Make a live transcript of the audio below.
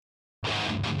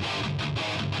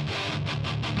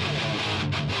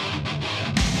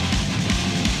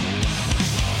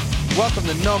Welcome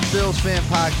to Numb Bills Fan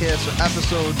Podcast for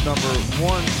episode number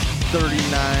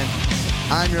 139.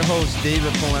 I'm your host,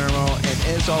 David Palermo, and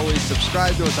as always,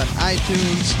 subscribe to us on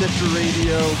iTunes, Stitcher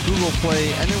Radio, Google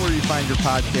Play, anywhere you find your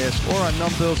podcast, or on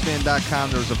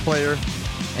numbbillsfan.com. There's a player,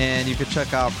 and you can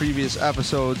check out previous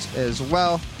episodes as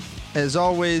well. As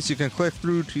always, you can click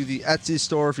through to the Etsy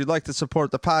store if you'd like to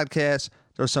support the podcast.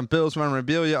 There's some Bills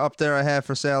memorabilia up there I have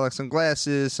for sale, like some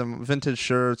glasses, some vintage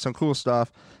shirts, some cool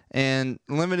stuff. And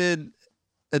limited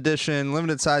edition,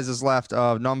 limited sizes left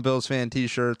of Numb Bills fan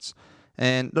t-shirts,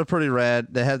 and they're pretty rad.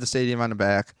 They have the stadium on the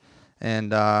back,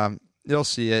 and you'll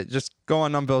see it. Just go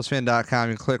on numbbillsfan.com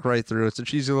and click right through. It's a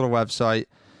cheesy little website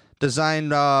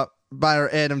designed by our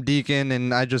Adam Deacon,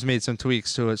 and I just made some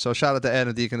tweaks to it. So shout out to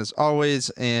Adam Deacon as always,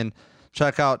 and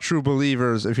check out True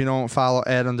Believers. If you don't follow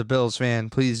Adam the Bills fan,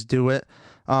 please do it.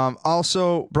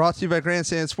 Also brought to you by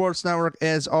Grandstand Sports Network.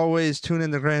 As always, tune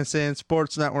in to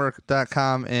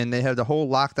grandstandsportsnetwork.com, and they have the whole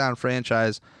Lockdown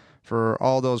franchise for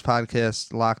all those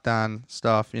podcasts, Lockdown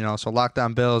stuff, you know. So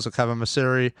Lockdown Bills with Kevin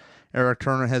Masseri. Eric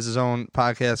Turner has his own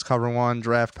podcast, Cover One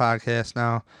Draft podcast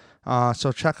now.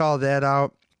 So check all that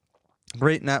out.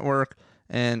 Great network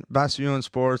and best view in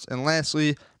sports. And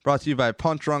lastly, brought to you by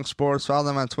Punch Drunk Sports. Follow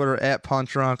them on Twitter at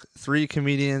Punch Drunk. 3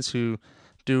 comedians who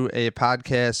do a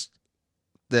podcast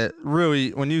that really,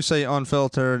 when you say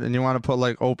unfiltered and you want to put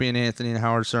like Opie and Anthony and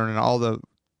Howard Stern and all the,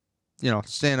 you know,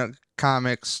 stand-up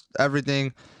comics,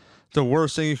 everything, the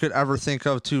worst thing you could ever think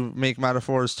of to make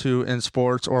metaphors to in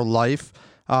sports or life,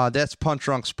 that's Punch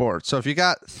Drunk Sports. So if you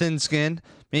got thin skin,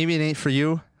 maybe it ain't for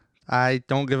you. I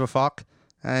don't give a fuck.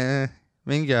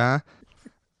 Minga.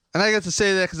 And I get to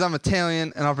say that because I'm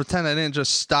Italian, and I'll pretend I didn't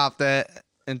just stop that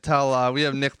until we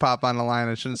have Nick Pop on the line.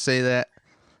 I shouldn't say that.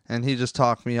 And he just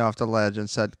talked me off the ledge and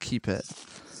said, keep it.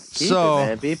 Keep it,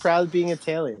 man. Be proud of being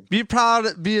Italian. Be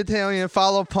proud, be Italian.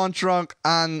 Follow Punch Drunk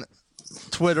on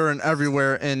Twitter and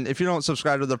everywhere. And if you don't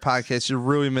subscribe to their podcast, you're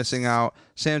really missing out.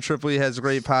 Sam Tripoli has a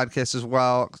great podcast as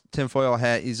well. Tinfoil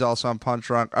Hat, he's also on Punch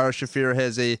Drunk. Ara Shafir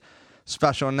has a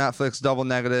special Netflix, Double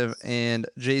Negative. And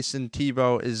Jason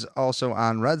Tebow is also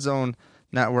on Red Zone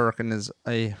Network and is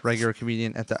a regular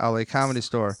comedian at the LA Comedy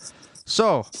Store.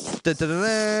 So,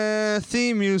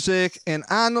 theme music, and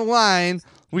on the line,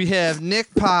 we have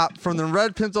Nick Pop from the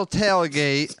Red Pinto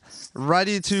Tailgate,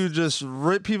 ready to just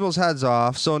rip people's heads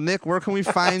off. So, Nick, where can we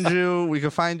find you? We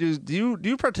can find you. Do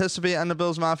you participate on the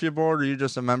Bills Mafia board, or are you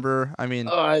just a member? I mean,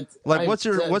 what's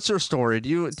your story?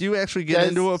 Do you actually get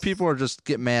into it with people, or just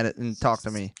get mad at and talk to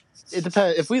me? It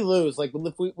depends. If we lose, like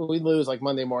when we lose, like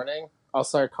Monday morning, I'll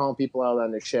start calling people out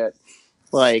on their shit,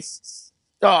 like,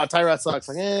 oh, Tyrod sucks.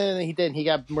 Like, he didn't. He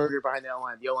got murdered behind the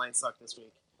O-line. The O-line sucked this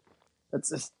week.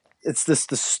 It's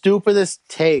the stupidest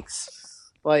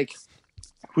takes. Like,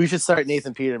 we should start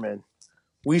Nathan Peterman.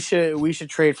 We should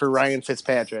trade for Ryan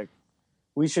Fitzpatrick.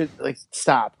 We should, like,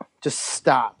 stop. Just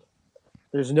stop.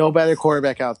 There's no better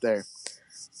quarterback out there.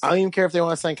 I don't even care if they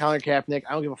want to sign Colin Kaepernick.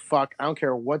 I don't give a fuck. I don't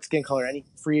care what skin color any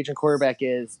free agent quarterback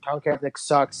is. Colin Kaepernick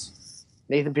sucks.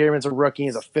 Nathan Peterman's a rookie.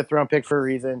 He's a 5th-round pick for a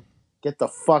reason. Get the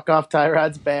fuck off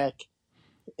Tyrod's back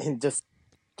and just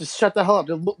shut the hell up.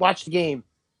 Just watch the game.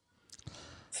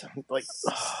 Like,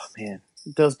 oh, man.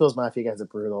 Those Bills Mafia guys are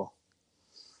brutal.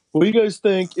 What do you guys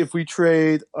think if we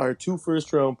trade our 2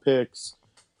 first-round picks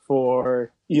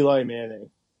for Eli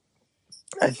Manning?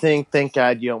 I think, thank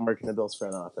God you don't work in the Bills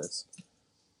front office.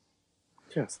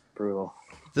 Just brutal.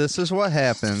 This is what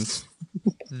happens.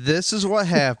 This is what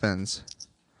happens.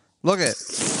 Look at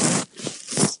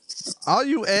all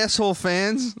you asshole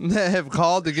fans that have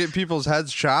called to get people's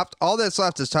heads chopped. All that's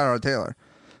left is Tyrod Taylor.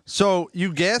 So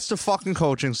you gassed the fucking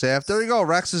coaching staff. There you go.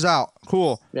 Rex is out.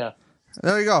 Cool. Yeah.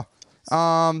 There you go.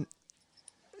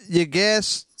 You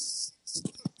gassed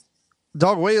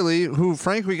Doug Whaley, who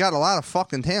frankly got a lot of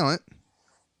fucking talent.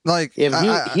 Like, yeah,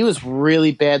 but he was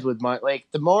really bad with money. Like,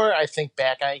 the more I think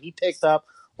back on it, he picked up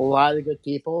a lot of good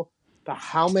people. But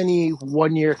how many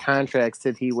one-year contracts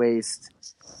did he waste?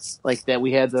 Like, that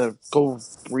we had to go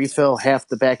refill half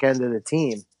the back end of the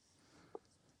team.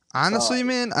 Honestly,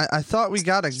 man, I thought we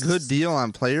got a good deal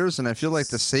on players, and I feel like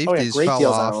the safeties fell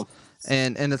off.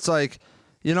 And it's like,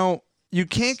 you know, you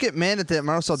can't get mad at that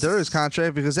Marcel Darius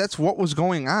contract because that's what was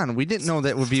going on. We didn't know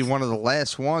that would be one of the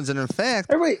last ones. And in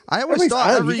fact, I always thought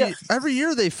every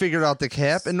year they figured out the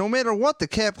cap, and no matter what, the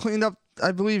cap cleaned up,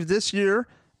 I believe, this year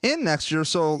and next year.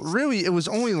 So really, it was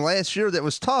only last year that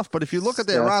was tough. But if you look at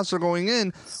that roster going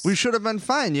in, we should have been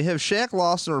fine. You have Shaq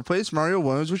Lawson replace Mario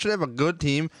Williams. We should have a good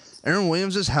team. Aaron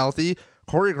Williams is healthy.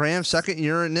 Corey Graham, second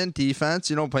year and then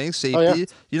defense, playing safety.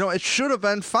 It should have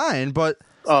been fine, but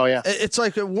it's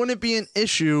like it wouldn't be an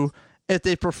issue if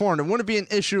they performed. It wouldn't be an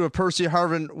issue if Percy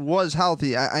Harvin was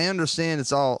healthy. I understand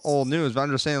it's all old news, but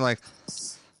I'm just saying, like,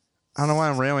 I don't know why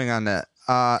I'm railing on that.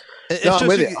 I'm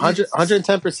with you,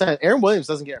 110%. Aaron Williams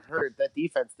doesn't get hurt. That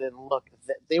defense didn't look.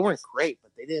 They weren't great,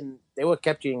 but they would have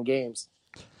kept you in games.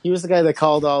 He was the guy that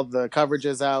called all the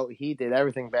coverages out. He did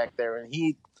everything back there, and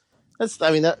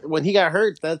when he got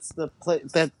hurt, that's the play.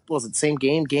 That was it. Same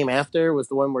game after was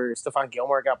the one where Stephon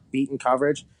Gilmore got beat in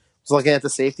coverage. Was looking at the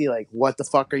safety like, "What the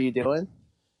fuck are you doing,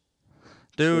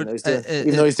 dude?"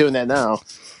 Even though he's doing that now.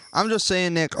 I'm just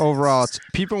saying, Nick. Overall,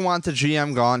 people want the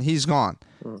GM gone. He's gone.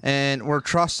 And we're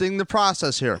trusting the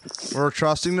process here. We're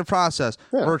trusting the process.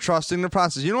 Yeah. We're trusting the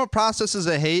process. You know what processes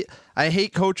I hate? I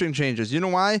hate coaching changes. You know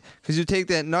why? Because you take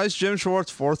that nice Jim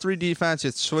Schwartz 4-3 defense, you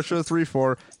switch to a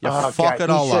 3-4, you fuck it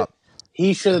all up.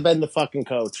 He should have been the fucking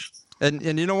coach. And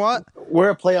you know what? We're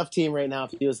a playoff team right now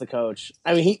if he was the coach.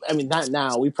 Not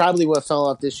now. We probably would have fell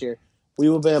off this year. We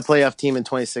would have been a playoff team in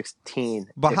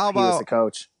 2016 but if he was the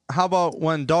coach. How about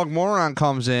when Doug Moron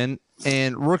comes in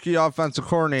and rookie offensive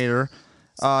coordinator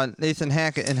Nathan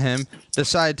Hackett and him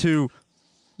decide to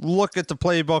look at the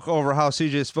playbook over how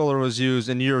C.J. Spiller was used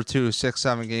in year 2,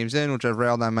 6-7 games in, which I've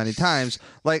railed on many times.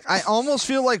 Like, I almost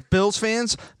feel like Bills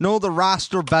fans know the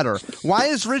roster better. Why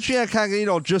is Richie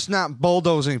Incognito just not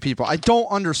bulldozing people? I don't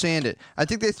understand it. I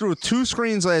think they threw 2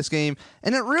 screens last game,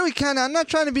 and it really I'm not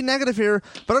trying to be negative here,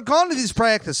 but I've gone to these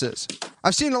practices.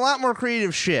 I've seen a lot more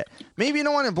creative shit. Maybe you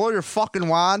don't want to blow your fucking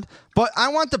wad, but I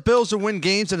want the Bills to win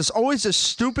games, and it's always a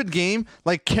stupid game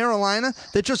like Carolina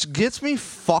that just gets me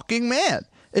fucking mad.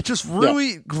 It just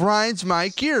really grinds my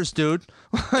gears, dude.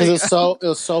 Like, it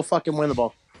was so fucking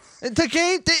winnable. The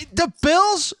game, the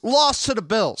Bills lost to the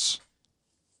Bills.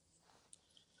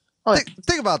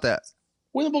 Think about that.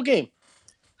 Winnable game.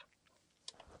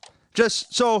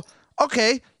 Just so,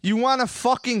 okay, you want to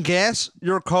fucking gas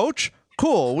your coach?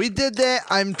 Cool, we did that.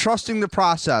 I'm trusting the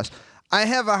process. I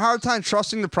have a hard time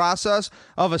trusting the process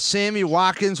of a Sammy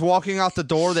Watkins walking out the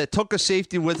door that took a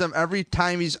safety with him every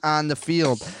time he's on the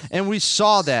field. And we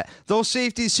saw that. Those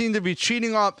safeties seem to be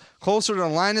cheating up closer to the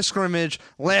line of scrimmage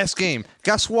last game.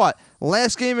 Guess what?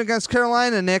 Last game against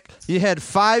Carolina, Nick, you had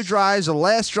 5 drives. The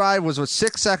last drive was with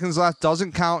 6 seconds left.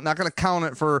 Doesn't count. Not going to count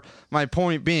it for my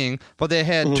point being. But they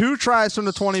had 2 tries from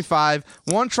the 25,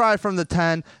 1 try from the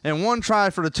 10, and 1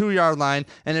 try for the 2-yard line.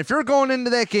 And if you're going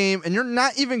into that game and you're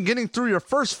not even getting through your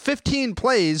first 15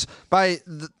 plays by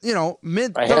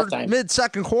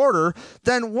mid-second quarter,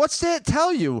 then what's that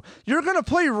tell you? You're going to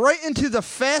play right into the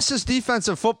fastest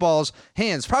defensive football's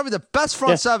hands. Probably the best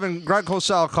front seven Greg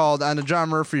Cosell called on the John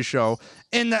Murphy show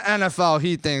in the NFL,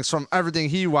 he thinks, from everything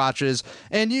he watches.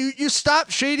 And you stop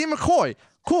Shady McCoy.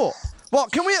 Cool. Well,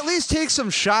 can we at least take some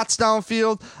shots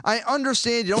downfield? I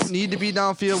understand you don't need to be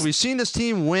downfield. We've seen this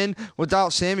team win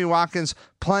without Sammy Watkins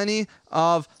plenty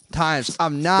of times.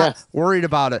 I'm not worried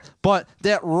about it. But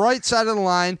that right side of the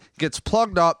line gets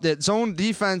plugged up. That zone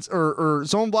defense or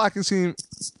zone blocking scheme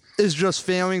is just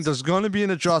failing. There's going to be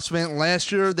an adjustment.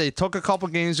 Last year, they took a couple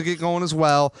games to get going as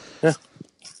well. Yeah.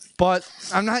 But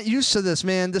I'm not used to this,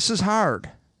 man. This is hard.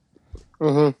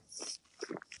 Mm-hmm.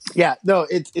 Yeah, no,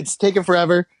 it's taken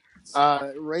forever.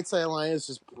 Right side line is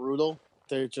just brutal.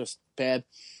 They're just bad.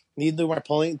 Neither were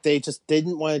pulling. They just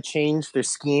didn't want to change their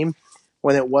scheme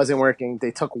when it wasn't working.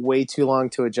 They took way too long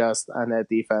to adjust on that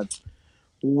defense.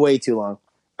 Way too long.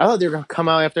 I thought they were going to come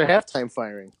out after halftime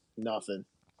firing. Nothing.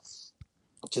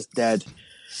 Just dead.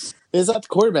 It's not the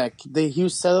quarterback. He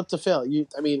was set up to fail.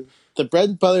 The bread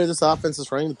and butter of this offense is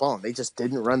running the ball. They just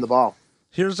didn't run the ball.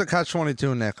 Here's the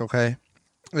catch-22, Nick, okay?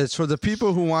 It's for the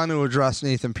people who want to address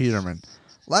Nathan Peterman.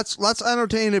 Let's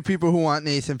entertain the people who want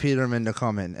Nathan Peterman to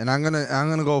come in. And I'm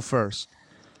gonna go first.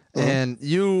 Mm-hmm. And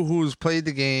you who's played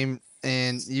the game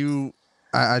and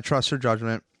I trust your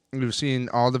judgment. You've seen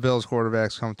all the Bills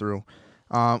quarterbacks come through.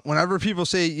 Whenever people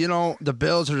say, the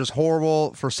Bills are just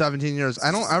horrible for 17 years,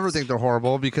 I don't ever think they're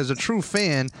horrible because a true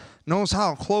fan knows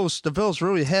how close the Bills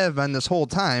really have been this whole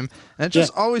time. And it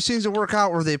just always seems to work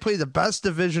out where they play the best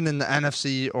division in the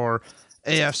NFC or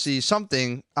AFC,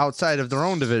 something outside of their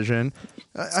own division.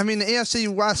 The AFC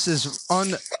West is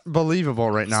unbelievable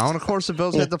right now. And, of course, the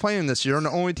Bills had to play them this year, and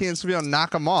the only team that's going to be able to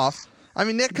knock them off,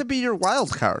 that could be your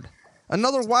wild card.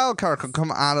 Another wild card could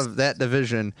come out of that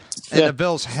division, and the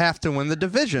Bills have to win the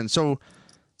division. So,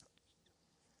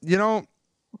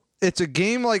 it's a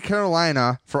game like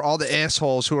Carolina for all the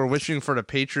assholes who are wishing for the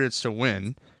Patriots to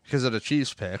win because of the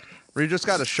Chiefs pick, where you just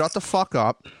got to shut the fuck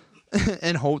up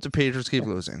and hope the Patriots keep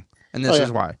losing. And this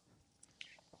is why.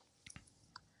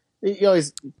 You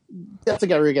always have to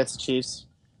get root against the Chiefs.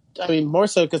 I mean, more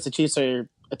so because the Chiefs are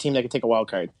a team that can take a wild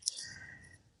card.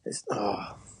 You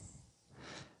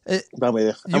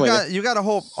got to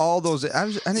hope all those.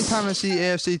 Anytime I see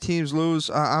AFC teams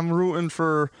lose, I'm rooting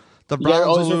for the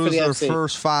Browns to lose their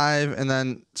first 5 and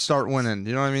then start winning.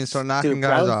 You know what I mean? Start knocking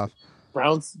guys off.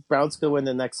 Browns could win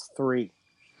the next 3.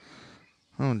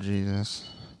 Oh Jesus!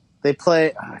 They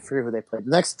play. I forget who they play. The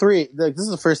next 3. This is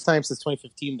the first time since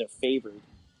 2015 they're favored,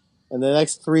 and the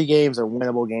next 3 games are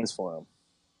winnable games for them.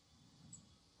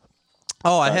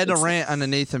 Oh, I had to rant on the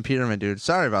Nathan Peterman, dude.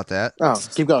 Sorry about that. Oh,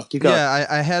 keep going. Yeah,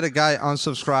 I had a guy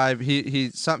unsubscribe. He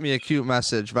sent me a cute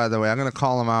message, by the way. I'm going to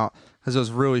call him out because it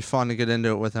was really fun to get into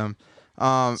it with him.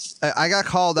 I got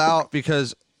called out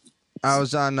because I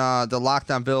was on the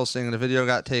Lockdown Bills thing, and the video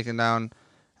got taken down,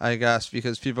 I guess,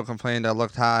 because people complained I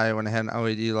looked high when I had an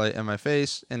LED light in my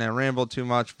face, and I rambled too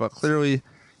much. But clearly,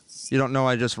 you don't know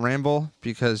I just ramble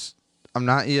because I'm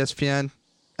not ESPN.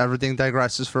 Everything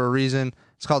digresses for a reason.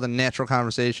 It's called a natural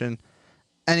conversation.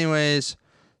 Anyways,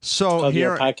 so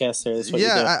here, a podcast there. That's what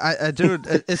I dude,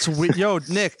 it's yo,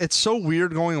 Nick, it's so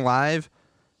weird going live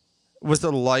with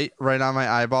the light right on my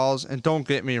eyeballs. And don't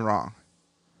get me wrong,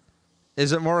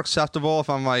 is it more acceptable if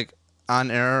I'm like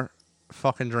on air,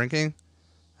 fucking drinking?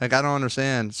 Like I don't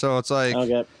understand. So it's like,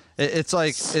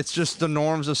 it's just the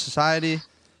norms of society.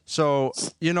 So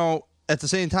at the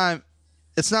same time,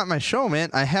 it's not my show, man.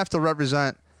 I have to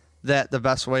represent that the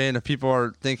best way, and if people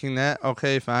are thinking that,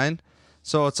 okay, fine.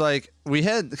 So it's like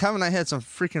Kevin and I had some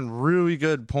freaking really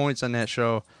good points on that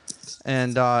show,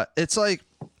 and it's like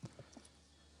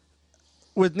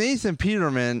with Nathan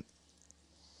Peterman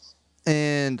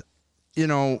and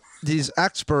these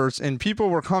experts, and people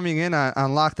were coming in on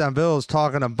Lockdown Bills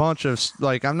talking a bunch of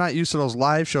like, I'm not used to those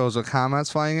live shows with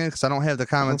comments flying in because I don't have the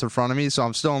comments in front of me, so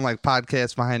I'm still in like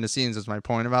podcasts behind the scenes is my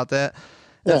point about that.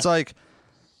 Yeah. It's like,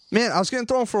 man, I was getting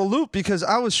thrown for a loop because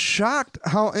I was shocked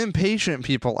how impatient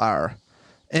people are.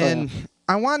 And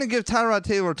I want to give Tyrod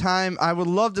Taylor time. I would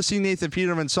love to see Nathan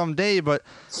Peterman someday, but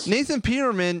Nathan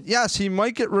Peterman, yes, he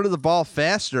might get rid of the ball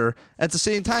faster. At the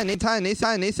same time, Nathan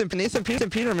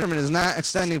Peterman is not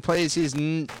extending plays. He's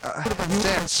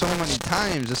sacked so many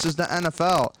times. This is the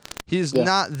NFL. He's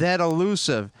not that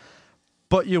elusive.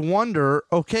 But you wonder,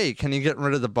 okay, can he get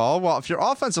rid of the ball? Well, if your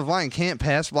offensive line can't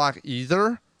pass block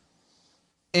either,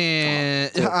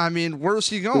 and I mean, where's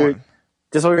he going?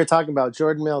 Just what we were talking about,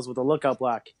 Jordan Mills with a lookout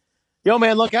block. Yo,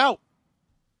 man, look out!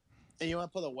 And you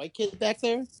want to put a white kid back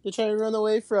there to try to run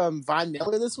away from Von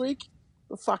Miller this week? Get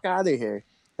the fuck out of here!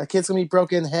 That kid's gonna be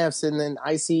broken in half, sitting in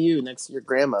ICU next to your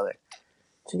grandmother.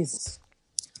 Jesus,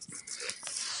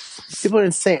 people are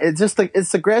insane. It's just like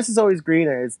the grass is always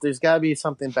greener. There's got to be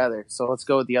something better. So let's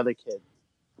go with the other kid.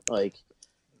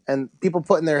 And people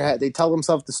put in their head, they tell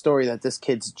themselves the story that this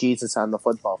kid's Jesus on the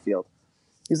football field.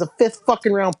 He's a 5th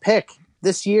fucking round pick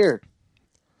this year.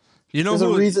 There's a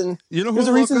reason he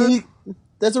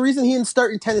didn't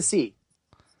start in Tennessee.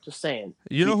 Just saying.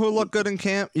 You know who looked good in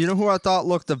camp? You know who I thought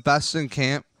looked the best in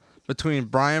camp between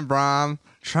Brian Brohm,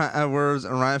 Trent Edwards,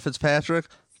 and Ryan Fitzpatrick?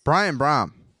 Brian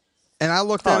Brohm. And I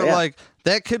looked at it like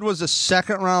that kid was a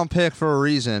 2nd round pick for a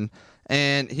reason,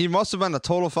 and he must have been a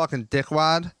total fucking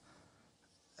dickwad.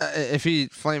 If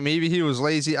maybe he was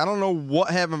lazy. I don't know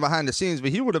what happened behind the scenes, but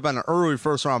he would have been an early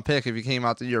 1st round pick if he came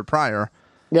out the year prior.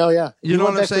 Oh, yeah. You know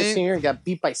what I'm saying? Senior and got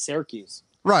beat by Syracuse.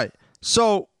 Right.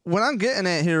 So what I'm getting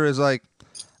at here is like,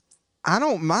 I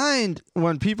don't mind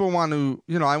when people want to,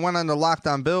 I went on the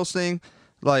Lockdown Bills thing,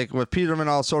 like with Peterman,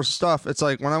 all sorts of stuff. It's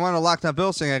like when I went on the Lockdown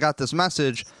Bills thing, I got this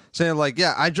message saying like,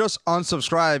 yeah, I just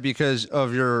unsubscribed because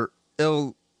of your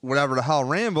whatever the hell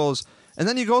rambles. And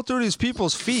then you go through these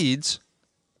people's feeds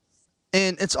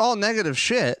and it's all negative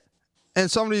shit. And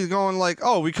somebody's going like,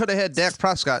 oh, we could have had Dak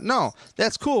Prescott. No,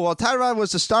 that's cool. Well, Tyrod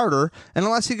was the starter, and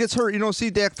unless he gets hurt, you don't see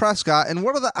Dak Prescott. And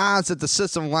what are the odds that the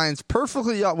system lines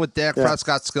perfectly up with Dak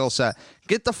Prescott's skill set?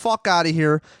 Get the fuck out of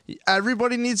here.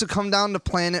 Everybody needs to come down to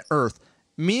planet Earth,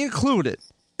 me included.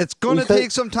 It's going to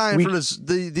take some time for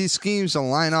these schemes to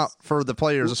line up for the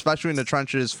players, especially in the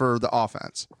trenches for the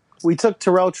offense. We took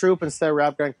Terrell Troop instead of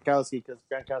Rob Gronkowski because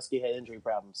Gronkowski had injury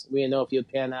problems. We didn't know if he would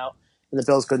pan out. And the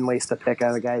Bills couldn't waste a pick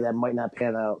on a guy that might not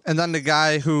pan out. And then the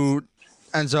guy who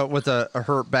ends up with a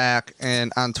hurt back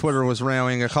and on Twitter was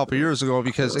railing a couple years ago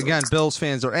because, again, Bills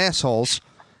fans are assholes.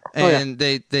 And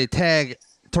they tag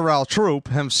Terrell Troop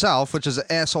himself, which is an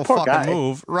asshole fucking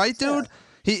move. Right, dude?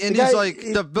 Yeah. He's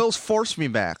like, the Bills forced me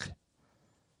back.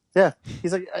 Yeah.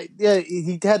 He's like,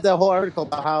 he had that whole article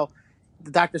about how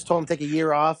the doctors told him to take a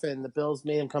year off and the Bills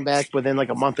made him come back within like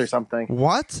a month or something.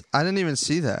 What? I didn't even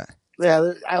see that.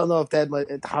 Yeah, I don't know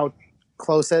if how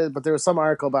close at it, but there was some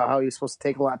article about how he was supposed to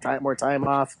take a lot of more time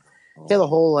off. He had a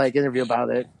whole interview about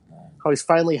it. How he's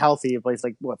finally healthy, but he's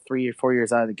 3 or 4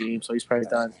 years out of the game, so he's probably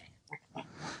done.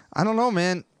 I don't know,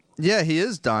 man. Yeah, he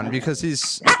is done because he's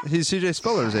CJ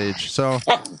Spiller's age. So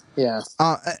yeah,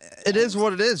 it is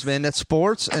what it is, man. It's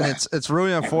sports, and it's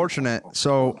really unfortunate.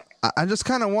 So I just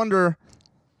kind of wonder,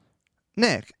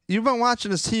 Nick, you've been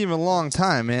watching this team a long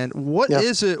time, man. What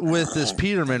is it with this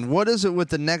Peterman? What is it with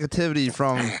the negativity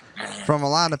from a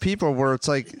lot of people where it's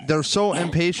like they're so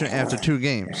impatient after 2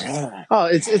 games? Oh,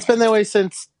 it's been that way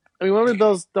since. I mean, when the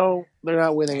Bills they're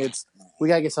not winning. It's we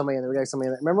gotta get somebody in there. We gotta get somebody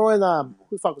in there. Remember when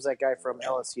who the fuck was that guy from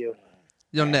LSU?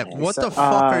 Yo, Nick, what the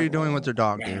fuck are you doing with your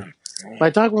dog, dude?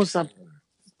 My dog won't stop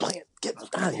playing. Get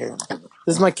out of here.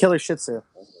 This is my killer Shih Tzu.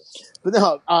 But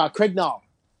no, Craig Nall.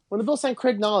 When the Bills signed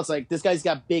Craig Nall, it's like this guy's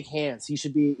got big hands. He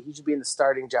should be in the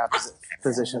starting job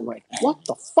position. Like, what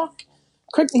the fuck?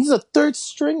 Craig, he's a third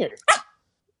stringer.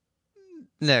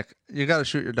 Nick, you gotta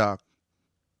shoot your dog.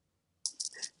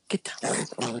 Get down.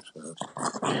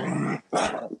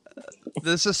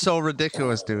 This is so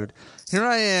ridiculous, dude. Here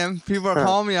I am. People are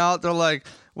calling me out. They're like,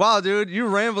 wow, dude, you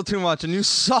ramble too much and you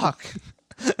suck.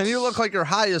 And you look like you're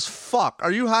high as fuck.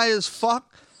 Are you high as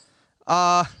fuck?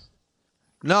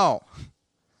 No.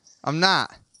 I'm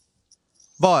not.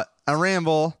 But I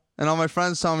ramble, and all my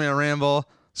friends tell me I ramble,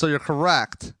 so you're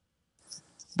correct.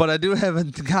 But I do have a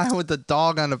guy with a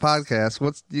dog on the podcast.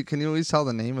 Can you at least tell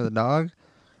the name of the dog?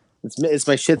 It's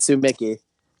my Shih Tzu, Mickey.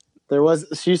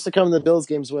 She used to come to the Bills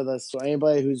games with us. So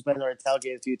anybody who's been to our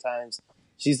tailgate a few times,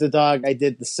 she's the dog. I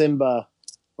did the Simba,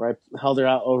 where I held her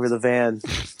out over the van.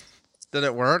 Did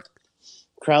it work?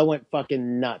 Crowd went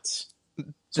fucking nuts.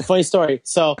 It's a funny story.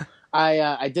 So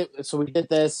I did. So we did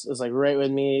this. It was right with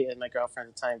me and my girlfriend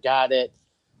at the time. Got it.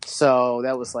 So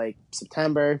that was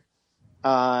September.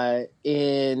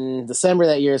 In December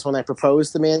that year is when I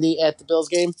proposed to Mandy at the Bills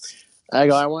game. I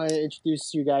go, I want to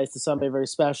introduce you guys to somebody very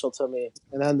special to me.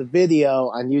 And on the video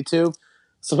on YouTube,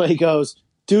 somebody goes,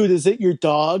 dude, is it your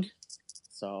dog?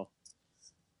 So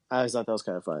I always thought that was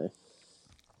kind of funny.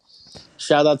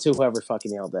 Shout out to whoever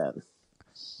fucking yelled that.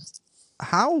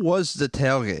 How was the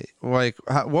tailgate?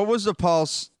 What was the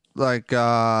pulse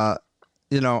after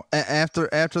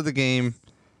the game,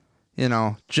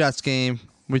 Jets game?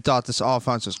 We thought this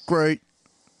offense was great.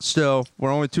 Still,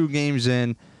 we're only 2 games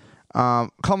in.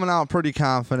 Coming out pretty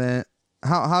confident.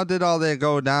 How did all that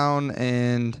go down?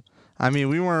 And I mean,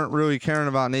 we weren't really caring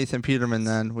about Nathan Peterman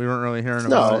then. We weren't really hearing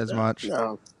about it as much.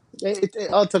 No,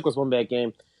 all it took was one bad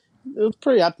game. It was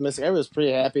pretty optimistic. Everybody was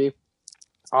pretty happy.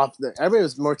 Everybody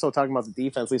was more so talking about the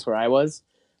defense, at least where I was.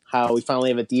 How we finally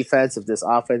have a defense. If this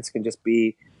offense can just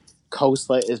be coast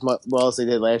as well as they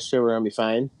did last year, we're gonna be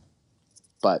fine.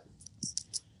 But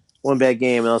one bad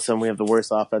game, and all of a sudden we have the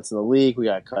worst offense in the league. We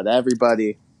got to cut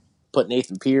everybody. Put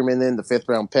Nathan Peterman in, the 5th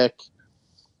round pick.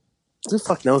 Who the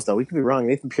fuck knows, though? We could be wrong.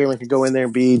 Nathan Peterman could go in there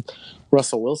and be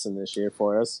Russell Wilson this year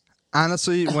for us.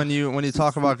 Honestly, when you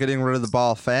talk about getting rid of the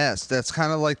ball fast, that's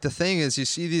kind of like the thing is you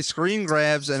see these screen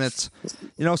grabs, and it's,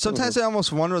 sometimes I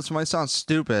almost wonder, it might sound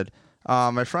stupid.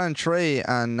 My friend Trey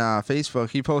on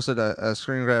Facebook, he posted a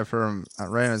screen grab from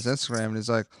Randon's Instagram, and he's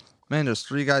like, man, there's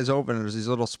 3 guys open, and there's these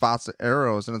little spots of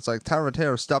arrows, and it's like Tyrod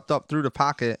Taylor stepped up through the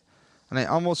pocket, and I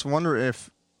almost wonder if,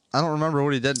 I don't remember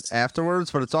what he did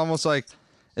afterwards, but it's almost like,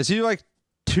 is he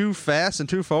too fast and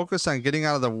too focused on getting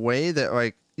out of the way that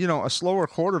a slower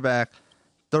quarterback,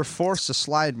 they're forced to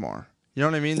slide more. You know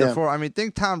what I mean? Yeah.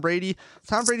 Think Tom Brady.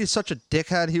 Tom Brady's such a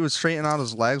dickhead. He would straighten out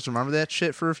his legs. Remember that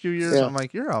shit for a few years? Yeah. I'm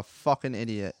like, you're a fucking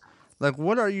idiot.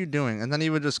 What are you doing? And then he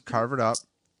would just carve it up.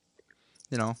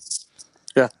 Yeah.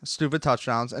 Stupid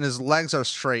touchdowns. And his legs are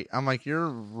straight. I'm like, you're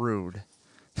rude.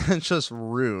 It's just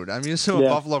rude. I'm used to a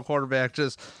Buffalo quarterback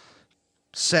just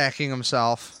sacking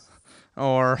himself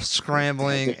or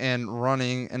scrambling and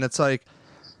running, and it's like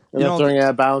throwing it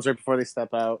out of bounds right before they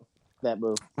step out. That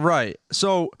move, right?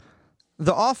 So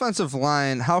the offensive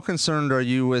line, how concerned are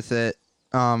you with it?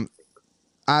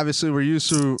 Obviously, we're used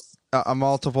to a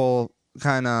multiple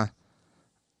kind of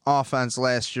offense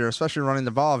last year, especially running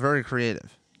the ball, very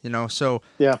creative. So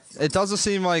it doesn't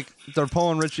seem like they're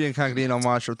pulling Richie Incognito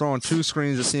much or throwing 2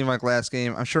 screens. It seemed like last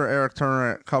game. I'm sure Eric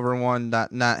Turner at Cover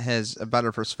 1.net has a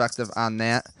better perspective on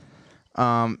that.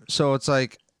 So it's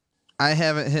like I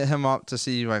haven't hit him up to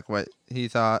see what he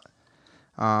thought.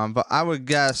 But I would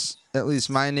guess, at least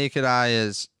my naked eye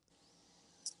is,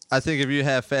 I think if you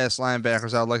have fast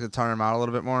linebackers, I would like to turn them out a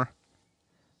little bit more.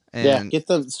 And get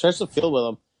them, stretch the field with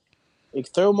them.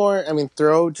 Throw more.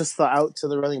 Throw just out to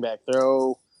the running back.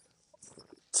 Throw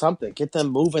something. Get them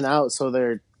moving out so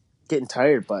they're getting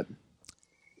tired. But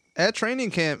at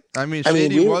training camp, I mean, I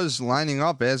mean, Shady was lining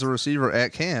up as a receiver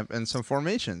at camp in some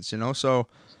formations, so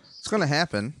it's going to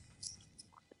happen.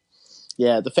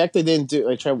 Yeah, the fact they didn't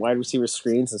try wide receiver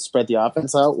screens and spread the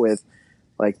offense out with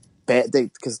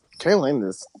because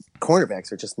Carolina's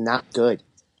cornerbacks are just not good.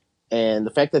 And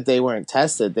the fact that they weren't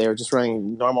tested, they were just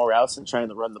running normal routes and trying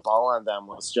to run the ball on them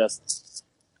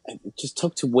it just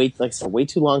took way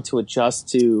too long to adjust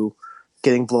to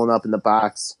getting blown up in the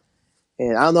box.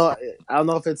 And I don't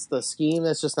know if it's the scheme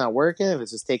that's just not working, if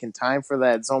it's just taking time for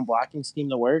that zone blocking scheme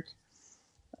to work.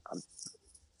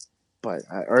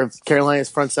 Or if Carolina's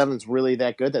front seven is really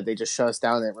that good that they just shut us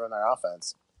down and run our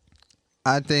offense.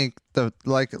 I think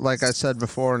like I said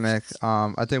before, Nick.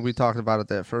 I think we talked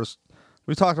about it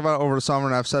We talked about it over the summer,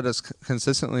 and I've said this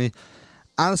consistently.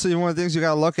 Honestly, one of the things you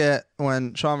got to look at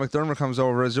when Sean McDermott comes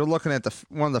over is you're looking at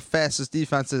one of the fastest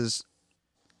defenses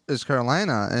is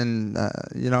Carolina, and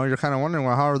you're kind of wondering,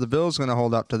 well, how are the Bills going to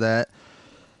hold up to that?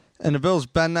 And the Bills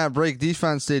bend that break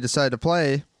defense they decide to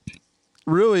play.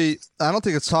 Really, I don't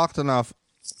think it's talked enough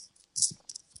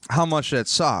how much that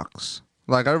sucks.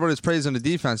 Like, everybody's praising the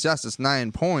defense. Yes, it's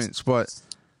 9 points, but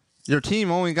your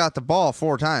team only got the ball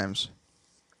 4 times.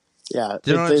 Yeah.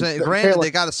 Do you know what I'm saying? Granted,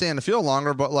 they got to stay on the field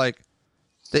longer, but,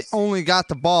 they only got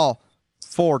the ball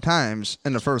 4 times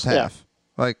in the first half.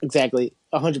 Yeah, exactly.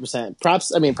 100%. Props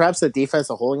to the defense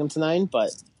for holding them to 9,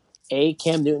 but A,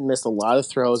 Cam Newton missed a lot of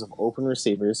throws of open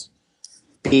receivers.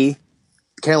 B,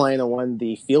 Carolina won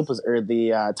the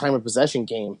time of possession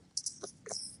game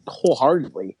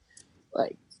wholeheartedly.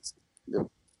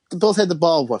 The Bills had the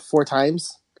ball 4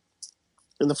 times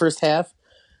in the first half.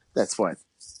 That's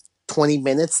 20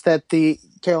 minutes that the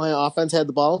Carolina offense had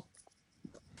the ball.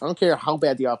 I don't care how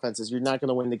bad the offense is. You're not going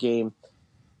to win the game.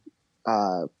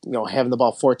 Having the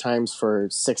ball 4 times for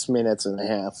 6 minutes and a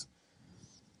half.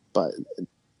 But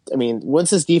I mean, once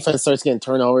this defense starts getting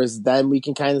turnovers, then we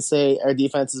can kind of say our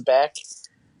defense is back.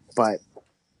 But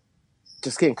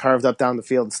just getting carved up down the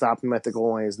field and stopping them at the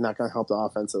goal line is not going to help the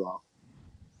offense at all.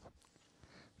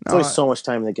 There's only so much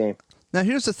time in the game. Now,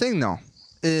 here's the thing, though,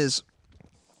 is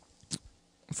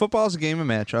football is a game of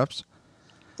matchups.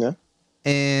 Yeah.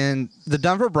 And the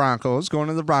Denver Broncos, going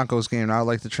to the Broncos game now, I'd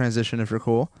like to transition if you're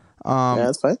cool. Yeah,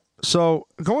 that's fine. So,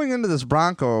 going into this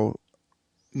Bronco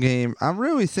game, I'm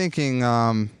really thinking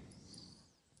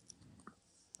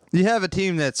you have a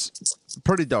team that's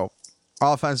pretty dope,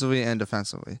 offensively and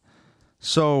defensively.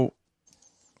 So,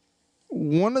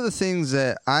 one of the things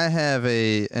that I have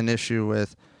an issue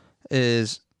with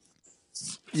is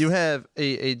you have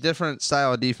a different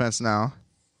style of defense now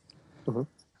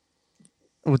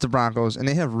with the Broncos, and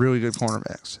they have really good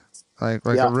cornerbacks, like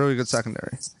a really good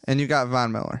secondary. And you got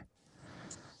Von Miller.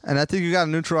 And I think you got to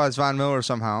neutralize Von Miller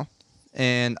somehow.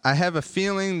 And I have a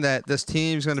feeling that this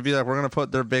team's going to be like, we're going to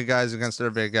put their big guys against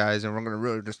their big guys, and we're going to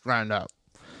really just grind out.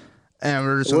 And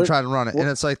we're just going to try to run it. And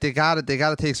it's like they got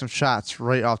to take some shots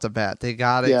right off the bat. They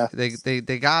got to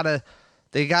they got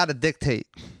to dictate.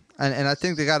 And I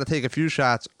think they got to take a few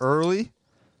shots early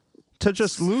to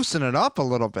just loosen it up a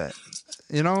little bit.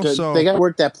 So they got to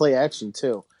work that play action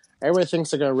too. Everybody thinks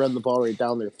they're going to run the ball right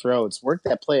down their throats. Work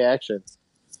that play action.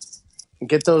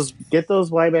 Get those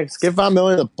winebacks. Give Von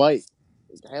Miller the bite.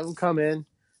 Have him come in,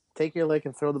 take your lick,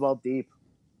 and throw the ball deep.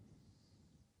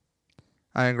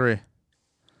 I agree.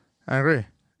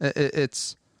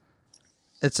 It's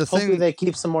a thing. Hopefully they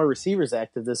keep some more receivers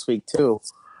active this week too.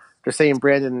 They're saying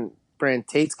Brandon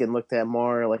Tate's getting looked at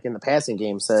more like in the passing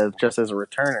game, so just as a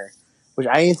returner, which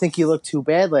I didn't think he looked too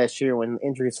bad last year when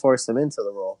injuries forced him into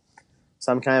the role.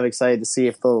 So I'm kind of excited to see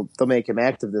if they'll make him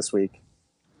active this week.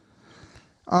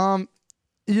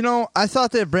 I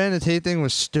thought that Brandon Tate thing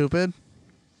was stupid.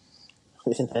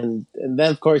 and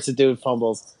then, of course, the dude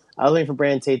fumbles. I was waiting for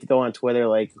Brandon Tate to go on Twitter,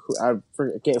 I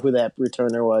forget who that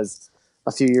returner was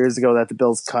a few years ago that the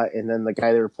Bills cut, and then the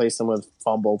guy they replaced him with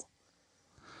fumbled.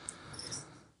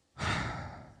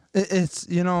 It's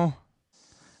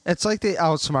like they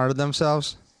outsmarted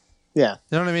themselves. Yeah.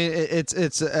 You know what I mean?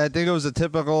 It's I think it was a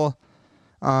typical,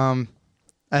 I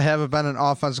haven't been an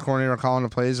offensive coordinator calling the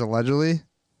plays allegedly.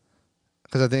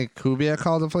 Because I think Kubiak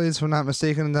called the plays, if I'm not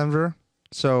mistaken, in Denver.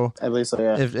 So I believe so,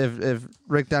 yeah. If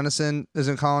Rick Dennison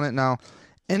isn't calling it now,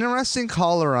 interesting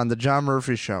caller on the John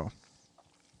Murphy show,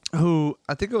 who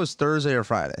I think it was Thursday or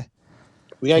Friday.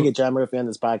 We gotta get John Murphy on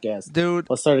this podcast, dude.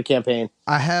 Let's start a campaign.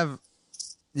 I'm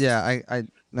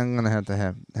gonna have to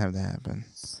have that happen.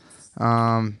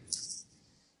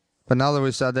 But now that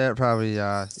we said that, probably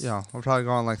we'll probably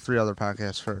go on like 3 other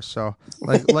podcasts first. So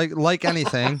like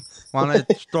anything, want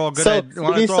to throw a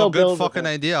good fucking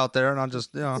idea out there, and I'll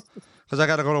just because I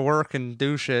got to go to work and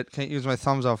do shit. Can't use my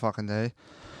thumbs all fucking day.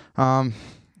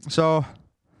 So,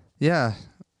 yeah,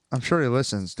 I'm sure he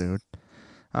listens, dude.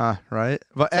 Right?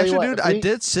 But Tell you actually, what, dude, I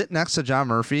did sit next to John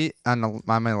Murphy on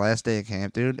my last day of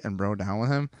camp, dude, and bro down with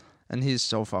him, and he's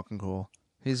so fucking cool.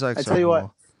 He's like I so tell you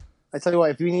what, cool.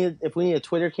 if we need a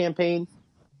Twitter campaign,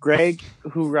 Greg,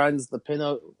 who runs the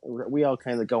Pinto, we all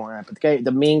kind of go on it, but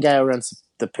the main guy who runs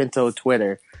the Pinto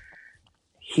Twitter,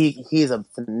 he's a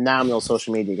phenomenal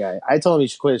social media guy. I told him he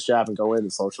should quit his job and go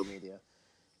into social media.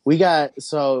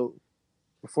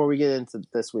 Before we get into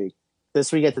this week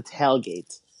at the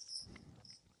Tailgate,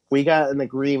 we got an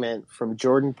agreement from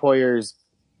Jordan Poyer's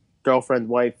girlfriend,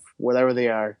 wife, whatever they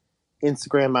are,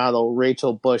 Instagram model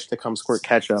Rachel Bush to come squirt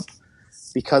ketchup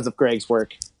because of Greg's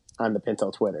work on the Pinto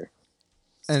Twitter.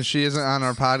 And she isn't on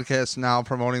our podcast now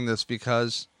promoting this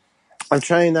because... I'm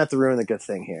trying not to ruin a good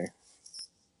thing here.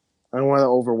 I don't want to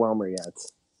overwhelm her yet.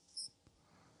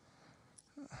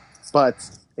 But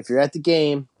if you're at the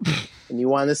game and you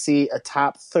want to see a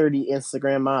top 30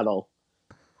 Instagram model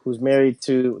who's married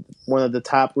to one of the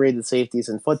top rated safeties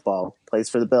in football, plays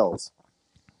for the Bills,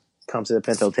 come to the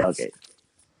Pinto Tailgate.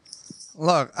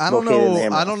 Look, I don't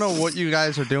know what you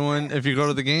guys are doing if you go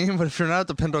to the game, but if you're not at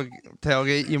the Pinto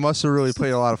Tailgate, you must have really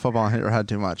played a lot of football and hit your head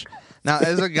too much. Now,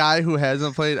 as a guy who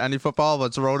hasn't played any football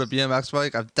but's rode a BMX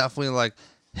bike, I've definitely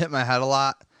hit my head a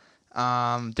lot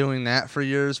doing that for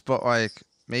years, but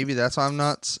maybe that's why I'm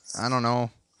nuts. I don't know.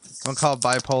 I'm called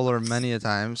bipolar many a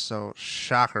times, so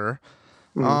shocker.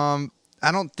 Mm-hmm.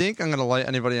 I don't think I'm gonna light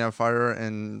anybody on fire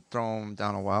and throw them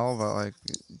down a well, but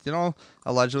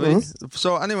allegedly. Mm-hmm.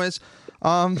 So, anyways,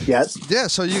 yes, yeah.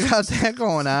 So you got that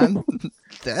going on.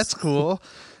 That's cool.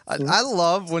 Mm-hmm. I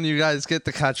love when you guys get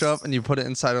the ketchup and you put it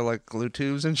inside of glue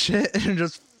tubes and shit, and you're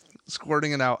just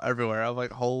squirting it out everywhere. I'm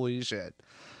like, holy shit.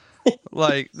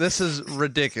 This is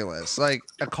ridiculous. Like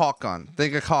a caulk gun.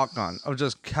 Think a caulk gun of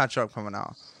just ketchup coming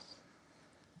out.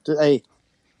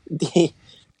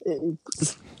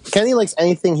 Kenny likes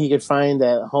anything he could find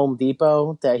at Home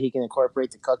Depot that he can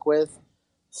incorporate to cook with.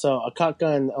 So a caulk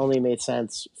gun only made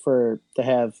sense to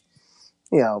have,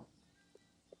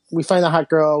 we find a hot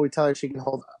girl, we tell her she can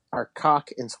hold our cock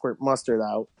and squirt mustard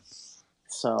out.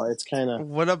 So it's kind of...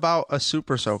 What about a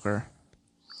super soaker?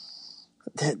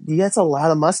 That's a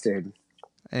lot of mustard.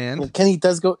 And Kenny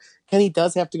does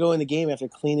have to go in the game after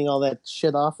cleaning all that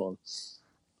shit off him.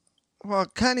 Well,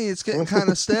 Kenny, it's getting kind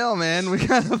of stale, man. We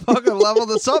gotta fucking level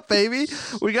this up, baby.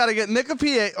 We gotta get Nick a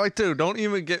PA. Dude, don't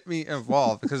even get me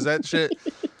involved because that shit.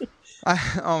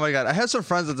 Oh my god, I have some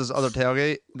friends at this other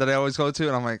tailgate that I always go to,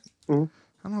 and I'm like, I don't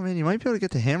know, man. You might be able to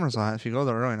get the hammers on it if you go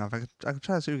there early enough. I could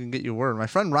try to see if we can get you a word. My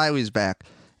friend Riley's back,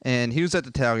 and he was at the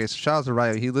tailgate. So shout out to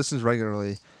Riley. He listens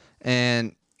regularly,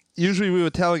 and usually we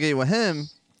would tailgate with him.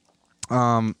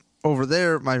 Over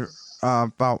there,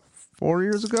 about 4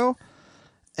 years ago.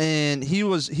 And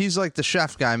he's like the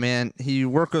chef guy, man. He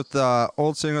worked with the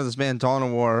old singer of this band, Dawn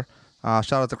of War.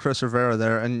 Shout out to Chris Rivera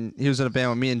there. And he was in a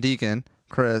band with me and Deacon,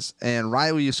 Chris. And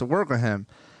Riley used to work with him.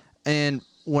 And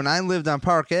when I lived on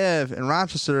Park Ave in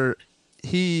Rochester,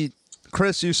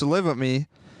 Chris used to live with me.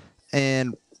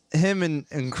 And him and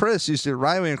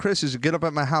Riley and Chris used to get up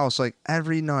at my house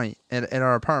every night, at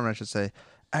our apartment, I should say.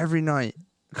 Every night,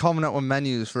 coming up with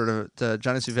menus for the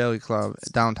Genesee Valley Club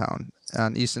downtown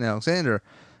on East and Alexander.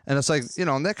 And it's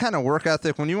that kind of work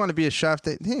ethic, when you want to be a chef,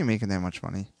 they ain't making that much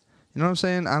money. You know what I'm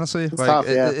saying? Honestly, it's tough,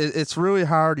 yeah. It's really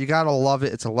hard. You got to love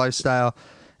it. It's a lifestyle.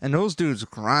 And those dudes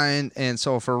grind. And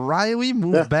so for Riley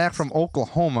moved back from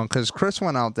Oklahoma, because Chris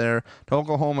went out there to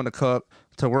Oklahoma to cook,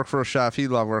 to work for a chef he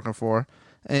loved working for.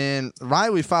 And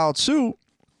Riley followed suit.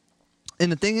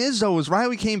 And the thing is, though,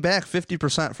 Riley came back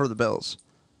 50% for the Bills.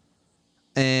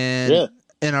 And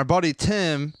our buddy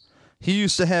Tim, he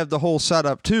used to have the whole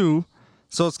setup too.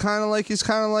 So it's kind of like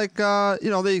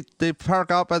they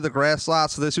park out by the grass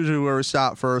lot. So that's usually where we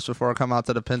stop first before I come out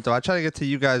to the Pinto. I try to get to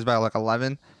you guys by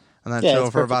 11 and then chill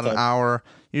for about an hour.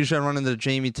 Usually I run into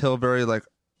Jamie Tilbury.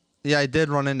 I did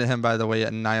run into him, by the way,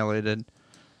 at Annihilated.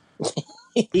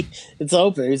 It's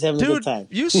open. He's having a good time.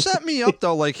 You set me up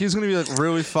though. He's gonna be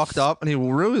really fucked up, and he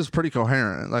really was pretty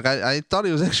coherent. I thought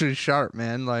he was actually sharp,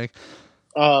 man.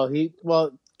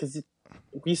 Because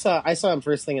I saw him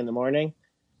first thing in the morning,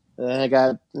 and then I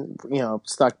got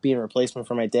stuck being a replacement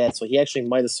for my dad. So he actually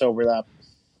might have sobered up.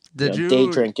 Did you? Day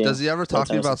drinking. Does he ever talk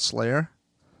to you about Slayer?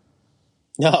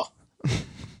 No.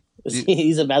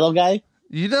 He's a metal guy.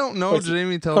 You don't know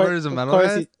Jamie Tilbury is a metal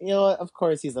guy? Of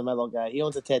course he's a metal guy. He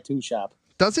owns a tattoo shop.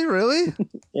 Does he really?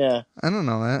 Yeah. I don't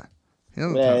know that.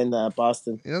 In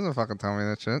Boston. He doesn't fucking tell me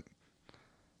that shit.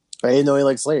 I didn't know he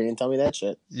liked Slayer. He didn't tell me that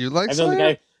shit. You like Slayer?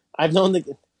 Slayer? I'm not a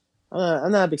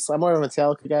big... I'm more of a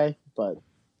Metallica guy, but a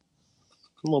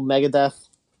little Megadeth.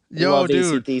 Yo, Love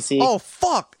dude. AC/DC. Oh,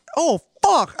 fuck.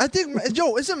 I think,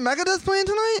 yo, isn't Megadeth playing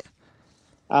tonight?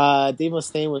 Dave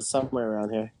Mustaine was somewhere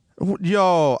around here.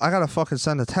 Yo, I gotta fucking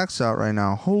send a text out right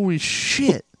now. Holy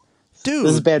shit. Dude.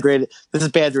 This is bad radio. This is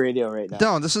bad radio right now.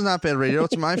 No, this is not bad radio.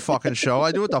 It's my fucking show.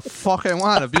 I do what the fuck I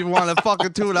want. If people want to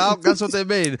fucking tune out, guess what they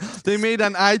made? They made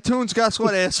on iTunes. Guess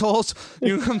what, assholes?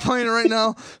 You complaining right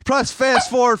now? Press fast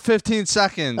forward 15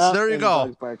 seconds. There you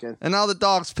go. And now the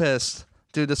dog's pissed.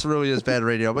 Dude, this really is bad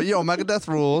radio. But yo, Megadeth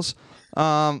rules.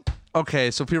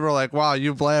 Okay, so people are like, wow,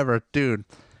 you blabber. Dude,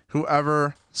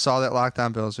 whoever saw that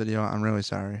Lockdown Bills video, I'm really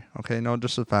sorry. Okay, no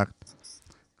disrespect.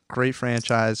 Great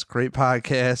franchise, great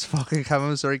podcast. Fucking Kevin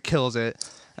Missouri kills it.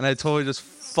 And I totally just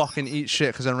fucking eat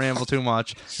shit because I ramble too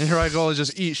much. And here I go,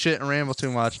 just eat shit and ramble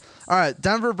too much. All right,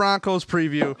 Denver Broncos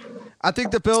preview. I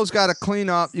think the Bills got to clean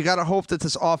up. You got to hope that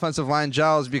this offensive line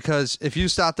gels, because if you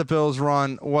stop the Bills'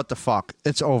 run, what the fuck?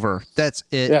 It's over. That's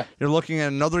it. Yeah. You're looking at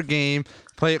another game.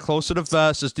 Play it close to the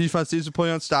vest. This defense needs to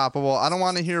play unstoppable. I don't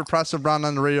want to hear Preston Brown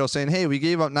on the radio saying, hey, we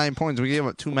gave up 9 points. We gave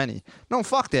up too many. No,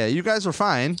 fuck that. You guys are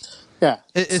fine. Yeah.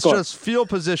 It's just field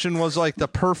position was like the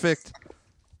perfect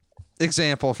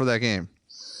example for that game.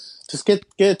 Just get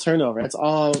a turnover. That's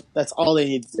all they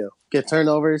need to do. Get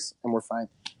turnovers, and we're fine.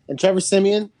 And Trevor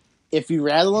Siemian, if you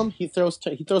rattle him, he throws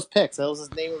picks. That was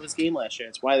his name of his game last year.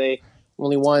 It's why he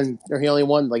only won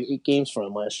like 8 games for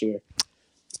him last year.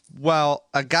 Well,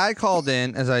 a guy called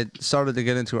in, as I started to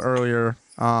get into earlier,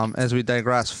 as we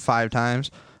digress 5 times.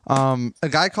 A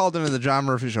guy called into the John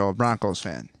Murphy Show, a Broncos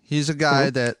fan. He's a guy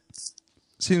that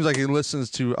seems like he listens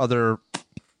to other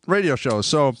radio shows,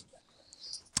 so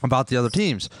about the other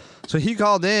teams. So he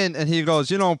called in and he goes,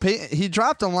 he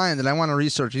dropped a line that I want to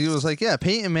research. He was like, yeah,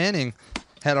 Peyton Manning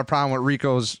had a problem with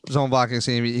Rico's zone blocking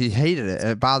scheme. He hated it.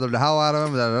 It bothered the hell out of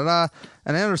him.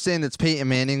 And I understand it's Peyton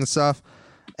Manning and stuff.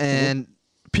 And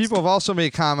people have also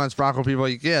made comments, Bronco people,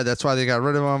 like, yeah, that's why they got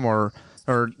rid of him, or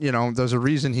there's a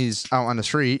reason he's out on the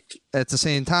street. At the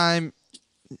same time,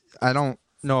 I don't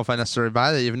know if I necessarily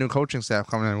buy that. You have a new coaching staff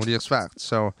coming in. What do you expect?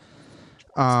 So,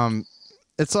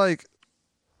 it's like,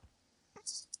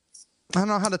 I don't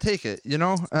know how to take it.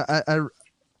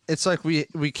 It's like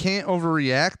we can't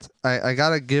overreact. I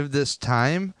gotta give this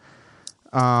time.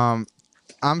 I'm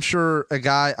sure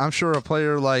a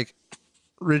player like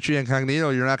Richie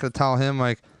Incognito, you're not gonna tell him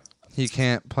like he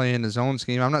can't play in his own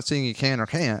scheme. I'm not saying he can or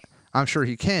can't. I'm sure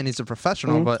he can. He's a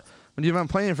professional, but when you've been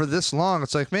playing for this long,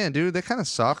 it's like, man, dude, that kind of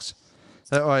sucks.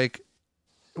 That like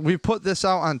we put this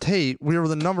out on tape. We were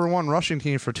the number 1 rushing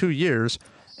team for 2 years.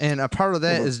 And a part of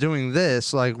that is doing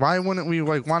this. Like, why wouldn't we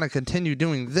want to continue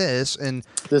doing this? And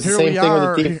here we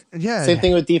are. Same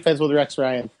thing with defense with Rex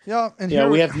Ryan. Yeah, and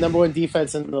we have the number 1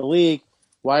 defense in the league.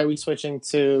 Why are we switching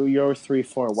to your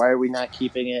 3-4? Why are we not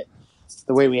keeping it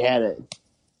the way we had it?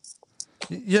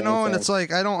 And it's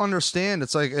like, I don't understand.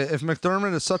 It's like, if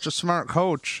McDermott is such a smart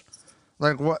coach,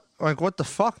 like what the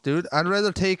fuck, dude? I'd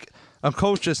rather take a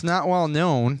coach that's not well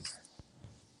known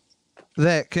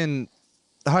that can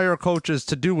hire coaches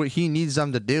to do what he needs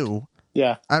them to do.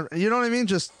 Yeah. You know what I mean?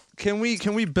 Just can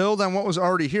we build on what was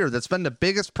already here? That's been the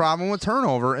biggest problem with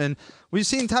turnover. And we've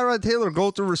seen Tyrod Taylor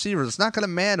go through receivers. It's not going to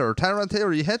matter. Tyrod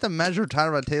Taylor, you have to measure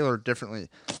Tyrod Taylor differently.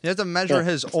 You have to measure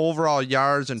his overall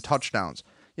yards and touchdowns.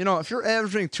 If you're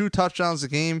averaging 2 touchdowns a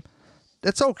game,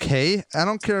 that's okay. I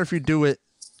don't care if you do it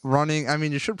running. I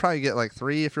mean, you should probably get like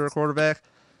 3 if you're a quarterback.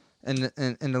 In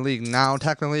the league now,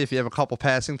 technically, if you have a couple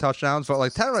passing touchdowns, but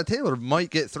like Tyrod Taylor might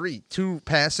get 3, 2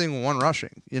 passing, 1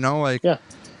 rushing.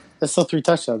 That's still 3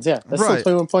 touchdowns. Yeah, that's still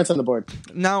 21 points on the board.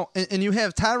 Now, and you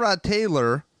have Tyrod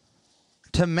Taylor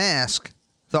to mask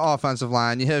the offensive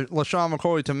line. You have LaShawn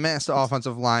McCoy to mask the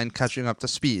offensive line catching up to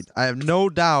speed. I have no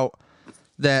doubt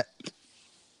that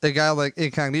a guy like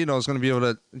Incognito is going to be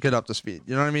able to get up to speed.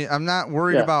 You know what I mean? I'm not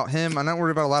worried about him. I'm not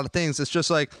worried about a lot of things. It's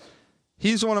just like,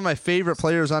 he's one of my favorite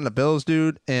players on the Bills,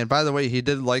 dude. And by the way, he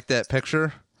did like that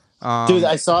picture. Dude,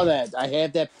 I saw that. I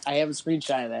have a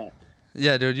screenshot of that.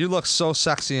 Yeah, dude, you look so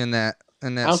sexy in that. I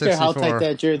don't 64. care how tight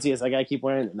that jersey is. I gotta keep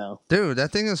wearing it now. Dude,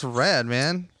 that thing is rad,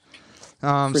 man.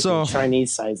 So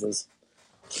Chinese sizes.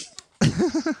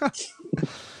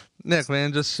 Nick,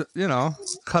 man, just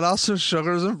cut out some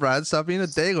sugars and bread. Stop being a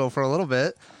dago for a little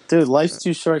bit. Dude, life's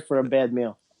too short for a bad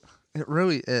meal. It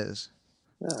really is.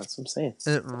 Yeah, that's what I'm saying.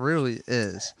 It really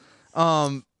is.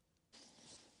 You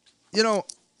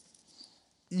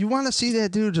want to see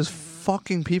that dude just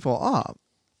fucking people up.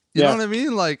 You know what I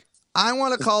mean? Like, I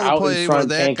want to call the play where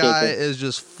that guy is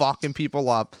just fucking people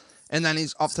up, and then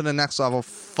he's up to the next level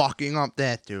fucking up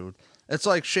that dude. It's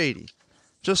like Shady.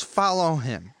 Just follow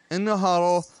him. In the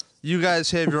huddle, you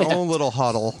guys have your own little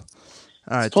huddle.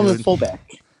 All right, dude. Fullback.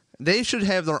 They should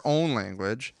have their own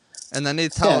language, and then they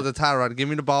tell the Tyrod, give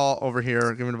me the ball over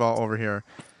here, give me the ball over here.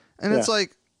 And it's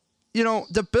like,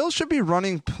 the Bills should be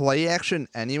running play action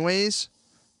anyways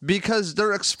because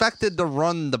they're expected to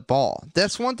run the ball.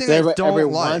 That's one thing I don't like.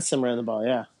 Everyone wants them running the ball,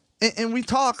 yeah. And we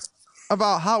talk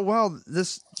about how well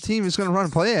this team is going to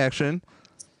run play action,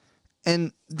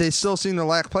 and they still seem to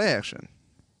lack play action.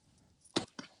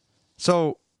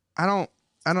 So I don't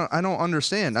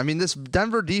understand. I mean, this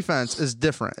Denver defense is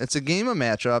different. It's a game of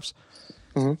matchups.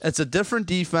 Mm-hmm. It's a different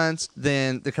defense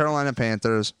than the Carolina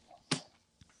Panthers.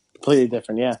 Completely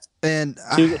different, yeah. And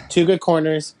two good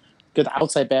corners, good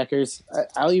outside backers.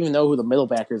 I don't even know who the middle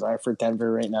backers are for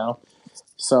Denver right now.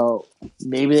 So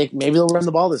maybe they'll run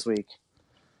the ball this week.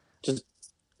 Just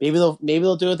maybe they'll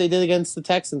do what they did against the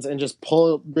Texans and just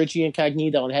pull Richie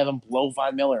Incognito and have him blow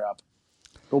Von Miller up.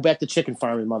 Go back to chicken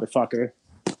farming, motherfucker.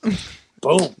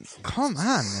 Boom. Come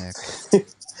on, Nick.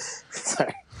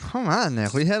 Sorry. Come on,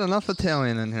 Nick. We had enough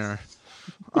Italian in here.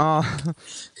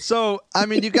 So I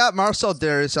mean, you got Marcel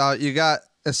Darius out.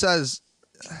 They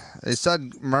said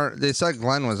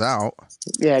Glenn was out.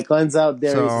 Yeah, Glenn's out.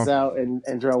 Darius is out, and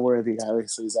Jarrell Worthy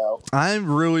obviously is out. I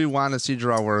really want to see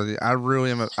Jarrell Worthy. I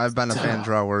really am. I've been a fan of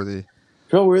Jarrell Worthy.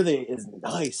 Jarrell Worthy is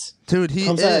nice, dude. He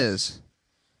is.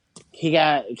 He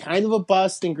got kind of a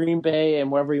bust in Green Bay,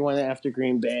 and wherever he went after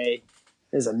Green Bay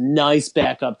is a nice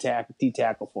backup D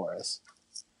tackle for us.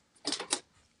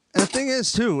 And the thing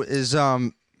is, too, is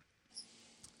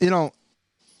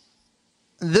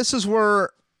this is where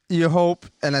you hope,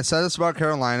 and I said this about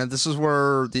Carolina, this is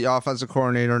where the offensive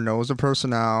coordinator knows the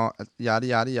personnel, yada,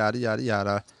 yada, yada, yada,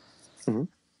 yada. Mm-hmm.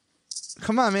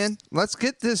 Come on, man. Let's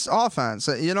get this offense.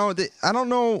 I don't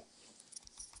know.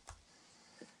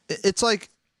 It's like,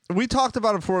 we talked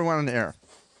about it before we went on the air.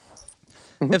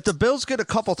 Mm-hmm. If the Bills get a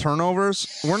couple turnovers,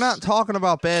 we're not talking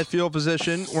about bad field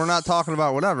position. We're not talking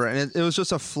about whatever. And it was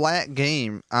just a flat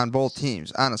game on both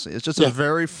teams, honestly. It's just a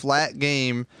very flat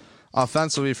game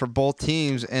offensively for both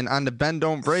teams. And on the bend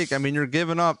don't break, I mean, you're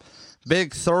giving up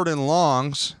big third and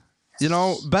longs.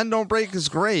 Bend don't break is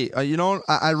great.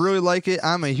 I really like it.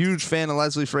 I'm a huge fan of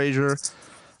Leslie Frazier.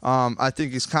 I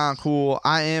think he's kind of cool.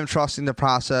 I am trusting the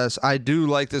process. I do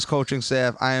like this coaching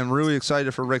staff. I am really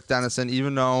excited for Rick Dennison,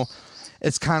 even though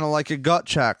it's kind of like a gut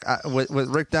check with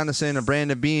Rick Dennison and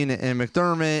Brandon Beane and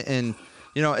McDermott. And,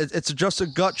 it's just a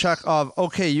gut check of,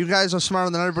 okay, you guys are smarter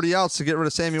than everybody else to get rid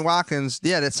of Sammy Watkins.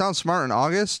 Yeah, that sounds smart in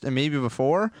August and maybe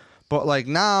before. But, like,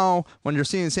 now when you're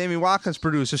seeing Sammy Watkins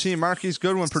produce, you're seeing Marquise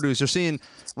Goodwin produce, you're seeing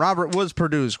Robert Woods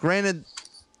produce. Granted,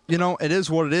 it is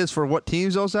what it is for what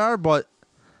teams those are, but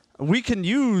we can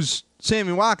use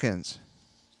Sammy Watkins.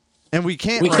 And we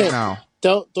can't now.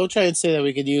 Don't try and say that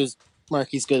we could use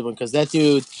Marquise Goodwin, because that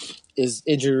dude is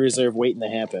injury reserve waiting to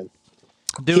happen.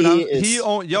 Dude,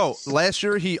 last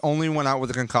year he only went out with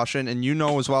a concussion, and you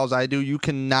know as well as I do, you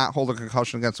cannot hold a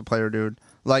concussion against a player, dude.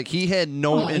 Like, he had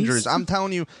no injuries. I'm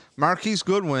telling you, Marquise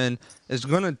Goodwin is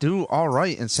going to do all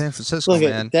right in San Francisco,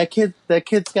 man. That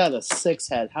kid's got a 6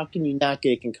 head. How can you not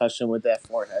get a concussion with that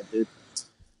forehead, dude?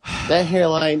 That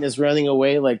hairline is running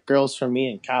away like girls from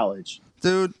me in college.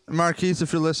 Dude, Marquise,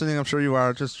 if you're listening, I'm sure you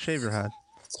are. Just shave your head.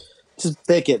 Just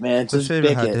pick it, man. Just shave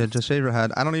your head, dude. Just shave your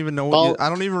head. I don't even know I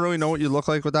don't even really know what you look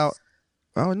like without.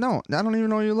 Oh no, I don't even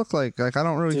know what you look like. Like, I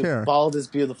don't really care. Bald is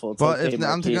beautiful. But okay,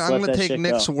 I'm going to take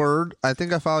Nick's word. I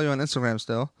think I follow you on Instagram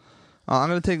still. I'm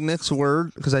going to take Nick's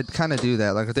word because I kind of do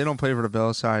that. Like, if they don't play for the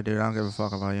Bills, sorry, dude, I don't give a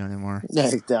fuck about you anymore.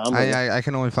 I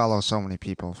can only follow so many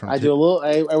people. I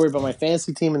worry about my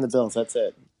fantasy team and the Bills. That's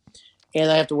it.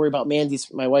 And I have to worry about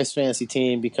my wife's fantasy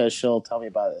team because she'll tell me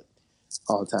about it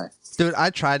all the time. Dude, I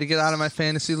tried to get out of my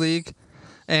fantasy league,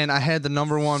 and I had the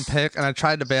number 1 pick, and I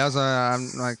tried to bail. I'm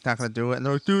like, not going to do it. And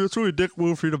they're like, dude, it's really a dick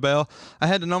move for you to bail. I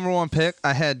had the number 1 pick.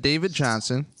 I had David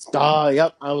Johnson. Oh,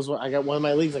 yep. I got one of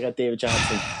my leagues. I got David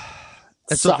Johnson.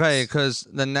 It's okay, because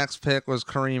the next pick was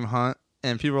Kareem Hunt,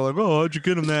 and people were like, oh, how'd you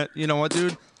get him that? You know what,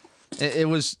 dude? It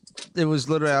was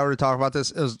literally, I already talked about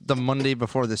this. It was the Monday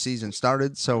before the season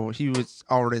started, so he was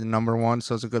already the number 1,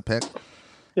 so it's a good pick.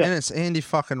 Yeah. And it's Andy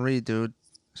fucking Reid, dude.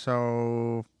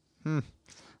 So,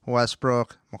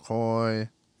 Westbrook, McCoy,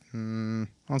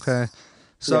 okay.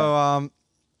 So,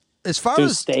 as far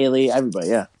as Staley, everybody,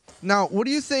 yeah. Now, what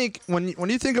do you think when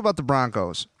you think about the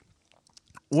Broncos?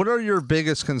 What are your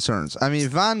biggest concerns? I mean,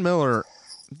 Von Miller,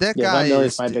 guy Von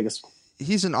Miller's my biggest.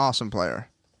 He's an awesome player.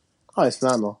 Oh, it's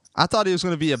phenomenal. I thought he was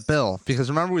going to be a Bill because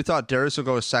remember we thought Darius would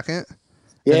go second.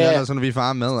 Yeah, and then it was going to be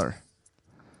Von Miller.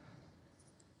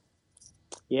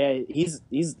 Yeah, he's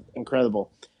incredible.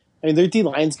 I mean, their D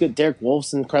line's good. Derek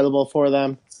Wolf's incredible for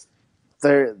them.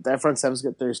 that front seven's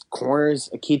good. There's corners,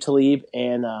 Aqib Talib,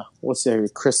 and what's there?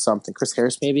 Chris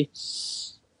Harris maybe.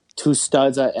 Two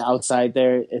studs outside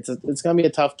there. It's gonna be a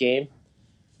tough game,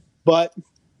 but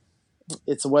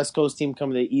it's a West Coast team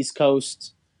coming to the East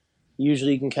Coast.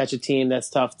 Usually, you can catch a team that's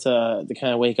tough to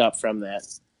kind of wake up from that.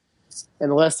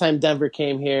 And the last time Denver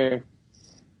came here,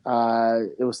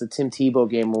 it was the Tim Tebow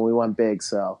game when we won big.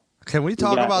 So can we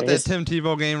talk about that Tim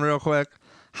Tebow game real quick?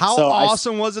 How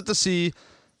awesome was it to see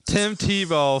Tim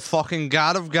Tebow, fucking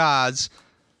God of gods,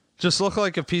 just look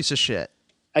like a piece of shit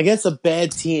against a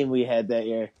bad team we had that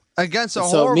year? Against a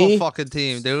horrible fucking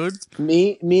team, dude.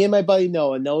 Me and my buddy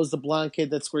Noah's the blonde kid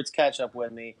that squirts ketchup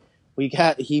with me.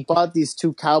 He bought these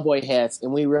two cowboy hats,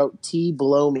 and we wrote "T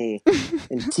Blow Me"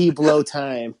 and "T Blow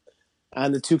Time"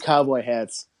 on the two cowboy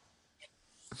hats.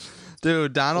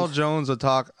 Dude, Donald Jones will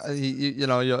talk.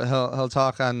 He'll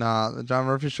talk on the John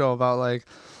Murphy show about like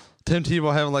Tim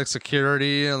Tebow having like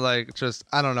security and like just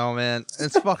I don't know, man.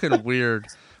 It's fucking weird,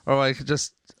 or like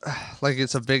just like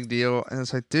it's a big deal, and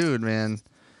it's like, dude, man.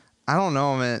 I don't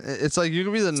know, man. It's like you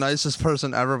can be the nicest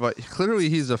person ever, but clearly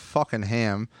he's a fucking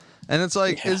ham. And it's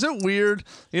like, Is it weird?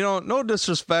 No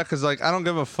disrespect, because like I don't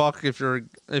give a fuck if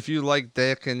you like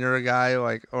dick and you're a guy,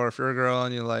 like, or if you're a girl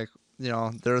and you like,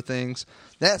 their things.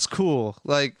 That's cool.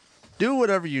 Like, do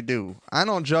whatever you do. I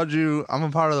don't judge you. I'm a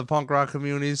part of the punk rock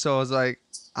community, so it's like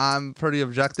I'm pretty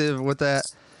objective with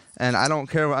that, and I don't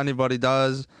care what anybody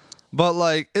does. But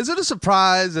like, is it a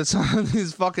surprise that some of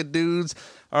these fucking dudes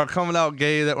are coming out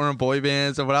gay that were in boy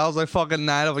bands? And when I was like fucking 9,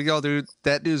 I was like, yo, dude,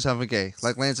 that dude's definitely gay.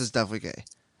 Like, Lance is definitely gay.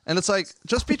 And it's like,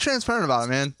 just be transparent about it,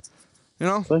 man.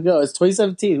 Like, yo, it's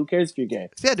 2017. Who cares if you're gay?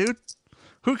 Yeah, dude.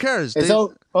 Who cares?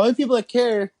 So only people that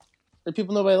care are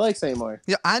people nobody likes anymore.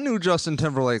 Yeah, I knew Justin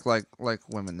Timberlake like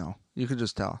women, though. You could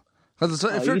just tell. Because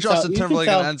if you're Justin Timberlake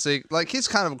and NSYNC, like, he's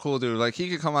kind of a cool dude. Like, he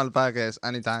could come on the podcast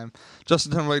anytime.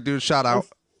 Justin Timberlake, dude, shout out.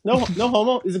 No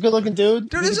homo. He's a good-looking dude.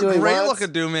 Dude, he's a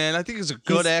great-looking dude, man. I think he's a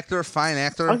good actor, fine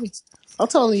actor. I'll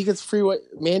tell him he gets free.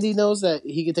 Mandy knows that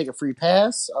he can take a free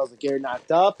pass. I'll get her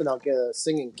knocked up, and I'll get a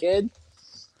singing kid.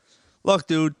 Look,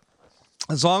 dude,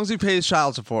 as long as he pays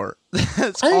child support,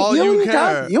 that's all you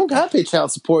care. You don't got to pay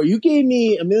child support. You gave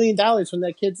me $1 million when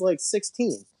that kid's like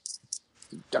 16.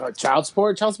 Child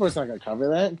support? Child support's not going to cover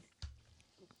that.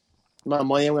 The amount of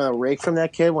money I'm going to rake from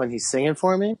that kid when he's singing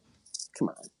for me? Come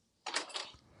on.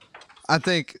 I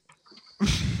think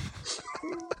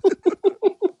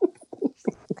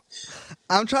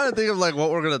I'm trying to think of like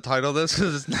what we're gonna title this,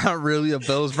 because it's not really a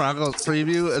Bills Broncos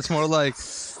preview. It's more like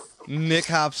Nick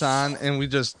hops on and we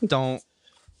just don't.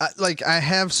 I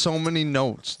have so many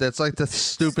notes. That's like the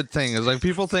stupid thing is like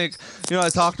people think, I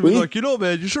talk to me like,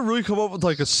 man, you should really come up with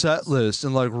like a set list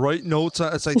and like write notes.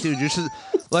 It's like, dude, you should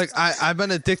like, I've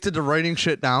been addicted to writing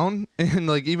shit down, and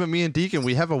like even me and Deacon,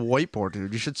 we have a whiteboard,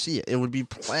 dude. You should see it. It would be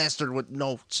plastered with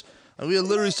notes. And we would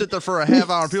literally sit there for a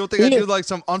half hour. People think I do like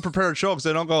some unprepared show because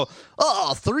they don't go,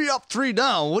 3 up, 3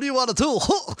 down. What do you want to do?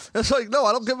 It's like, no,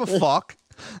 I don't give a fuck.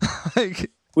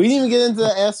 Like. We didn't even get into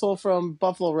the asshole from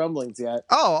Buffalo Rumblings yet.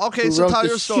 Oh, okay. So tell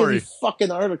your story.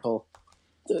 Fucking article.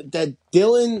 That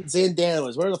Dylan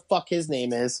Zandanovich, whatever the fuck his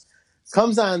name is,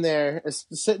 comes on there, is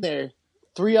sitting there,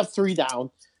 3 up, 3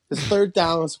 down. His third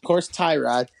down is, of course,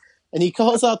 Tyrod. And he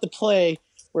calls out the play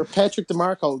where Patrick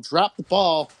DeMarco dropped the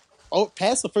ball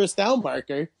past the first down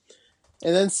marker,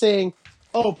 and then saying,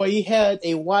 but he had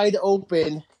a wide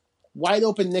open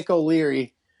Nick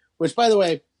O'Leary, which, by the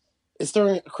way, is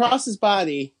throwing across his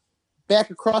body, back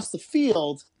across the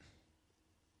field,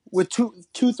 with two,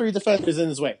 3 defenders in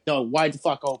his way. No, wide the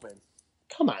fuck open.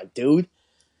 Come on, dude.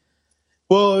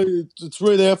 Well, it's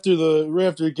right after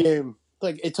the game.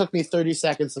 Like, it took me 30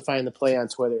 seconds to find the play on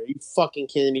Twitter. Are you fucking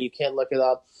kidding me? You can't look it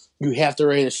up. You have to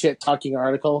write a shit-talking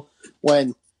article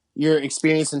when your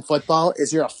experience in football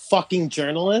is you're a fucking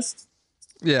journalist?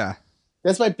 Yeah.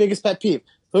 That's my biggest pet peeve.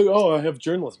 Like, I have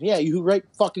journalism. Yeah, you write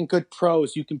fucking good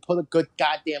prose. You can put a good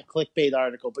goddamn clickbait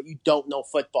article, but you don't know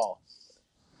football.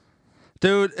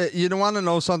 Dude, you don't want to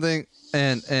know something,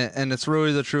 and it's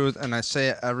really the truth, and I say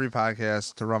it every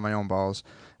podcast to run my own balls,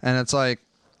 and it's like,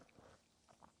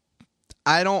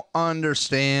 I don't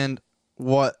understand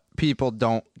what people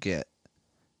don't get.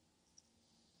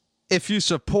 If you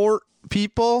support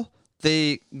people,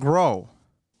 they grow.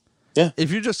 Yeah.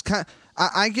 If you just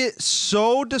I get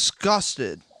so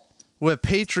disgusted with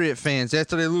Patriot fans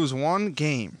after they lose one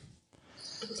game,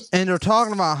 and they're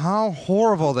talking about how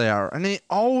horrible they are, and they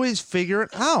always figure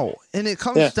it out. And it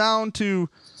comes down to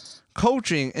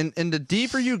coaching, and the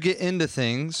deeper you get into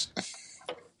things,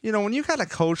 when you got a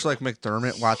coach like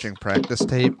McDermott watching practice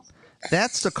tape,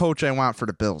 that's the coach I want for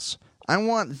the Bills. I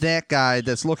want that guy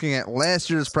that's looking at last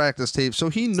year's practice tape so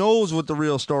he knows what the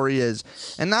real story is.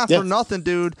 And not for nothing,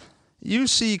 dude. You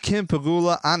see Kim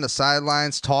Pagula on the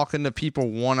sidelines talking to people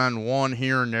one-on-one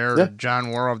here and there. John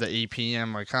Worrell of the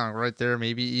APM, like kind of right there,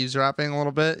 maybe eavesdropping a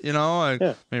little bit, you know?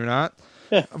 Like, maybe not.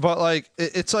 Yeah. But, like,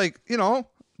 it's like, you know,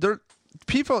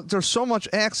 there's so much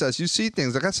access. You see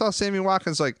things. Like, I saw Sammy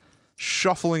Watkins, like,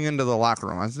 shuffling into the locker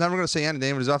room. I was never going to say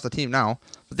anything, but he's off the team now.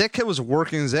 But that kid was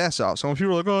working his ass off. So when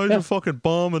people are like, oh, he's a fucking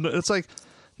bum, and it's like,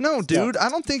 no, dude, I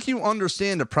don't think you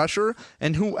understand the pressure.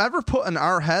 And whoever put in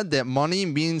our head that money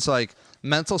means, like,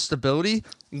 mental stability,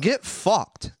 get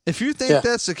fucked. If you think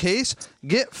that's the case,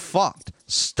 get fucked.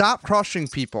 Stop crushing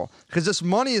people, because this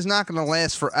money is not going to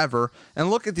last forever.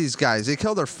 And look at these guys. They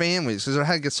kill their families because their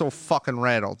head gets so fucking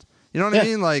rattled. You know what I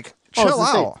mean? Like, chill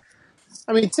out.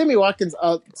 I mean, Timmy Watkins,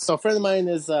 so a friend of mine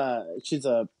is, she's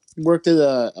worked at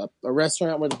a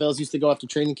restaurant where the Bills used to go after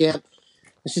training camp.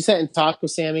 And she sat and talked with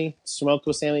Sammy, smoked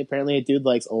with Sammy. Apparently, a dude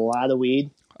likes a lot of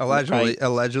weed.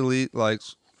 Allegedly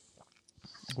likes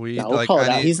weed. No, we'll call it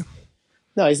out. He's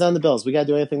not on the Bills. We got to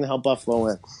do anything to help Buffalo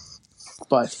win.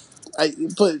 But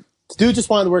the dude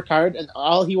just wanted to work hard, and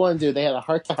all he wanted to do, they had a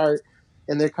heart-to-heart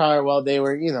in their car while they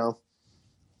were, you know,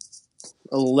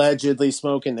 allegedly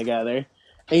smoking together.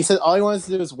 And he said all he wants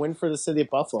to do is win for the city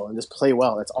of Buffalo and just play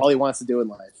well. That's all he wants to do in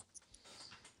life.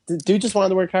 The dude just wanted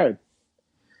to work hard.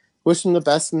 Wish him the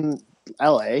best in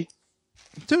L.A.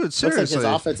 Dude, seriously. Looks like his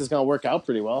offense is going to work out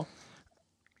pretty well.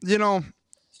 You know,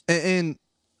 and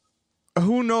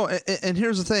who knows? And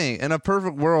here's the thing. In a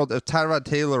perfect world, if Tyrod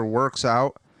Taylor works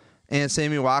out and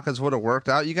Sammy Watkins would have worked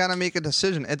out, you got to make a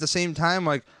decision. At the same time,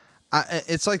 like,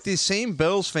 it's like these same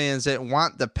Bills fans that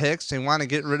want the picks. They want to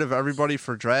get rid of everybody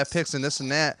for draft picks and this and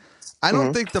that. I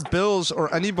don't think the Bills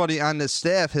or anybody on this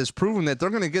staff has proven that they're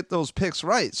going to get those picks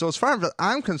right. So as far as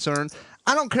I'm concerned,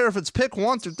 I don't care if it's pick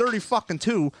 1 through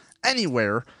 32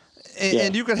 anywhere,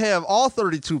 and you could have all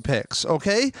 32 picks,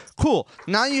 okay? Cool.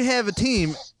 Now you have a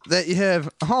team that you have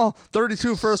all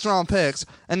 32 first-round picks,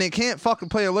 and they can't fucking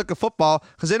play a lick of football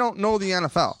because they don't know the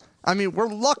NFL. I mean, we're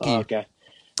lucky. Okay.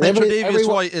 And Tre'Davious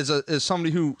White is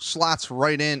somebody who slots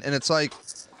right in, and it's like,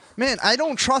 man, I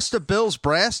don't trust the Bills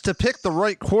brass to pick the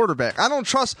right quarterback. I don't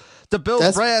trust the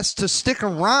Bills brass to stick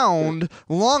around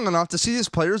long enough to see these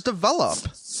players develop.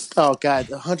 Oh, God,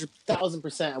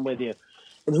 100,000% I'm with you.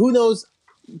 And who knows?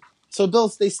 So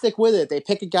Bills, they stick with it. They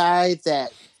pick a guy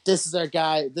that this is our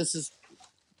guy. This is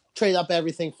trade up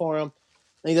everything for him,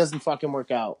 and he doesn't fucking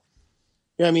work out.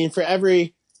 You know what I mean? For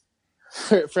every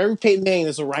Peyton Manning,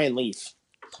 there's a Ryan Leaf.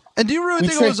 And do you really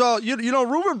think it was all? You know,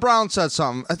 Ruben Brown said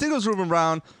something. I think it was Ruben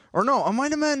Brown, or no, it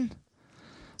might have been.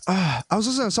 I was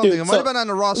listening to something. It might have been on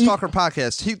the Ross Tucker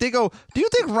podcast. They go, "Do you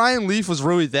think Ryan Leaf was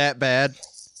really that bad?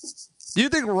 Do you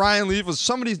think Ryan Leaf was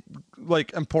somebody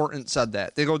like important said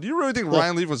that? They go, do you really think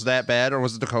Ryan Leaf was that bad, or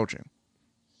was it the coaching?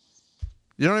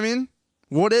 You know what I mean?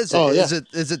 What is it? Oh, yeah.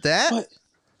 Is it that?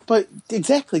 But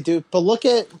exactly, dude. But look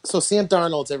at Sam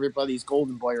Darnold's everybody's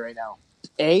golden boy right now.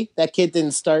 A, that kid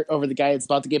didn't start over the guy that's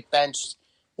about to get benched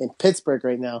in Pittsburgh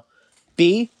right now.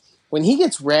 B, when he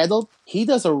gets rattled, he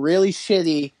does a really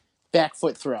shitty back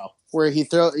foot throw where he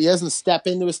doesn't step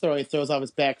into his throw, he throws off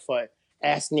his back foot.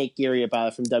 Ask Nate Geary about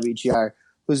it from WGR,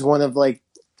 who's one of like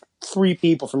 3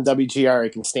 people from WGR I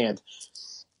can stand.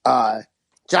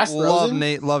 Josh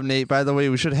Rosen. Love Nate. By the way,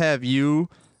 we should have you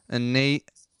and Nate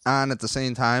on at the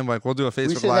same time. Like, we'll do a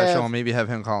Facebook Live show and maybe have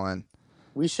him call in.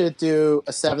 We should do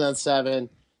a 7-on-7,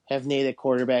 have Nate at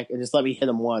quarterback, and just let me hit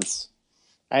him once.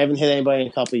 I haven't hit anybody in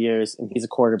a couple of years, and he's a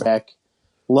quarterback.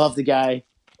 Love the guy.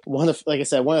 One of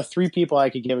 3 people I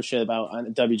could give a shit about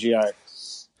on WGR.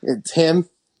 It's him,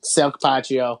 Sal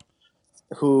Capaccio,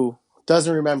 who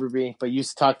doesn't remember me, but used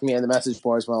to talk to me on the message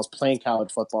boards when I was playing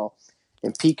college football.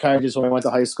 And Pete Carges, who I went to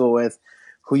high school with,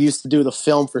 who used to do the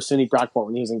film for SUNY Brockport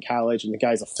when he was in college, and the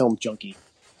guy's a film junkie.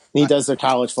 And he does their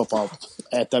college football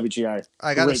at WGR.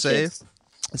 I gotta say,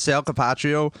 Sal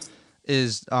Capaccio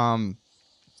is.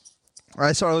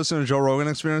 I started listening to Joe Rogan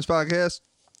Experience podcast.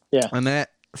 Yeah, and that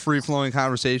free-flowing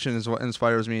conversation is what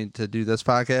inspires me to do this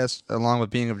podcast, along with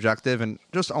being objective and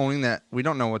just owning that we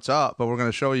don't know what's up, but we're going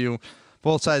to show you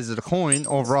both sides of the coin.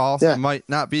 Overall, it might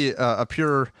not be a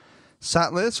pure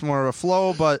set list, more of a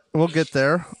flow, but we'll get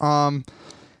there.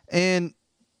 And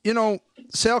you know,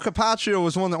 Sal Capaccio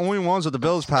was one of the only ones with the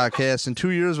Bills podcast, and 2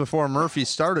 years before Murphy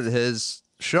started his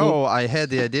show, I had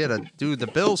the idea to do the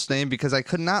Bills thing because I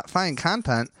could not find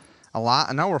content a lot,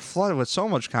 and now we're flooded with so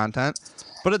much content.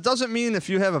 But it doesn't mean if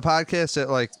you have a podcast that,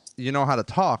 like, you know how to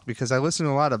talk, because I listen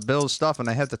to a lot of Bills stuff, and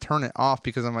I have to turn it off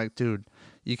because I'm like, dude,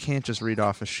 you can't just read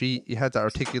off a sheet. You have to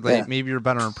articulate. Yeah. Maybe you're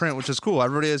better in print, which is cool.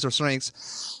 Everybody has their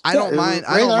strengths. I don't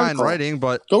mind writing,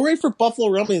 but go write for Buffalo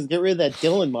Rumblings. Get rid of that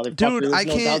Dylan motherfucker. Dude, I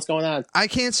can't. What's going on? I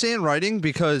can't stand writing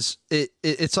because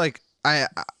it's like I'm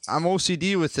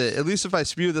OCD with it. At least if I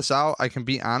spew this out, I can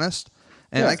be honest,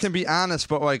 and I can be honest,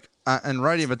 but like in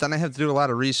writing. But then I have to do a lot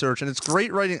of research, and it's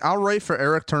great writing. I'll write for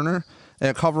Eric Turner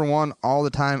at Cover One all the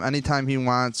time, anytime he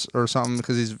wants or something,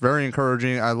 because he's very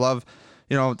encouraging. I love,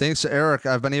 thanks to Eric,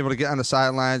 I've been able to get on the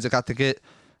sidelines. I got to get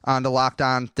on the Locked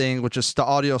On thing, which is the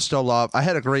audio still up. I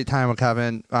had a great time with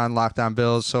Kevin on Locked On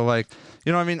Bills. So, like,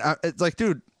 you know what I mean? It's like,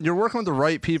 dude, you're working with the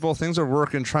right people. Things are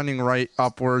working, trending right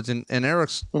upwards. And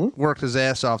Eric's worked his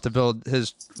ass off to build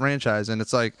his franchise. And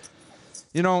it's like,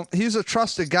 he's a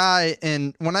trusted guy.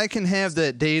 And when I can have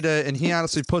that data and he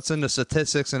honestly puts in the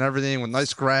statistics and everything with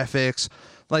nice graphics,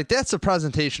 like, that's the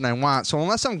presentation I want. So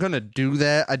unless I'm going to do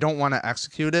that, I don't want to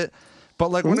execute it. But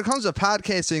like when it comes to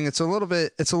podcasting, it's a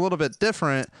little bit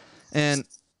different, and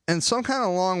some kind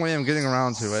of long way I'm getting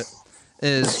around to it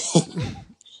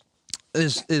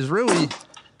is really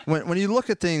when you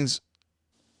look at things,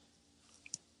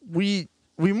 we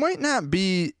might not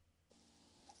be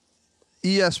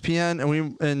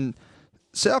ESPN, and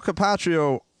Sal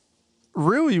Capaccio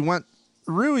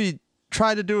really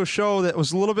tried to do a show that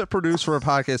was a little bit produced for a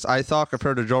podcast, I thought,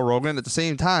 compared to Joe Rogan. At the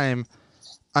same time,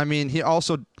 I mean, he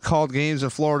also called games in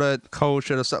Florida,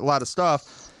 coached a lot of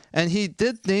stuff, and he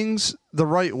did things the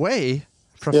right way,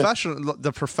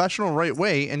 the professional right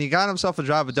way, and he got himself a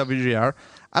job at WGR.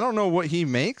 I don't know what he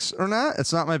makes or not.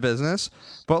 It's not my business.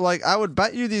 But, like, I would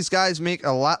bet you these guys make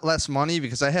a lot less money,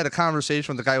 because I had a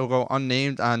conversation with the guy who will go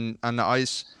unnamed on the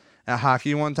ice at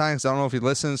hockey one time, because I don't know if he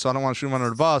listens, so I don't want to shoot him under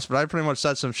the bus, but I pretty much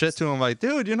said some shit to him, like,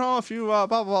 dude, if you blah,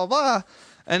 blah, blah,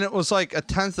 and it was like a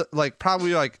tenth, like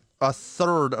probably like a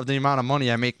third of the amount of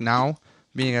money I make now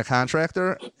being a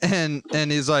contractor. And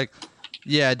he's like,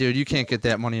 yeah, dude, you can't get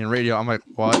that money in radio. I'm like,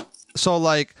 what? So,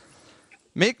 like,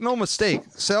 make no mistake,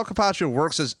 Sal Capaccio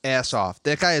works his ass off.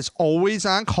 That guy is always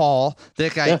on call.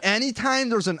 That guy, anytime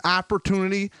there's an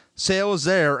opportunity, Sal is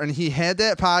there. And he had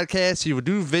that podcast. He would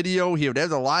do video. He would have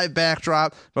the live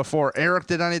backdrop before Eric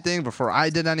did anything, before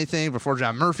I did anything, before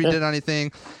John Murphy did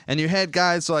anything. And you had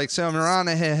guys like Sam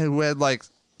Miranda who had, like,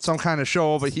 some kind of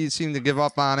show, but he seemed to give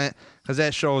up on it because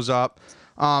that shows up.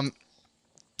 I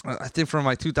think from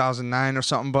like 2009 or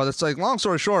something, but it's like, long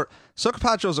story short, Sal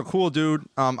Capaccio's a cool dude.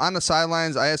 On the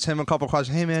sidelines, I asked him a couple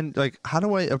questions. Hey man, like, how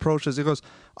do I approach this? He goes,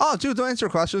 oh dude, don't answer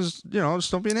questions, just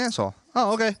don't be an asshole.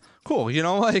 Oh, okay, cool.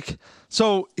 Like,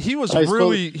 so he was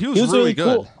really good.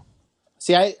 Cool.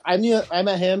 See, I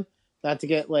met him, not to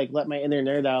get like let my inner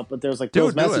nerd out, but there was like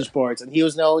those message boards, and he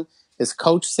was known as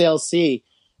Coach Sal C.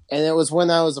 And it was when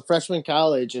I was a freshman in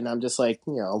college, and I'm just like,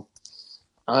 I don't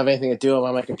have anything to do. I'm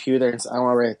on my computer, and I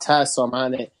want to write a test, so I'm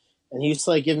on it. And he used to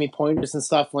like give me pointers and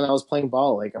stuff when I was playing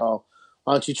ball, like, oh,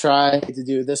 why don't you try to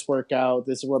do this workout?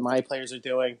 This is what my players are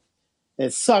doing. And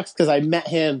it sucks because I met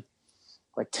him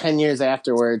like 10 years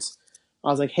afterwards. I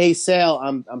was like, hey, Sal,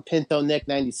 I'm Pinto Nick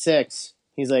 96.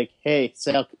 He's like, hey,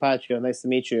 Sal Capaccio, nice to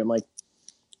meet you. I'm like,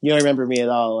 you don't remember me at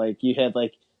all. Like, you had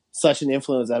like such an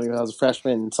influence on me when I was a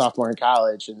freshman and sophomore in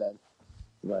college,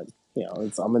 but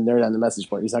I'm a nerd on the message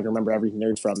board. He's not gonna remember every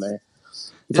nerd from there.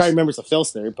 He probably remembers the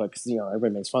Philster, but because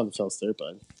everybody makes fun of the Philster.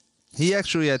 But he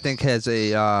actually, I think, has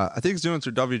I think he's doing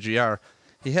through WGR.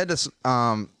 He had this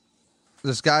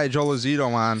guy Joe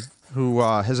Lozito on who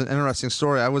has an interesting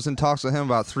story. I was in talks with him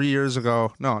about 3 years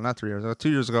ago. No, not 3 years ago. 2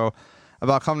 years ago.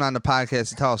 About coming on the podcast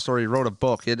to tell a story. He wrote a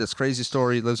book. He had this crazy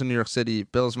story. He lives in New York City.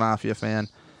 Bills Mafia fan.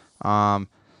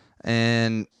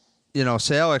 And,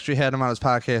 Sal actually had him on his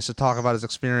podcast to talk about his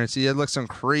experience. He had like some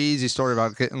crazy story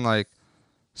about getting like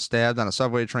stabbed on a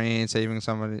subway train, saving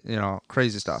somebody,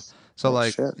 crazy stuff. So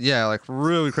like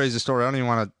really crazy story. I don't even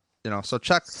want to, so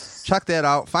check that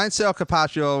out. Find Sal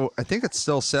Capaccio. I think it's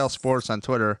still Sal Sports on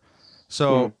Twitter.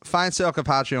 So find Sal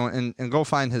Capaccio and go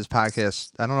find his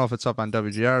podcast. I don't know if it's up on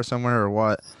WGR somewhere or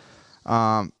what.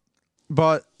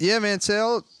 But yeah, man,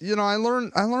 Sal, I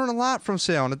learn a lot from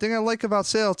Sal. And the thing I like about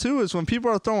Sal too is when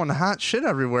people are throwing hot shit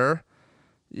everywhere,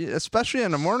 especially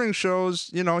in the morning shows,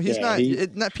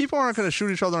 people aren't going to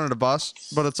shoot each other under the bus,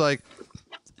 but it's like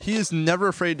he is never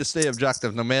afraid to stay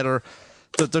objective, no matter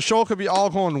the show could be all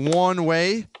going one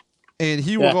way, and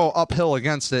he will go uphill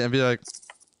against it and be like,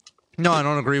 no, I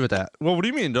don't agree with that. Well, what do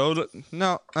you mean, though?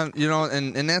 No,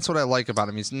 and that's what I like about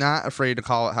him. He's not afraid to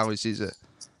call it how he sees it.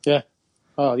 Yeah.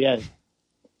 Oh yeah.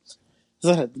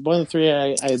 One of the three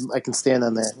I can stand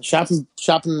on there. Shopping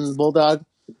Bulldog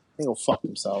They go fuck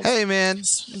themselves. Hey man,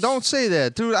 don't say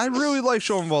that, dude. I really like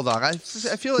Chauffin Bulldog. I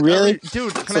feel like really,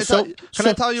 dude. Can I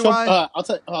tell you why? I'll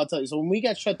tell you. So when we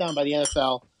got shut down by the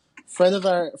NFL, friend of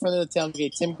the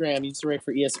tailgate, Tim Graham, used to write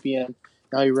for ESPN.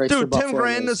 Now he writes for Buffalo. Tim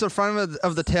Graham is a friend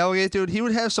of the tailgate, dude. He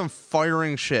would have some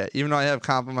firing shit, even though I have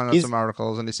complimented some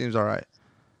articles, and he seems all right.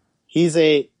 He's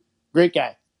a great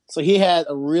guy. So he had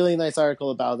a really nice article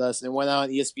about us and went out on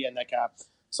ESPN.com.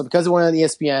 So because it went on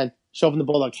ESPN, Chauffin the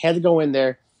Bulldog had to go in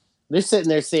there. They're sitting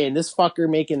there saying, this fucker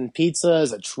making pizza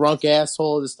is a drunk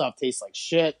asshole. This stuff tastes like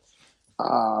shit.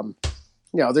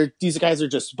 These guys are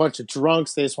just a bunch of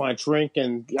drunks. They just want to drink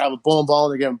and have a bowling ball,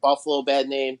 and they're giving Buffalo a bad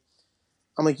name.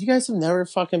 I'm like, you guys have never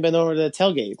fucking been over to the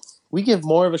tailgate. We give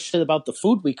more of a shit about the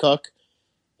food we cook,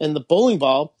 and the bowling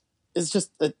ball is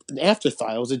just an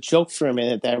afterthought. It was a joke for a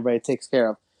minute that everybody takes care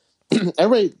of.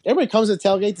 Everybody comes to the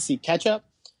tailgate to see ketchup.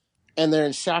 And they're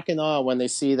in shock and awe when they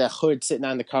see that hood sitting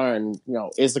on the car and,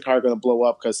 is the car going to blow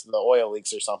up because of the oil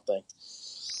leaks or something?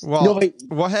 Well,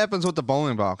 what happens with the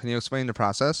bowling ball? Can you explain the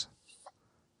process?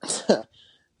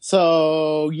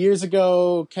 So, years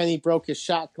ago, Kenny broke his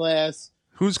shot glass.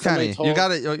 Who's Kenny? You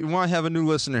want to have a new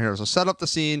listener here. So, set up the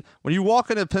scene. When you walk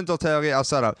into Pinto Tailgate, I'll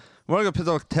set up. When you go to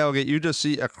Pinto Tailgate, you just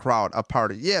see a crowd, a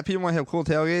party. Yeah, people want to have cool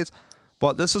tailgates,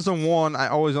 but this is the one I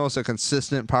always notice a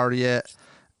consistent party at.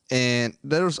 And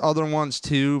there's other ones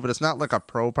too, but it's not like a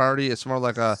pro party. It's more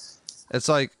like it's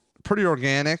like pretty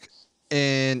organic.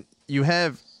 And you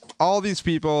have all these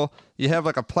people. You have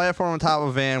like a platform on top of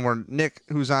a van where Nick,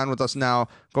 who's on with us now,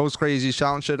 goes crazy,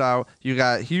 shouting shit out. You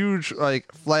got huge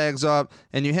like flags up,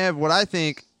 and you have what I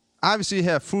think, obviously you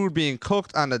have food being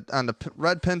cooked on the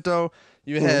Red Pinto.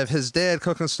 You have his dad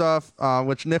cooking stuff,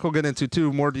 which Nick will get into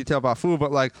too, more detail about food.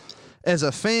 But like as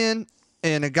a fan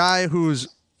and a guy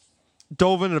who's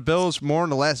dove into the Bills more in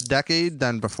the last decade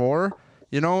than before,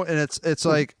 and it's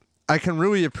like I can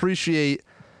really appreciate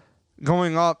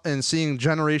going up and seeing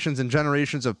generations and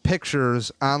generations of pictures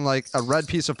on like a red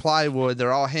piece of plywood.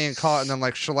 They're all hand caught and then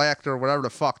like shellacked or whatever the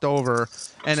fucked over,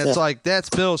 and it's like that's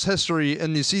Bills history.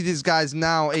 And you see these guys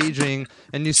now aging,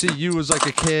 and you see you as like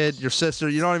a kid, your sister.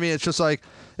 You know what I mean? It's just like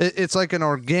it's like an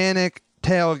organic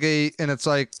tailgate, and it's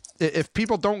like if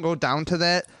people don't go down to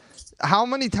that. How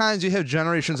many times you have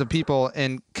generations of people,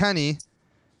 and Kenny,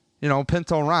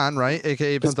 Pinto Ron, right,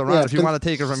 a.k.a. Pinto Ron, if you want to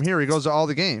take it from here, he goes to all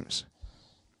the games.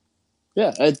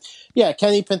 Yeah,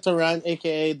 Kenny Pinto Ron,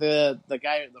 a.k.a. the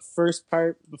guy, the first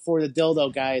part before the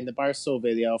dildo guy in the Barstool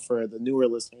video for the newer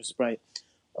listeners, right?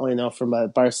 Only know from my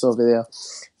Barstool video.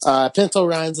 Pinto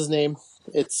Ron's his name.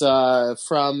 It's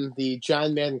from the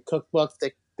John Madden cookbook.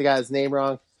 They got his name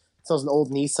wrong. It sells an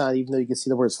old Nissan, even though you can see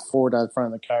the words Ford on the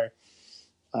front of the car.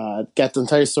 Got the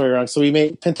entire story wrong. So we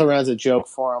made Pinto Ron's a joke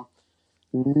for him.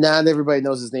 Not everybody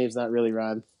knows his name's not really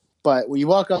Ron. But when you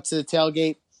walk up to the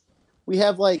tailgate, we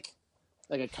have like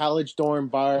a college dorm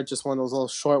bar, just one of those little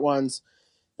short ones.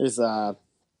 There's a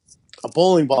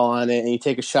bowling ball on it, and you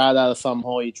take a shot out of the thumb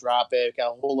hole, you drop it.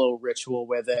 Got a whole little ritual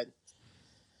with it.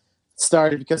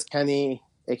 Started because Kenny,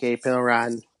 a.k.a. Pinto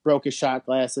Ron, broke his shot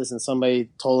glasses, and somebody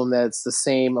told him that it's the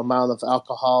same amount of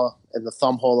alcohol in the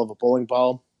thumb hole of a bowling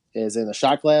ball is in a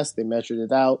shot glass. They measured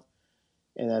it out,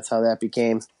 and that's how that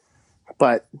became.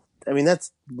 But I mean,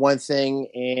 that's one thing.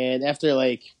 And after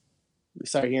we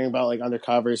started hearing about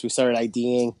undercovers, we started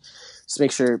IDing just to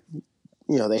make sure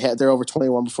they're over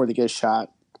 21 before they get a shot.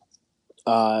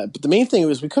 But the main thing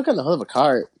was we cook on the hood of a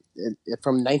car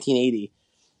from 1980.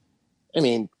 I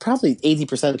mean, probably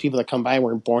 80% of the people that come by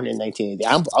weren't born in 1980.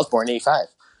 I was born in 85.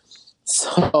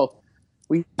 So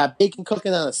we got bacon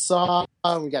cooking on a saw.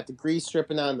 We got the grease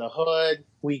dripping on the hood.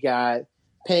 We got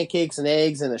pancakes and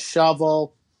eggs in a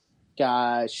shovel.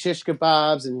 Got shish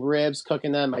kebabs and ribs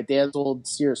cooking on my dad's old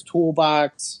Sears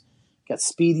toolbox. Got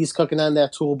Speedies cooking on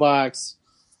that toolbox.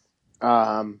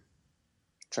 Trying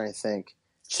to think.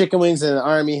 Chicken wings in an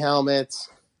army helmet.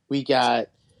 We got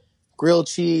grilled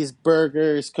cheese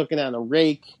burgers cooking on a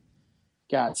rake.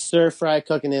 Got stir fry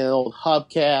cooking in an old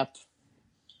hubcap.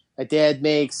 My dad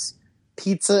makes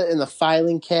pizza in the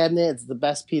filing cabinet. It's the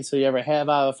best pizza you ever have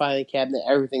out of a filing cabinet.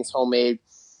 Everything's homemade.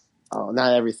 Oh,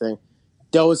 not everything.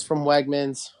 Dough is from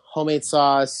Wegmans. Homemade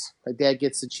sauce. My dad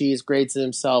gets the cheese, grates it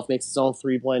himself, makes his own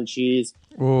 3-blend cheese.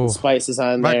 Ooh. Spices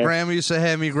on there. My grandma used to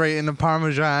have me grating the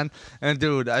Parmesan. And,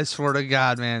 dude, I swear to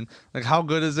God, man. How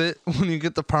good is it when you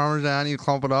get the Parmesan, you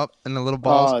clump it up in the little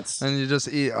balls, and you just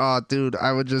eat? Oh, dude,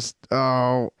 I would just,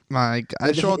 oh, my God.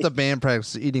 I show up to band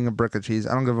practice eating a brick of cheese.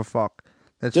 I don't give a fuck.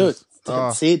 That's dude,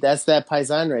 just, see, that's that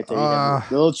Paisan right there. You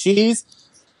have a little cheese,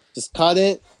 just cut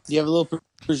it. You have a little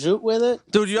prosciutto with it.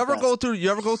 Dude, you ever go through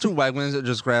Wegmans and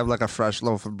just grab like a fresh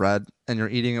loaf of bread and you're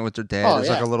eating it with your dad as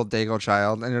like a little Dago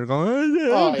child and you're going,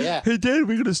 hey dad,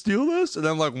 we gonna steal this? And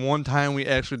then like one time we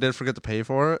actually did forget to pay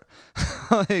for it.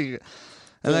 And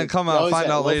then come out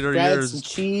find out later years. Some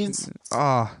cheese.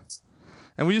 Oh.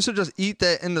 And we used to just eat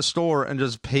that in the store and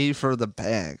just pay for the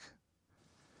bag.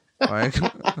 Like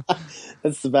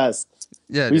that's the best.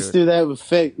 Yeah, we used to do that with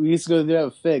figs. We used to go do that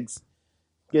with figs.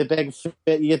 Get a bag of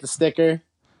fig, you get the sticker.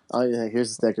 Oh yeah, here's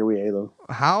the sticker. We ate them.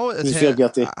 You feel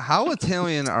guilty. How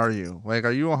Italian are you? Like,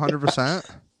 are you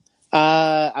 100%?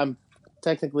 I'm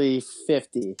technically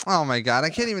 50. Oh my god, I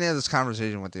can't even have this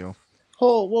conversation with you.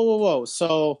 Whoa!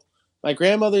 So my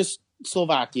grandmother's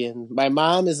Slovakian. My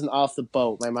mom isn't off the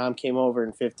boat. My mom came over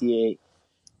in 58.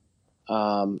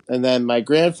 And then my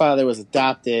grandfather was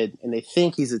adopted, and they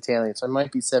think he's Italian, so it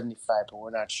might be 75, but we're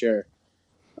not sure.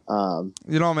 You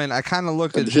know, man, I kind of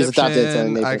look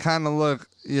Egyptian. I kind of look,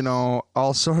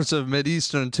 all sorts of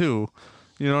Mid-Eastern, too.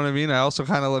 You know what I mean? I also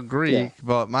kind of look Greek,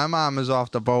 but my mom is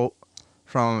off the boat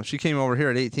she came over here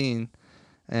at 18.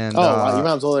 And, wow, your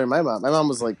mom's older than my mom. My mom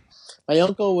was like, my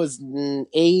uncle was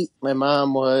 8, my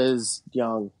mom was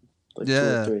young, like 2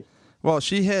 or 3. Well,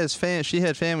 she had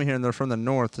family here, and they're from the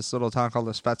north, this little town called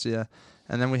La Spezia.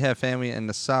 And then we have family in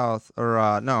the south.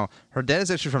 No, her dad is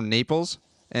actually from Naples.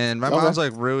 And my mom's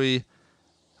like really,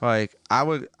 like,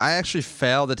 I actually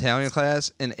failed Italian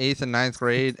class in 8th and 9th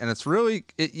grade. And it's really,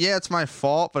 it's my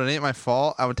fault, but it ain't my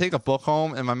fault. I would take a book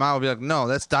home, and my mom would be like, no,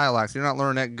 that's dialect. You're not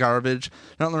learning that garbage.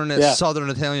 You're not learning that Southern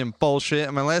Italian bullshit.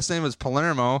 And my last name is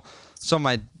Palermo. So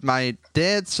my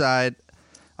dad's side,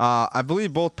 I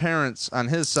believe both parents on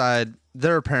his side,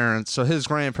 their parents, so his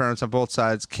grandparents on both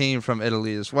sides came from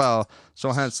Italy as well.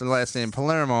 So hence the last name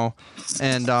Palermo.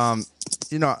 And,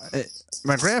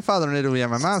 my grandfather in Italy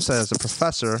on my mom's side is a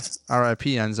professor,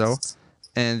 R.I.P. Enzo.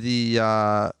 And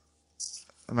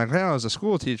my grandma was a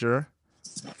school teacher.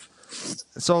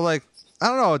 So, like, I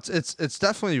don't know, it's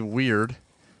definitely weird.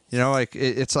 Like,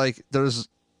 it's like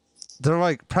they're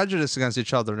like prejudiced against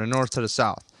each other, the north to the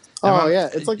south. And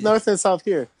it's like north and south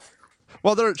here.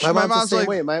 Well, my mom's like,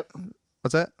 way.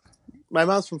 What's that? My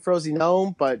mom's from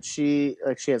Frosinone, but she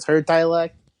has her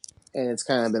dialect, and it's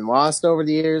kind of been lost over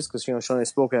the years because she only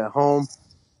spoke it at home.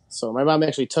 So my mom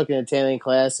actually took an Italian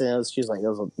class, and she was like, it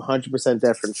was 100%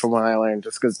 different from what I learned,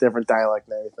 just because different dialect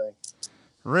and everything.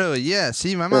 Really? Yeah.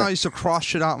 See, my mom used to cross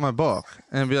shit out in my book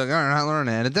and be like, all right, I'm not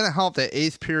learning it. And it didn't help that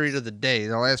 8th period of the day,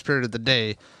 the last period of the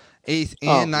day, 8th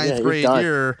and 9th grade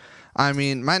year. I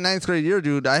mean, my 9th grade year,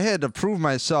 dude, I had to prove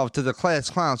myself to the class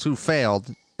clowns who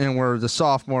failed and were the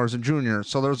sophomores and juniors.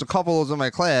 So there was a couple of those in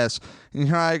my class, and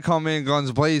here I come in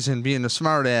guns blazing, being a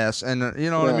smart ass, and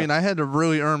you know what I mean? I had to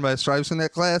really earn my stripes in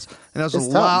that class, and that was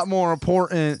lot more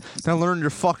important than learning your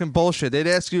fucking bullshit. They'd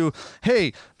ask you,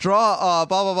 hey, draw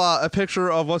blah blah blah, a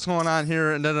picture of what's going on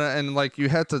here, and then and like you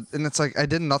had to, and it's like I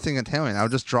did nothing Italian. I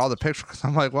would just draw the picture because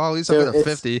I'm like, well, at least I got a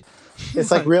 50.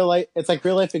 It's like real life. It's like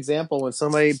real life example when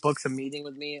somebody books a meeting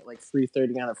with me at like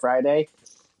 3:30 on a Friday.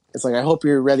 It's like, I hope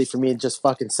you're ready for me to just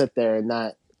fucking sit there and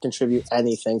not contribute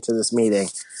anything to this meeting.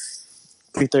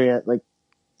 3:30, like,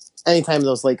 anytime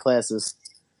those late classes.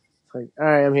 It's like, all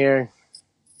right, I'm here.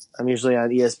 I'm usually on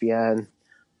ESPN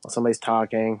while somebody's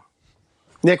talking.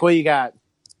 Nick, what you got?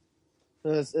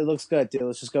 It looks good, dude.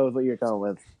 Let's just go with what you're going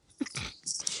with.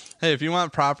 Hey, if you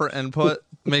want proper input,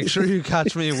 make sure you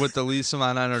catch me with the least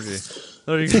amount of energy.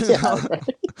 There you go. Yeah,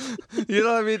 right. You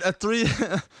know what I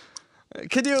mean?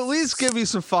 Can you at least give me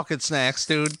some fucking snacks,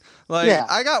 dude? Like,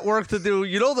 I got work to do.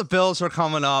 You know the bills are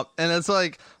coming up, and it's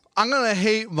like, I'm going to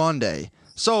hate Monday.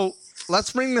 So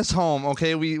let's bring this home,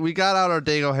 okay? We got out our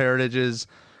Dago heritages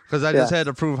because I just had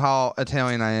to prove how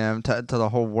Italian I am to the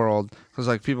whole world because,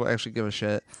 like, people actually give a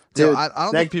shit. Dude, I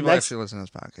don't think people actually listen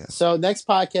to this podcast. So next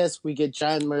podcast, we get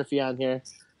John Murphy on here.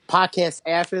 Podcast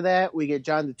after that, we get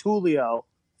John DiTullio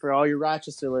for all your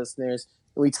Rochester listeners.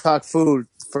 And we talk food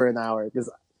for an hour because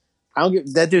I don't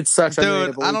get that dude sucks.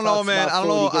 Dude, I don't know, man.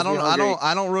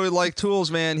 I don't really like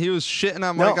Tools, man. He was shitting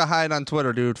on Micah Hyde on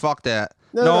Twitter, dude. Fuck that.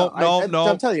 No.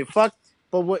 I'm telling you, fuck.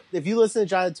 But what if you listen to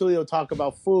John DiTullio talk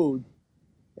about food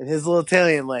and his little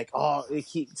Italian, like,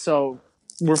 so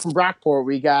we're from Brockport.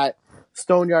 We got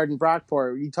Stoneyard in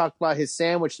Brockport. You talked about his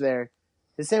sandwich there.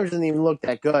 His sandwich doesn't even look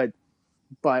that good.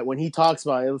 But when he talks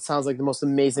about it, it sounds like the most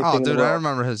amazing thing in the world. I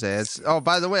remember his ads. Oh,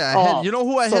 by the way, you know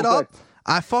who I hit up?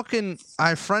 I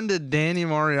friended Danny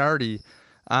Moriarty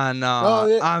on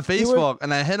Facebook,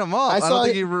 and I hit him up. I don't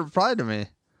think he replied to me.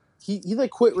 He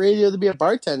like quit radio to be a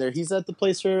bartender. He's at the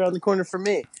place right around the corner from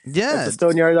me. Yeah, at the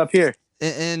Stoneyard up here.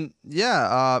 And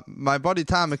my buddy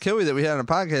Tom McKilwee that we had on a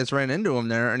podcast ran into him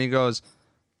there, and he goes,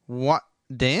 "What?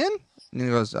 Dan? And he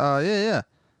goes, yeah.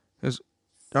 He goes,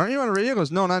 aren't you on the radio? He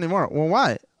goes, no, not anymore. Well,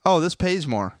 why? Oh, this pays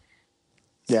more.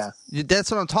 Yeah.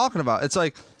 That's what I'm talking about. It's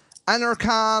like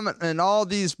Entercom and all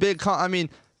these big,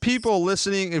 people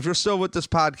listening, if you're still with this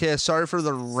podcast, sorry for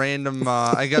the random,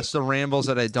 I guess the rambles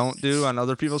that I don't do on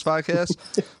other people's podcasts.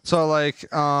 So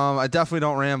like, I definitely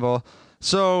don't ramble.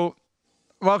 So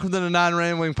welcome to the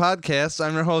Non-Rambling Podcast.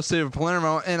 I'm your host, David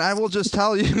Palermo, and I will just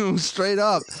tell you straight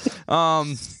up,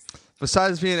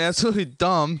 besides being absolutely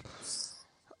dumb,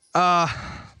 I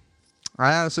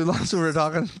honestly lost what we were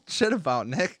talking shit about,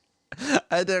 Nick.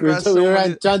 I digress. We were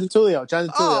at John DiTullio.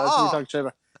 That's what we were talking shit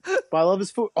about. But I love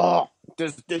his food. Oh,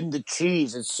 just the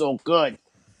cheese. It's so good.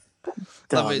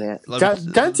 Man. John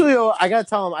DiTullio, I got to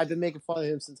tell him, I've been making fun of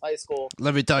him since high school.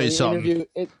 Let me tell you something.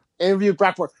 Interview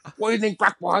Brockport. What do you think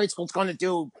Brockport High School's going to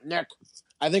do, Nick?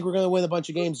 I think we're going to win a bunch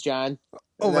of games, John.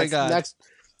 My God.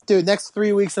 Next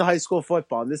 3 weeks of high school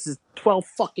football. And this is 12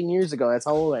 fucking years ago. That's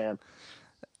how old I am.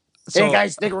 So, hey,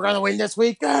 guys, think we're going to win this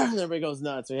week? And everybody goes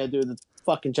nuts. We had to do the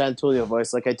fucking John DiTullio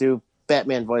voice like I do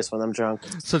Batman voice when I'm drunk.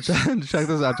 So check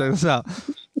this out.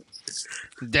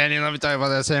 Danny, let me tell you about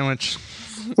that sandwich.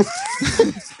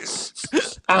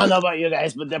 I don't know about you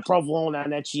guys, but the provolone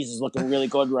on that cheese is looking really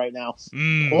good right now.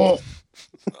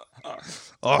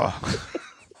 Oh.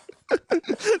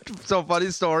 So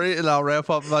funny story, and I'll wrap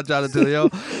up about John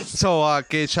DiTullio. So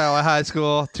Gate Shiloh High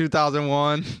School,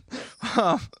 2001.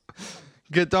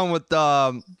 Get done with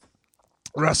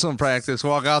wrestling practice.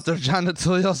 Walk out there. John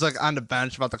DiTullio's like on the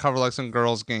bench about to cover like some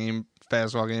girls' game,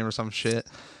 basketball game or some shit.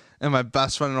 And my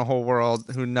best friend in the whole world,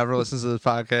 who never listens to this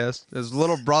podcast, his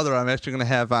little brother I'm actually going to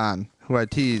have on, who I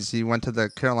tease. He went to the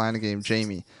Carolina game,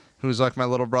 Jamie, who's like my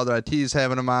little brother. I tease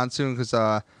having him on soon because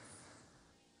I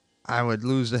would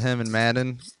lose to him in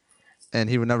Madden, and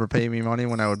he would never pay me money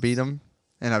when I would beat him.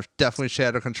 And I've definitely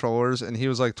shattered controllers, and he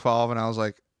was like 12, and I was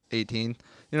like 18.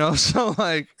 You know, so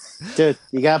like... Dude,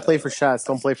 you got to play for shots.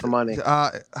 Don't play for money. You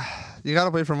got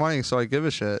to play for money, so I give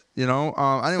a shit. You know?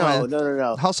 Anyway.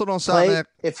 No. Hustle don't stop, Nick.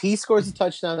 If he scores a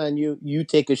touchdown on you, you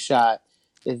take a shot.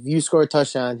 If you score a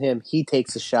touchdown on him, he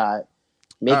takes a shot.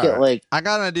 Make it like... I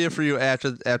got an idea for you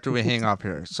after we hang up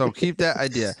here. So keep that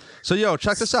idea. So, yo,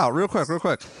 check this out real quick.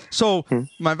 So,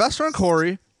 my best friend,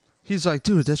 Corey, he's like,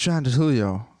 dude, that's John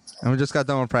DiTullio. And we just got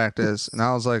done with practice, and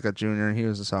I was like a junior, and he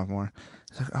was a sophomore.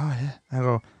 He's like, oh,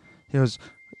 yeah. He goes,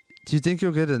 do you think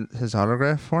you'll get his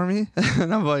autograph for me?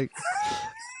 And I'm like,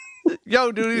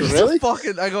 yo, dude, he's really?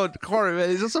 I go, Corey, man,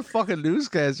 he's just a fucking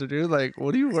newscaster, dude. Like,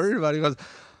 what are you worried about? He goes,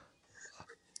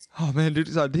 oh, man, dude,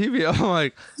 he's on TV. I'm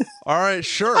like, all right,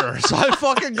 sure. So I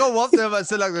fucking go up there, and I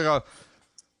sit like, I go,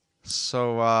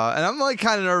 so, and I'm like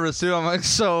kind of nervous too. I'm like,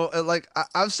 so, like,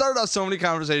 I've started off so many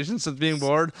conversations since being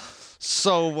bored.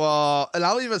 So, and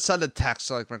I'll even send a text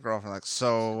to like my girlfriend, like,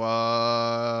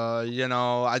 so, you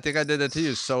know, I think I did it to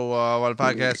you. So, what a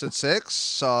podcast at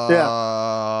 6?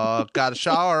 Got a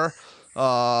shower. Yeah,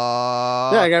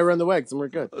 I got to run the wigs and we're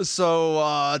good.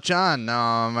 So, John,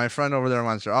 my friend over there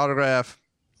wants your autograph.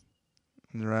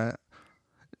 Right?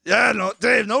 Yeah, no,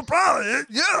 Dave, no problem.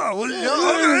 Yeah, well,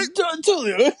 John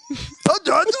DiTullio. Oh,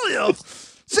 John DiTullio.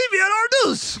 See me at our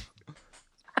news.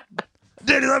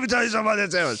 Danny, let me tell you something about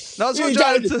that sandwich. No, this is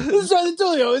John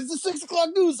DiTullio. It's the 6 o'clock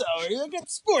news hour. You got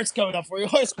sports coming up for you,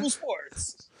 high school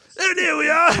sports. And here we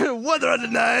are, weather on the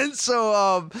 9.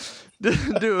 So,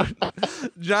 dude,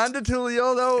 John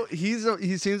DiTullio, though,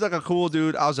 he seems like a cool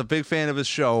dude. I was a big fan of his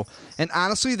show. And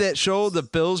honestly, that show, The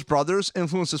Bills Brothers,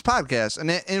 influenced his podcast. And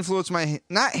that influenced my,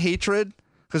 not hatred,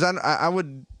 because I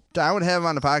would have him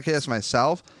on the podcast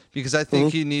myself, because I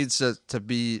think he needs to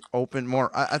be open more.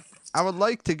 I would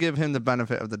like to give him the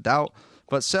benefit of the doubt,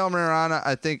 but Sal Mariana,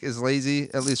 I think, is lazy,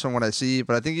 at least from what I see.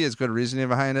 But I think he has good reasoning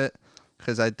behind it,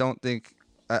 because I don't think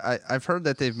I've heard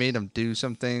that they've made him do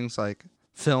some things like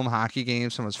film hockey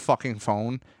games from his fucking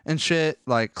phone and shit,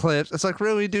 like clips. It's like,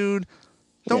 really, dude?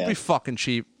 Don't be fucking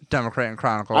cheap, Democrat and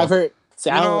Chronicle. I've heard. See,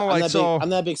 I'm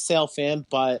not a big Sal fan,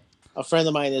 but a friend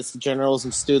of mine is a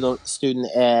journalism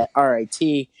student at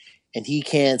RIT, and he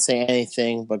can't say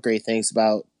anything but great things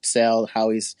about Sal,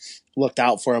 how he's looked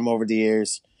out for him over the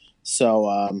years.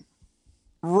 So,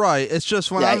 right. It's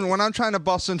just when I'm trying to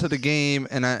bust into the game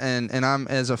and I'm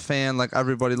as a fan, like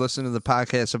everybody listening to the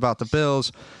podcast about the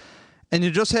Bills, And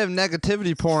you just have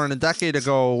negativity pouring a decade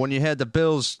ago when you had the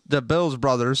Bills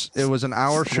brothers. It was an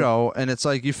hour show, and it's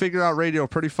like you figure out radio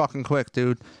pretty fucking quick,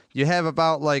 dude. You have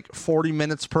about like 40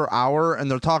 minutes per hour,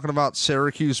 and they're talking about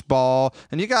Syracuse ball.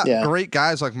 And you got great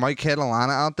guys like Mike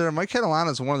Catalana out there. Mike Catalana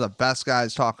is one of the best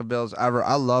guys talking Bills ever.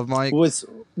 I love Mike.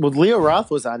 Leo Roth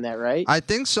was on that, right? I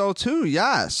think so too.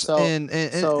 Yes.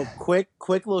 So quick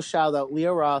little shout out.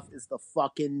 Leo Roth is the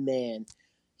fucking man.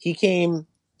 He came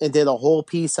and did a whole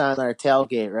piece on our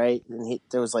tailgate, right? And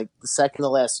there was like the second to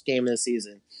last game of the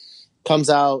season. Comes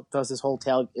out, does this whole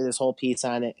piece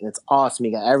on it, and it's awesome.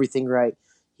 He got everything right.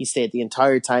 He stayed the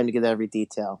entire time to get every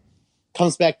detail.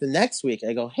 Comes back the next week.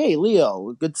 I go, hey,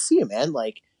 Leo, good to see you, man.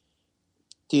 Like,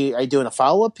 are you doing a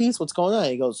follow-up piece? What's going on?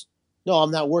 He goes, no, I'm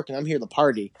not working. I'm here to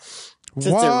party.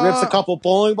 Sits there, rips a couple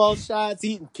bowling ball shots,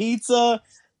 eating pizza.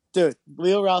 Dude,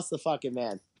 Leo Roth's the fucking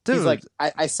man. Dude. He's like,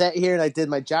 I sat here and I did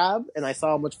my job, and I saw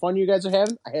how much fun you guys are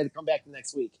having. I had to come back the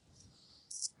next week.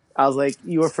 I was like,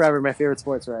 you were forever my favorite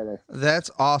sports writer. That's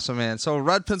awesome, man. So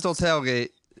Red Pinto Tailgate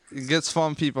gets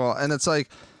fun people, and it's like,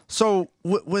 so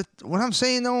with what I'm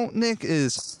saying though, Nick,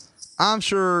 is I'm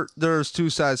sure there's two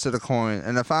sides to the coin,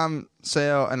 and if I'm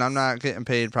Sale and I'm not getting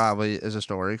paid, probably is a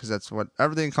story, because that's what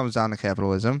everything comes down to,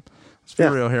 capitalism. Let's be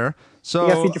real here. So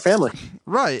you gotta feed your family.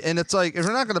 Right. And it's like, if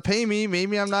you're not going to pay me,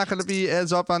 maybe I'm not going to be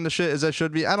as up on the shit as I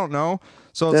should be. I don't know.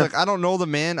 So it's like, I don't know the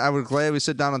man. I would gladly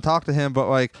sit down and talk to him. But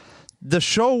like, the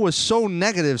show was so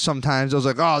negative sometimes. I was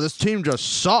like, oh, this team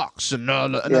just sucks. And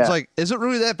it's like, is it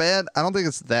really that bad? I don't think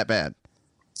it's that bad.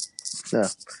 No.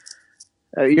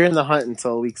 You're in the hunt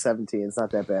until week 17. It's not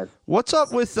that bad. What's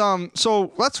up with,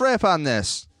 so let's wrap on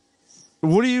this.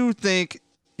 What do you think?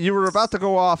 You were about to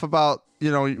go off about,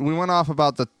 we went off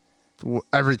about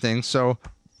everything. So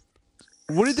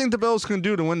what do you think the Bills can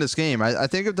do to win this game? I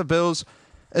think if the Bills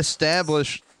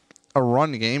establish a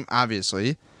run game,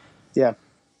 obviously. Yeah.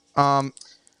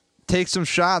 Take some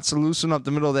shots to loosen up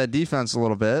the middle of that defense a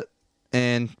little bit.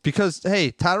 And because,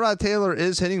 hey, Tyrod Taylor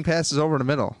is hitting passes over the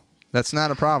middle. That's not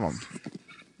a problem.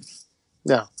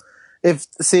 No. This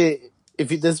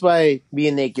is why me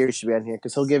and Nate Geary should be on here,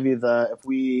 because he'll give you if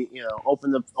we,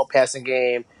 open the passing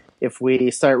game, if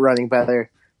we start running better.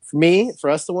 For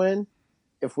us to win,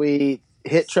 if we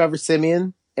hit Trevor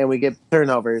Siemian and we get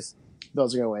turnovers,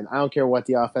 those are going to win. I don't care what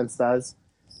the offense does.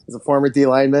 As a former D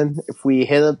lineman, if we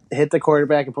hit the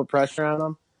quarterback and put pressure on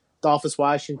him, Dolphus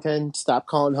Washington, stop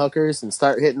calling hookers and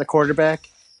start hitting the quarterback.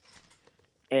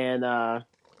 And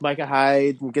Micah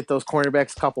Hyde and get those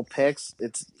cornerbacks a couple picks.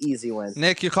 It's easy win.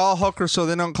 Nick, you call hookers so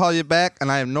they don't call you back,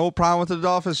 and I have no problem with the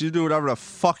Dolphins. You do whatever the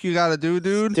fuck you got to do,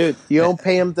 dude. Dude, you don't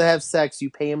pay him to have sex.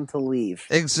 You pay him to leave.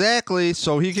 Exactly,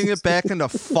 so he can get back in the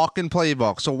fucking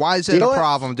playbook. So why is that a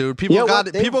problem, dude? People got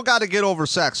to get over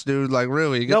sex, dude. Like,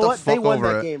 really, get the fuck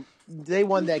over it. Game. They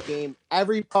won that game.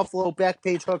 Every Buffalo back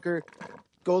page hooker,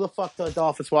 go the fuck to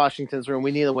Dolphus Washington's room. We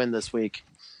need a win this week.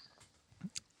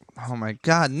 Oh my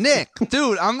God, Nick,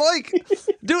 dude,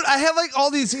 I have like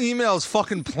all these emails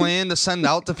fucking planned to send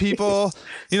out to people.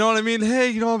 You know what I mean? Hey,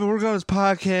 I've been working on this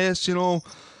podcast,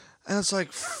 and it's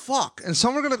like, fuck. And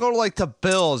some are going to go to like the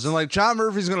Bills, and like John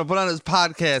Murphy's going to put on his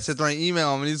podcast after I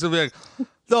email him, and he's going to be like,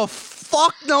 the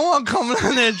fuck, no one coming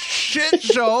on that shit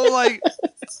show. Like,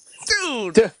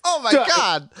 dude, oh my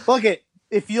God. Look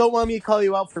if you don't want me to call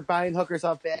you out for buying hookers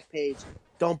off Backpage,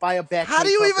 don't buy a Backpage. How do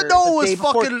you even know it was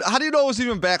fucking? How do you know it was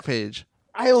even Backpage?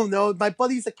 I don't know. My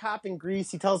buddy's a cop in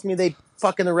Greece. He tells me they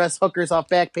fucking arrest hookers off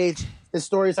Backpage. His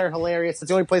stories are hilarious. It's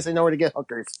the only place I know where to get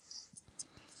hookers.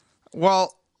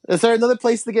 Well, is there another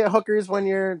place to get hookers when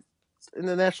you're in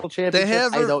the national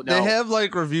championship? I don't know. They have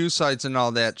like review sites and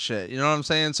all that shit. You know what I'm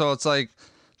saying? So it's like,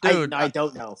 dude, I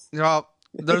don't know.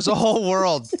 There's a whole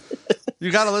world. You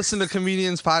got to listen to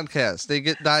comedians' podcasts. They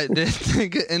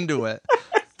get into it.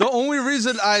 The only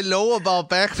reason I know about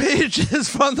Backpage is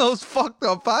from those fucked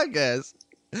up podcasts.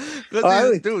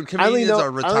 Dude, comedians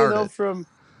are retarded.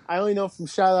 I only know from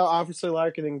shout out Officer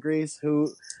Larkin in Greece,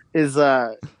 who is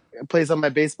plays on my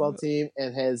baseball team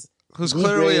and who's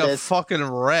clearly a fucking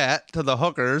rat to the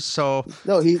hookers. So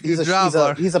no, he's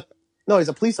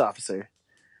a police officer.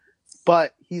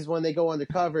 But when they go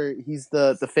undercover, he's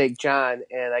the fake John,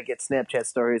 and I get Snapchat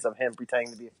stories of him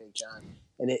pretending to be a fake John,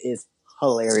 and it is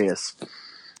hilarious.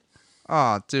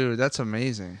 Oh, dude, that's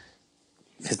amazing.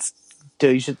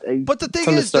 You should. But the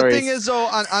thing is, though,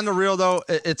 on the real though,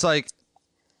 it's like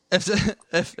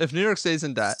if New York stays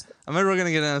in debt, I'm never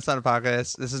gonna get in this on a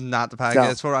podcast. This is not the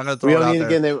podcast where I'm gonna throw it out there. We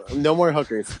don't need to get no more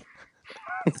hookers.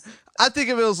 I think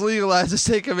if it was legalized, the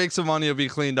state could make some money. It'll be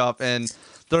cleaned up, and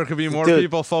there could be more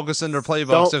people focused in their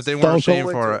playbooks if they weren't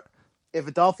ashamed for it. If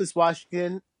Adolphus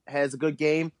Washington has a good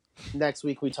game, next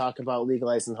week we talk about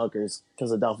legalizing hookers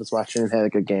because the Dolphins watched and had a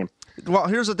good game. Well,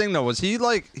 here's the thing, though. Was he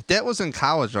like, that was in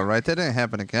college, though, right? That didn't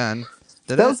happen again.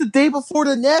 Did That it? was the day before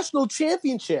the national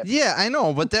championship. Yeah, I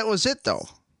know, but that was it, though.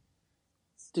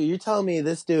 Dude, you're telling me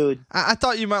this dude. I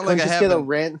thought you might couldn't like just get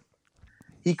a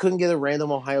He couldn't get a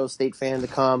random Ohio State fan to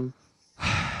come,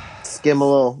 just give him a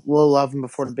little love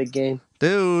before the big game.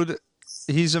 Dude,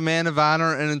 he's a man of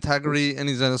honor and integrity, and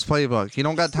he's in his playbook. He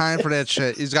don't got time for that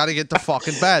shit. He's got to get to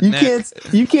fucking bed. You Nick. can't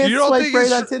don't swipe think right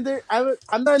it's on Tinder. I'm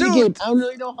not in the game. I don't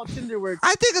really know how Tinder works.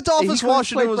 I think Adolphus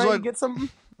Washington was right like, and get something.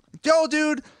 yo,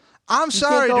 dude, I'm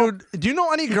sorry, dude. Do you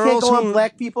know any You girls can't go who on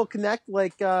Black People Connect,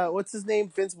 like what's his name,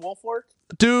 Vince Wolfork?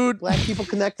 Dude,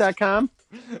 BlackPeopleConnect.com.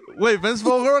 Wait, Vince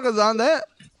Wolfork is on that?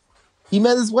 He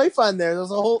met his wife on there.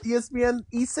 There's a whole ESPN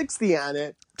E60 on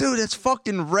it. Dude, it's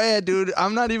fucking rad, dude.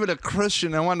 I'm not even a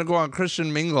Christian. I want to go on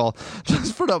Christian Mingle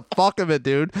just for the fuck of it,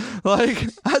 dude. Like,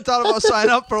 I thought about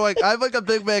signing up for, like, I have, like, a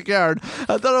big backyard.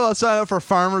 I thought about signing up for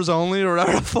Farmers Only or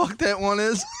whatever the fuck that one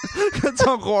is. Get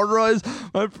some corduroys.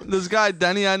 This guy,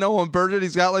 Denny, I know in Burgett,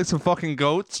 he's got, like, some fucking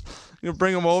goats. You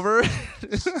bring them over.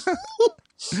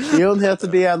 You don't have to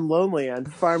be on Lonely on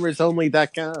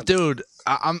FarmersOnly.com. Dude,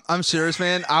 I'm serious,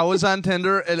 man. I was on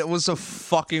Tinder, and it was the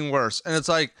fucking worst. And it's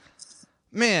like,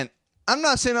 man, I'm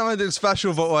not saying I'm anything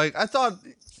special, but like I thought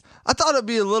it'd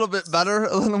be a little bit better,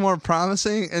 a little more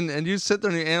promising. And you sit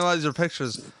there and you analyze your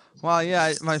pictures. Well,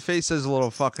 yeah, my face is a little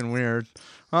fucking weird.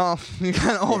 Well, you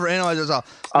kind of overanalyze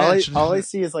yourself. All I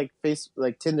see is like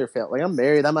Tinder fail. Like I'm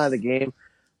married, I'm out of the game.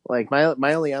 Like my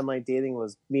only online dating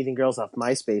was meeting girls off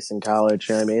MySpace in college.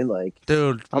 You know what I mean? Like,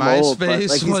 dude,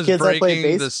 MySpace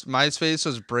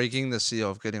was breaking the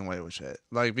seal of getting away with shit.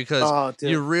 Like because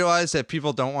you realize that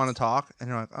people don't want to talk, and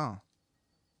you're like, oh,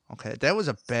 okay, that was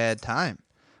a bad time.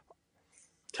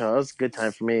 That was a good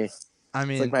time for me. I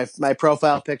mean, it's like my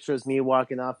profile picture is me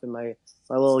walking up in my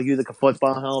little Utica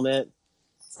football helmet.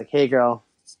 It's like, hey girl,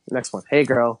 next one, hey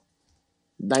girl.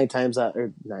 6 times out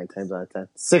of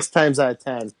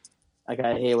 10, I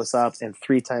got hey, what's up? And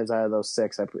 3 times out of those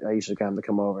 6, I usually got them to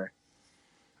come over.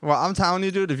 Well, I'm telling you,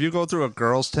 dude, if you go through a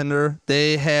girl's Tinder,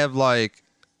 they have like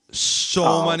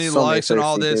so many likes and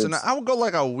all this, and I would go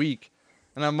like a week,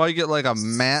 and I might get like a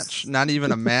match, not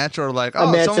even a match, or like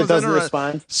a match that doesn't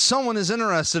respond. Someone is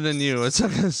interested in you. It's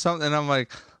like something, and I'm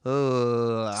like,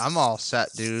 I'm all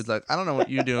set, dude. Like I don't know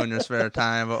what you do in your spare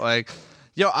time, but like.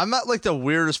 Yo, I met like the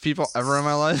weirdest people ever in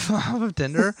my life off of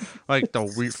Tinder. Like the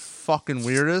fucking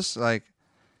weirdest. Like,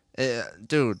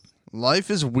 dude,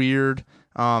 life is weird.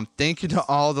 Thank you to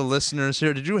all the listeners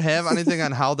here. Did you have anything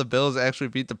on how the Bills actually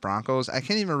beat the Broncos? I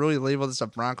can't even really label this a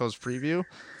Broncos preview.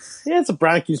 Yeah, it's a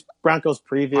Broncos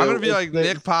preview. I'm gonna be like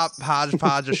Nick Pop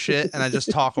hodgepodge of shit, and I just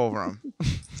talk over him.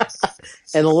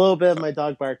 And a little bit of my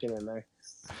dog barking in there.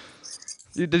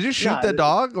 Did you shoot the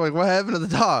dog? Like, what happened to the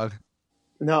dog?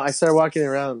 No, I started walking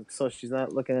around so she's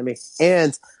not looking at me.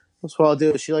 And that's what I'll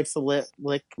do. She likes to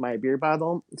lick my beer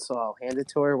bottle, so I'll hand it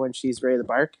to her when she's ready to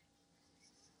bark.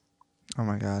 Oh,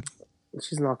 my God.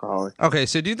 She's an alcoholic. Okay,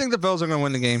 so do you think the Bills are going to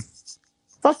win the game?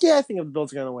 Fuck yeah, I think the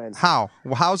Bills are going to win. How?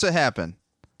 Well, how's it happen?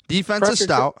 Defense is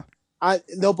stout.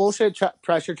 No bullshit.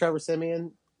 Pressure Trevor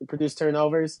Siemian, produce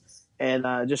turnovers,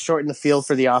 and just shorten the field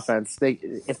for the offense.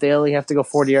 If they only have to go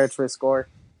 40 yards for a score,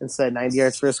 instead of 90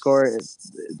 yards for a score,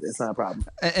 it's not a problem.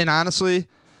 And honestly,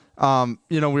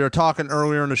 we were talking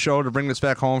earlier in the show to bring this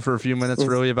back home for a few minutes,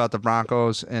 really about the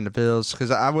Broncos and the Bills, because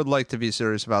I would like to be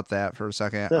serious about that for a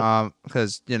second.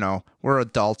 Because, we're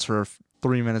adults for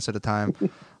 3 minutes at a time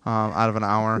out of an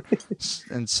hour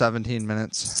and 17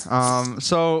 minutes.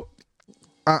 So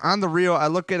on the real, I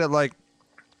look at it like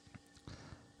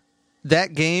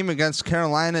that game against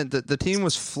Carolina, the team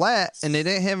was flat and they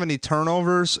didn't have any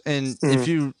turnovers. And if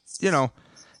you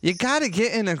got to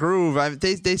get in a groove.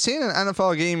 They say in an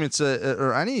NFL game,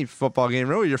 or any football game,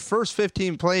 really, your first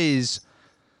 15 plays,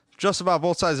 just about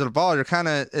both sides of the ball, it's kind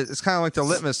of like the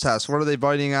litmus test. What are they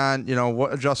biting on?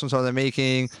 What adjustments are they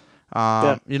making?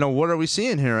 What are we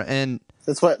seeing here? And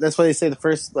that's why they say the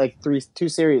first like 2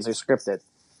 series are scripted.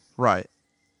 Right.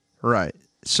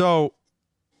 So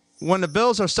when the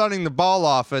Bills are starting the ball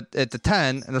off at the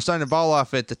 10 and they're starting the ball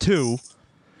off at the 2,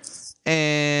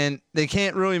 and they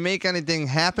can't really make anything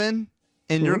happen,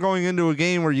 and you're going into a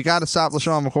game where you got to stop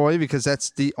LaShawn McCoy because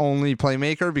that's the only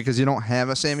playmaker, because you don't have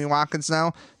a Sammy Watkins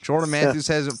now. Jordan Matthews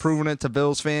hasn't proven it to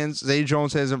Bills fans. Zay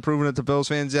Jones hasn't proven it to Bills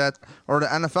fans yet, or the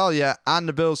NFL yet, on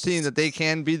the Bills team, that they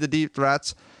can be the deep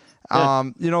threats.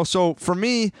 So for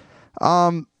me,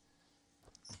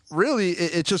 really,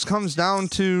 it just comes down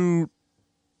to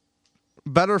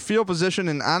better field position,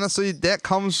 and honestly, that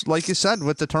comes, like you said,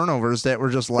 with the turnovers that were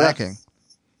just lacking.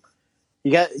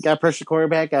 You got to push the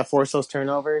quarterback, got to force those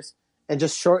turnovers, and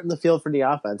just shorten the field for the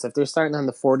offense. If they're starting on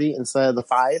the 40 instead of the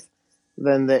 5,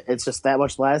 then it's just that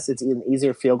much less. It's an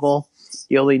easier field goal.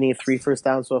 You only need 3 first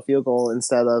downs to a field goal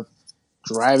instead of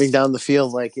driving down the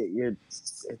field like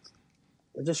it's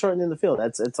just shortening the field.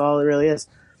 That's all it really is.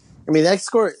 I mean,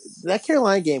 that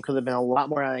Carolina game could have been a lot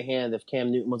more out of hand if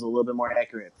Cam Newton was a little bit more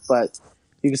accurate. But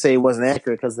you could say he wasn't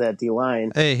accurate because of that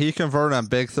D-line. Hey, he converted on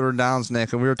big third downs,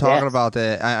 Nick, and we were talking about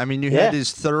that. I mean, you had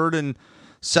these 3rd and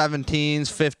 17s,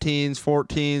 15s,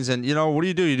 14s, and what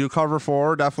do? You do cover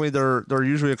 4. Definitely, they're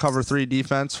usually a cover 3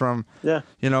 defense from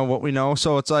what we know.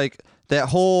 So it's like that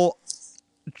whole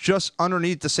just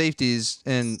underneath the safeties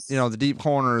and the deep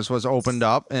corners was opened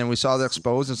up, and we saw that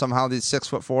exposed, and somehow these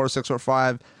 6'4",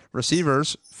 6'5"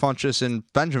 receivers, Funchess and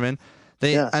Benjamin,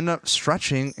 they end up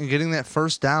stretching and getting that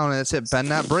first down, and it's it, bend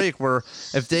that break, where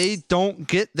if they don't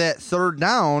get that 3rd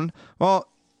down, well,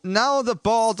 now the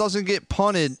ball doesn't get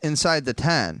punted inside the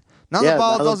 10. Now the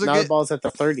ball the ball's at the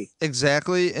 30.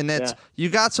 Exactly, and it's you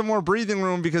got some more breathing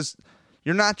room because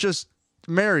you're not just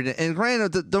married. And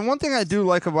granted, the one thing I do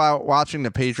like about watching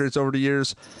the Patriots over the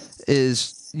years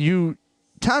is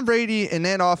Tom Brady and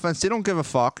that offense, they don't give a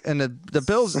fuck. And the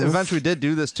Bills eventually did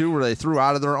do this too, where they threw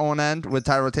out of their own end with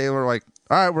Tyrod Taylor, like,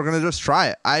 all right, we're going to just try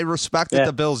it. I respect that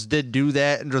the Bills did do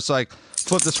that and just like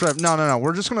flip the script. No,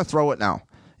 we're just going to throw it now.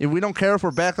 We don't care if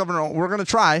we're back up and we're going to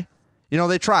try.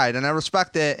 They tried, and I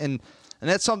respect that. And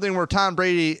that's something where Tom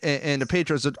Brady and the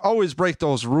Patriots would always break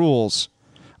those rules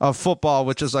of football,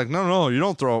 which is like, no, you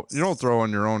don't throw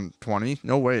on your own 20.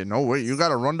 No way. You got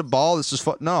to run the ball. This is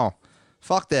no.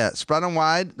 Fuck that. Spread them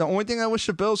wide. The only thing I wish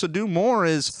the Bills would do more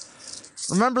is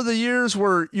remember the years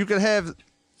where you could have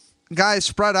guys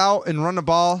spread out and run the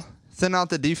ball, thin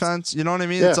out the defense. You know what I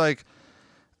mean? Yeah. It's like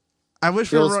I wish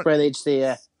Bills spread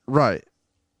HC. Right.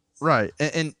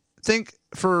 And think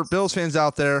for Bills fans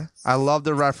out there, I love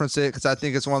to reference it because I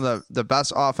think it's one of the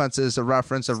best offenses to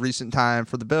reference of recent time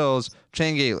for the Bills.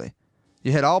 Shane Gailey.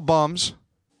 You had all bums.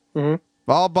 Mm-hmm.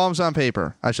 All bums on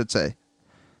paper, I should say.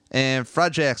 And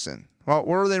Fred Jackson. Well,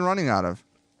 where are they running out of?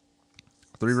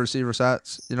 3 receiver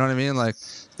sets. You know what I mean? Like,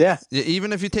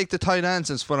 even if you take the tight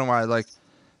ends and split them wide, like,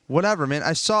 whatever, man.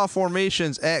 I saw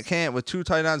formations at camp with 2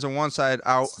 tight ends on one side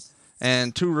out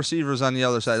and 2 receivers on the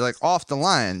other side, like off the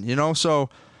line. So,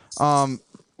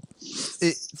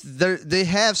 they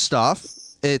have stuff.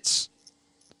 It's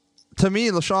to me,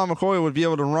 LaShawn McCoy would be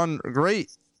able to run great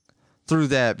through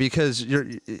that because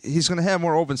he's going to have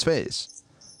more open space.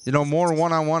 More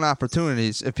one-on-one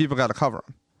opportunities if people got to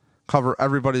cover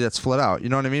everybody that's split out. You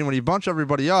know what I mean? When you bunch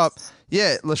everybody up,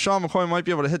 LaShawn McCoy might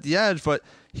be able to hit the edge, but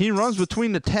he runs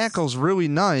between the tackles really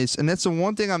nice, and that's the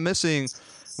one thing I'm missing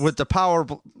with the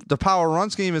power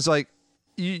run scheme is like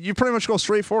you pretty much go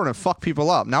straight forward and fuck people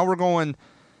up. Now we're going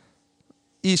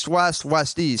east-west,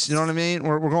 west-east. You know what I mean?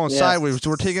 We're going sideways.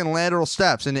 So we're taking lateral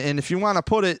steps, and if you want to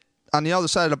put it on the other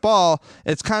side of the ball,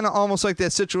 it's kind of almost like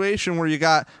that situation where you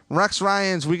got Rex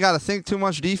Ryan's we got to think too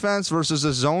much defense versus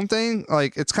a zone thing.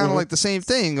 Like, it's kind of like the same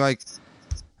thing. Like,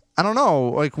 I don't know.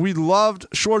 Like, we loved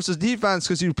Schwartz's defense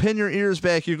because you pin your ears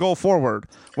back, you go forward.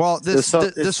 Well, this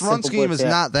run scheme is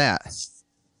not that.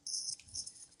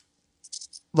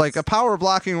 Like, a power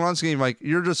blocking run scheme, like,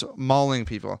 you're just mauling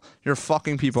people. You're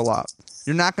fucking people up.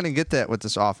 You're not going to get that with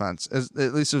this offense,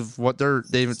 at least of what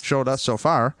they've showed us so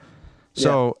far.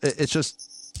 So it's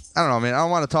just, I don't know, man. I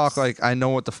don't want to talk like I know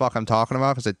what the fuck I'm talking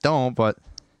about because I don't. But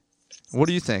what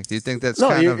do you think? Do you think that's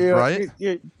you're right?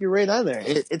 You're right on there.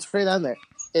 It's right on there.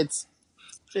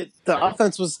 The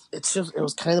offense was it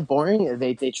was kind of boring.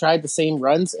 They tried the same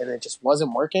runs and it just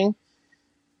wasn't working.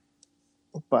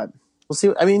 But we'll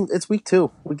see. I mean, it's week 2.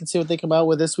 We can see what they come out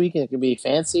with this week, and it could be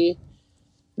fancy.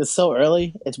 It's so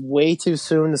early. It's way too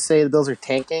soon to say the Bills are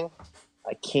tanking.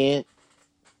 I can't.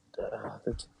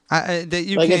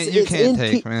 You can't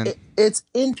take, man. It's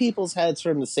in people's heads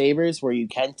from the Sabres where you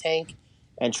can tank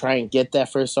and try and get that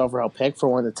first overall pick for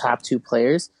one of the top 2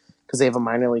 players because they have a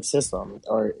minor league system.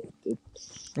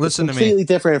 Listen to me. Completely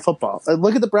different in football.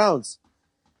 Look at the Browns.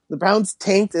 The Browns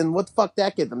tanked, and what the fuck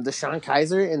that get them? DeShone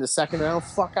Kaiser in the 2nd round?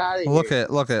 Fuck out of here.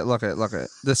 Look at.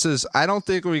 This is, I don't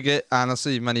think we get,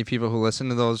 honestly, many people who listen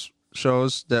to those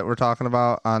shows that we're talking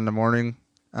about on the morning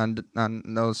on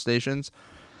those stations.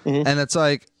 Mm-hmm. And it's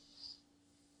like,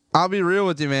 I'll be real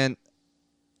with you, man.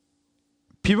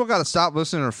 People got to stop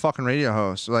listening to fucking radio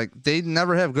hosts. Like, they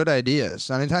never have good ideas.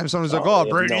 Anytime someone's like,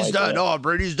 Brady's dead. Oh,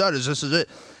 Brady's dead. This is it.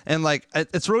 And, like,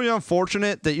 it's really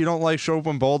unfortunate that you don't like Show Up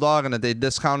and Bulldog and that they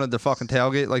discounted the fucking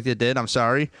tailgate like they did. I'm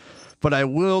sorry. But I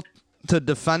will to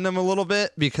defend them a little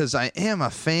bit because I am a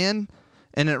fan.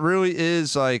 And it really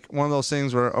is like one of those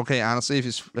things where, okay, honestly,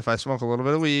 if I smoke a little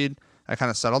bit of weed, I kind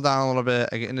of settle down a little bit,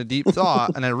 I get into deep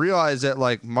thought, and I realize that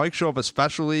like Mike Shope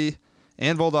especially,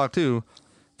 and Bulldog too,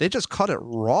 they just cut it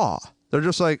raw. They're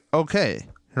just like, okay,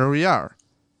 here we are.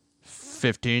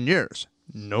 15 years,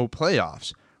 no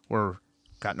playoffs. We're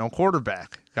got no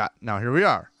quarterback. Now here we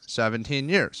are, 17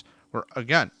 years. We're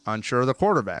again unsure of the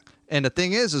quarterback. And the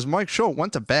thing is Mike Shope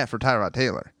went to bat for Tyrod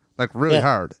Taylor, like really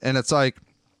hard. And it's like,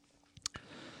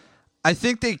 I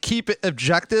think they keep it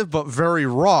objective but very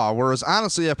raw. Whereas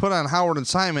honestly, I put on Howard and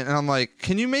Simon, and I'm like,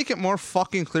 can you make it more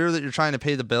fucking clear that you're trying to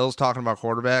pay the bills talking about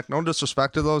quarterback? No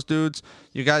disrespect to those dudes.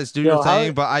 You guys do your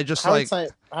thing, but I just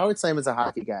Howard Simon's a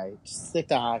hockey guy. Just stick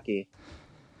to hockey.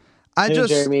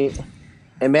 Jeremy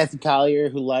and Matthew Collier,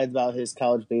 who lied about his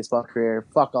college baseball career.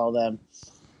 Fuck all them.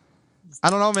 I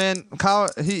don't know, man.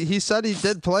 He said he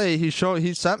did play. He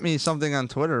sent me something on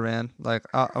Twitter, man. Like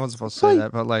I wasn't supposed to say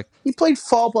that, but like he played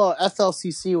fall ball at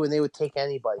FLCC when they would take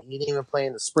anybody. He didn't even play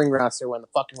in the spring roster when the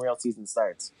fucking real season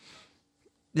starts.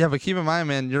 Yeah, but keep in mind,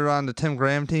 man, you're on the Tim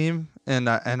Graham team, and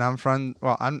I'm friend.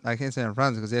 Well, I can't say I'm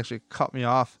friends because he actually cut me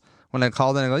off when I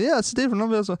called in. I go, yeah, it's Dave from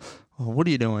Nobel. So, what are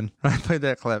you doing? I played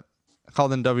that clip. I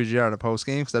called in WGR to post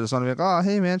game because I just want to be like, oh,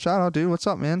 hey man, shout out, dude. What's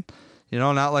up, man? You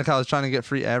know, not like I was trying to get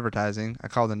free advertising. I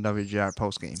called in WGR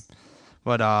post game,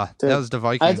 but dude, that was the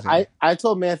Vikings. I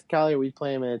told Matthew Collier we'd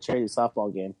play him in a charity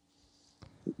softball game.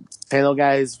 Panel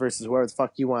guys versus whoever the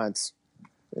fuck he wants,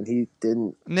 and he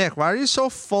didn't. Nick, why are you so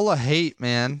full of hate,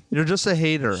 man? You're just a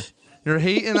hater. You're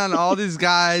hating on all these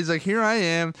guys. Like, here I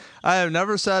am. I have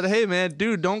never said, hey, man,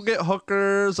 dude, don't get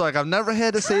hookers. Like, I've never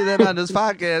had to say that on this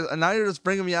podcast, and now you're just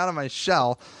bringing me out of my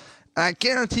shell. And I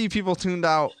guarantee people tuned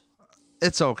out.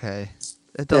 It's okay.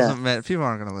 It doesn't matter. People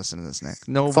aren't going to listen to this, Nick.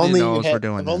 Nobody knows we're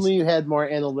doing this. If only you had more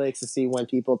analytics to see when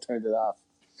people turned it off.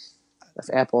 If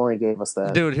Apple only gave us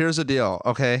that. Dude, here's the deal,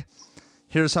 okay?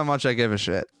 Here's how much I give a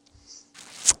shit.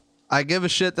 I give a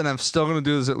shit that I'm still going to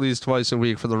do this at least twice a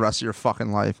week for the rest of your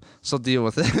fucking life. So deal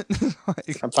with it.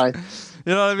 Like, I'm fine.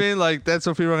 You know what I mean? Like, that's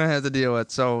what people are going to have to deal with.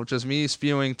 So just me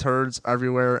spewing turds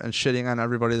everywhere and shitting on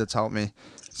everybody that's helped me.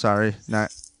 Sorry.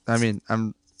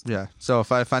 Yeah. So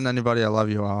if I find anybody, I love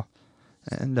you all.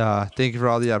 And thank you for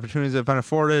all the opportunities that have been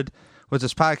afforded with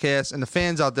this podcast and the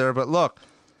fans out there. But look,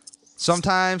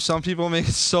 sometimes some people make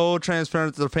it so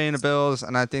transparent that they're paying the bills.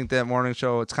 And I think that morning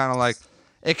show, it's kind of like,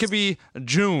 it could be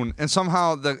June, and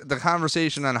somehow the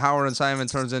conversation on Howard Simon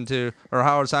show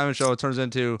turns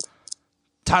into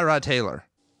Tyrod Taylor.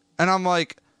 And I'm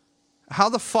like, how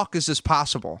the fuck is this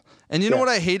possible? And you know what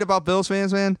I hate about Bills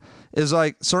fans, man? Is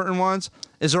like certain ones,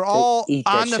 is they're all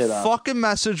on the fucking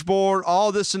message board,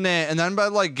 all this and that, and then by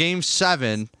like game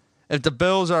 7, if the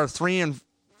Bills are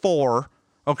 3-4,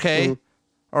 okay,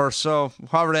 or so,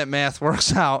 however that math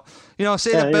works out, you know,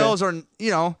 say the Bills are,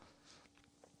 you know,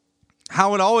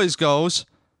 how it always goes,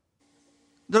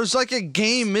 there's like a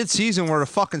game mid-season where the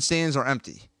fucking stands are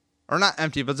empty. Or not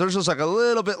empty, but there's just like a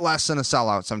little bit less than a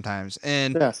sellout sometimes.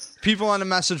 And people on the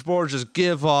message board just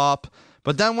give up.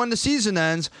 But then when the season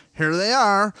ends, here they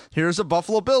are. Here's the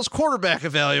Buffalo Bills quarterback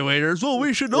evaluators. Well,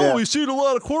 we should know. We've seen a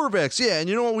lot of quarterbacks. Yeah, and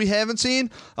you know what we haven't seen?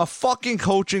 A fucking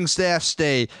coaching staff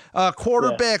stay. A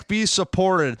quarterback be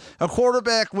supported. A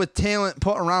quarterback with talent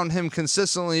put around him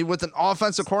consistently with an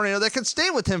offensive coordinator that can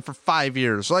stay with him for 5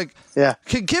 years. Like,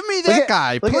 give me that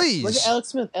guy, please. Look at Alex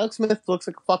Smith. Alex Smith looks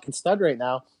like a fucking stud right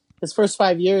now. His first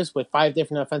 5 years with 5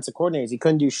 different offensive coordinators, he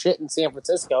couldn't do shit in San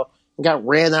Francisco and got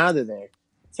ran out of there.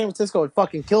 San Francisco would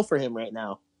fucking kill for him right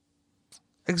now.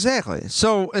 Exactly.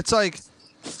 So it's like,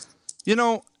 you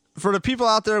know, for the people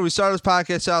out there, we started this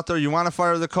podcast out there. You want to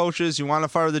fire the coaches. You want to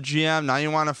fire the GM. Now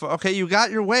you want to, okay, you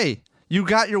got your way. You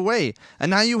got your way. And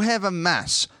now you have a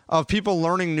mess of people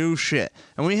learning new shit.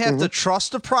 And we have to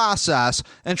trust the process.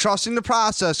 And trusting the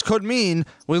process could mean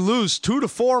we lose 2 to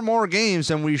 4 more games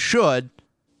than we should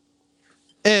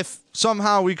if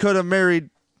somehow we could have married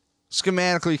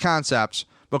schematically concepts.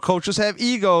 But coaches have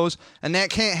egos, and that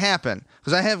can't happen.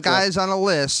 Because I have guys on a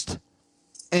list,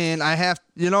 and I have,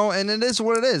 you know, and it is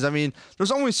what it is. I mean,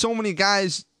 there's only so many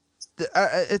guys.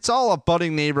 It's all a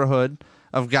budding neighborhood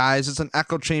of guys. It's an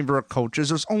echo chamber of coaches.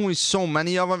 There's only so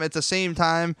many of them. At the same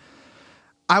time,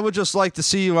 I would just like to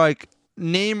see, like,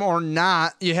 name or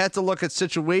not, you have to look at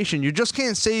situation. You just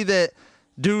can't say that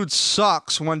dude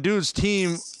sucks when dude's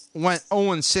team went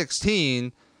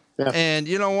 0-16. Yeah. And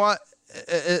you know what?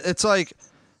 It's like,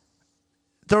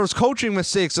 there was coaching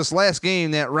mistakes this last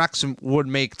game that Rex would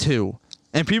make too.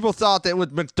 And people thought that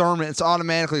with McDermott, it's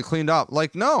automatically cleaned up.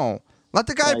 Like, no. Let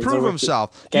the guy prove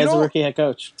himself. Guy's a rookie head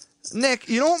coach. Nick,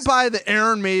 you don't buy the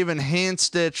Aaron Maven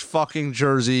hand-stitched fucking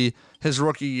jersey his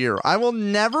rookie year. I will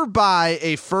never buy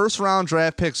a first-round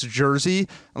draft pick's jersey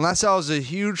unless I was a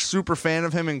huge super fan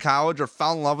of him in college or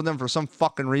fell in love with him for some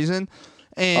fucking reason.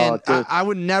 And I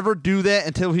would never do that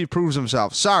until he proves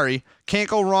himself. Sorry. Can't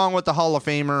go wrong with the Hall of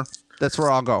Famer. That's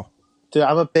where I'll go. Dude,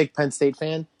 I'm a big Penn State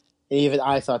fan, and even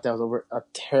I thought that was a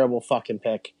terrible fucking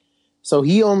pick. So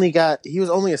he was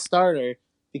only a starter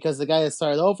because the guy that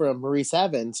started over him, Maurice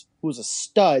Evans, who was a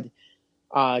stud,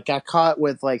 got caught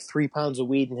with like 3 pounds of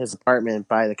weed in his apartment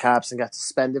by the cops and got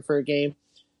suspended for a game.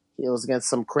 It was against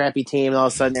some crappy team, and all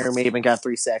of a sudden Aaron Maven got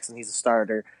 3 sacks, and he's a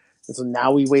starter. And so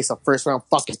now we waste a first-round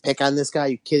fucking pick on this guy? Are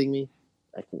you kidding me?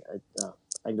 I can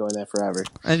go in that forever.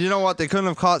 And you know what? They couldn't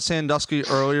have caught Sandusky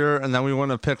earlier, and then we wouldn't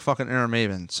have picked fucking Aaron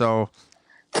Maven. So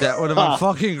that would have been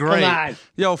fucking great. Come on.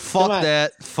 Yo, fuck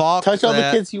that. Fuck Touch that. all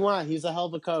the kids you want. He's a hell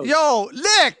of a coach. Yo,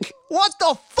 Nick! What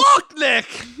the fuck,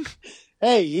 Nick?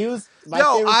 Hey, he was my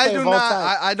favorite player of all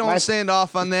time. I don't stand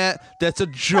off on that. That's a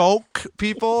joke,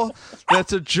 people.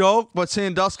 That's a joke. But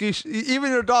Sandusky,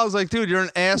 even your dog's like, dude, you're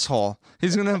an asshole.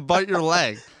 He's going to bite your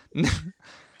leg.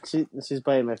 She's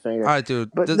biting my finger. All right, dude.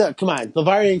 But no, come on.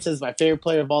 LeVar Arrington is my favorite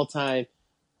player of all time.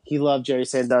 He loved Jerry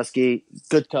Sandusky.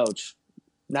 Good coach.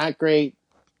 Not great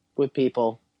with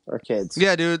people or kids.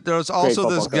 Yeah, dude. There's also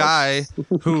this guy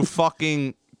who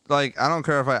fucking, like, I don't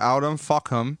care if I out him. Fuck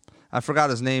him. I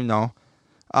forgot his name, though.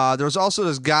 There's also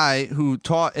this guy who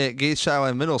taught at Gates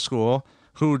Shiloh Middle School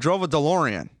who drove a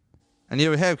DeLorean. And he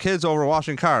would have kids over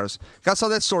washing cars. That's how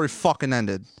that story fucking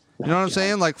ended. You know what I'm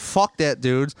saying? Like, fuck that,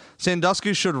 dude.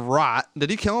 Sandusky should rot.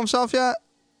 Did he kill himself yet?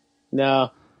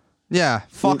 No. Yeah,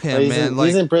 fuck him, man.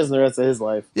 He's in prison the rest of his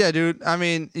life. Yeah, dude. I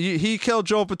mean, he killed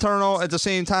Joe Paterno at the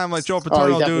same time. Like, Joe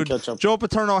Paterno, dude. Joe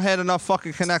Paterno had enough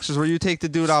fucking connections where you take the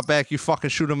dude out back, you fucking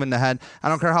shoot him in the head. I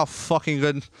don't care how fucking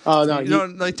good. Oh, no. You know,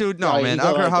 like, dude, no, man. I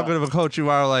don't care how good of a coach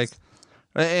you are. Like,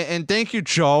 and thank you,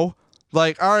 Joe.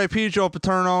 Like, R.I.P. Joe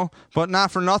Paterno, but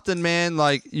not for nothing, man.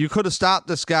 Like, you could have stopped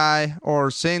this guy,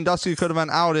 or Sandusky could have been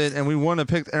outed, and we wouldn't have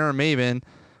picked Aaron Maven.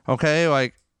 Okay?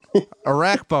 Like,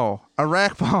 Iraq bow.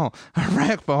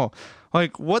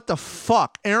 Like, what the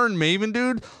fuck? Aaron Maven,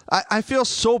 dude? I feel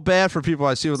so bad for people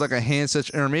I see with, like, a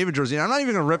hand-stitched Aaron Maven jersey. And I'm not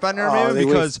even going to rip on Aaron Maven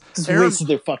because wasted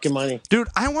their fucking money. Dude,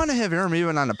 I want to have Aaron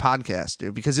Maven on the podcast,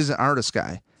 dude, because he's an artist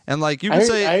guy. And, like, you can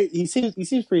say... he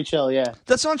seems pretty chill, yeah.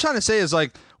 That's what I'm trying to say is,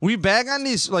 like, we bag on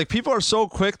these... Like, people are so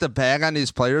quick to bag on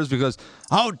these players because,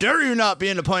 how dare you not be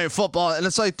into playing football? And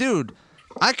it's like, dude,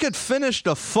 I could finish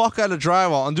the fuck out of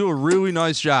drywall and do a really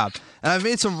nice job. And I've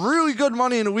made some really good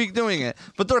money in a week doing it.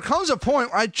 But there comes a point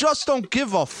where I just don't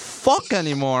give a fuck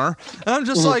anymore. And I'm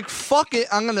just like, fuck it.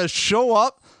 I'm going to show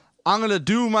up. I'm going to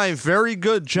do my very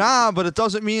good job. But it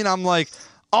doesn't mean I'm, like...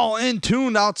 all in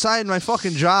tuned outside my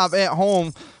fucking job at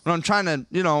home when I'm trying to,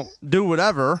 you know, do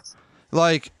whatever,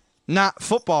 like not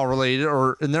football related,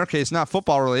 or in their case, not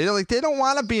football related. Like, they don't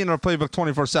want to be in their playbook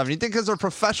 24/7. You think because they're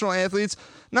professional athletes?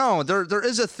 No, there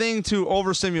is a thing to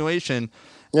overstimulation.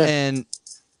 Yeah. And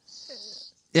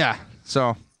yeah,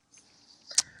 so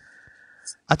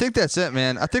I think that's it,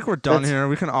 man. I think we're done here.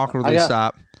 We can awkwardly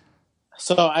stop.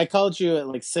 So I called you at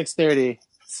like 6:30.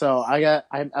 So I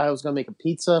was gonna make a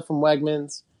pizza from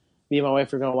Wegmans. Me and my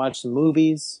wife were gonna watch some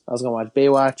movies. I was gonna watch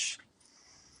Baywatch,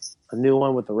 a new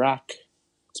one with The Rock.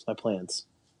 That's my plans.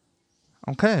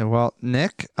 Okay, well,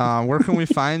 Nick, where can we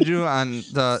find you on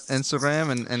the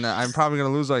Instagram? And I'm probably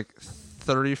gonna lose like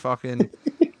 30 fucking.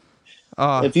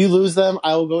 If you lose them,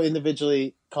 I will go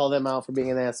individually call them out for being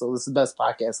an asshole. This is the best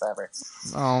podcast ever.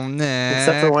 Oh,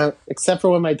 Nick. Except for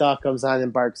when my dog comes on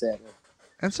and barks at me.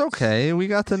 It's okay. We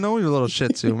got to know your little Shih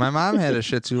Tzu. My mom had a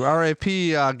Shih Tzu.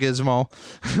 R.I.P. Gizmo.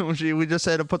 We just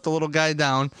had to put the little guy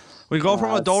down. We go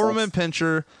from a Doberman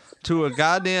Pinscher to a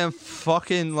goddamn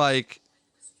fucking, like,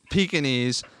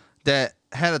 Pekingese that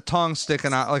had a tongue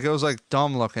sticking out. Like, it was, like,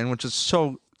 dumb looking, which is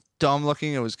so dumb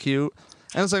looking. It was cute.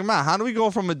 And it's like, man, how do we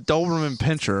go from a Doberman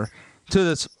Pinscher to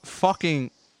this fucking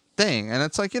thing? And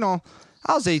it's like, you know,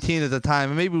 I was 18 at the time,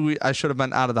 and maybe I should have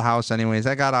been out of the house anyways.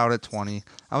 I got out at 20.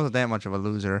 I wasn't that much of a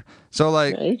loser. So,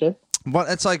 like, yeah, you did. But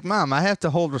it's like, Mom, I have to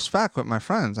hold respect with my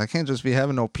friends. I can't just be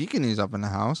having no Pekingese up in the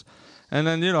house. And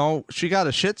then, you know, she got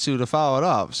a Shih Tzu to follow it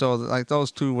up. So, like,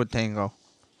 those two would tango.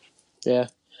 Yeah.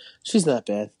 She's not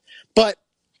bad. But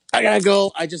I got to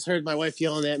go. I just heard my wife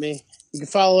yelling at me. You can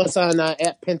follow us on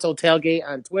at Pinto Tailgate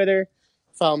on Twitter.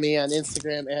 Follow me on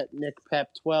Instagram at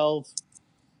NickPep12.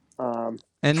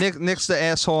 And Nick's the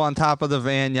asshole on top of the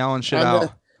van yelling shit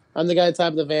out. I'm the guy on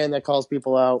top of the van that calls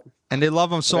people out. And they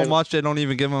love him so much they don't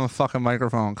even give him a fucking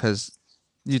microphone because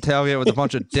you tailgate with a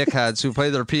bunch of dickheads who play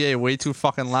their PA way too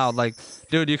fucking loud. Like,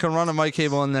 dude, you can run a mic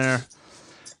cable in there.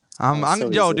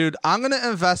 Dude, I'm gonna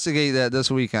investigate that this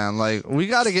weekend. Like, we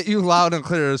got to get you loud and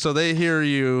clear so they hear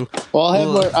you. Well,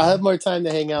 I'll have more time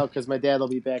to hang out because my dad will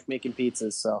be back making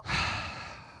pizzas. So,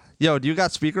 yo, do you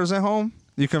got speakers at home?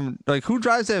 You can who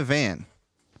drives that van?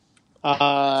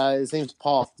 His name's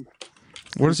Paul.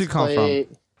 Where does he come from?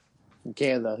 From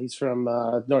Canada. He's from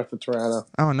north of Toronto.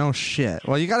 Oh, no shit.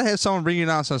 Well, you got to have someone bring you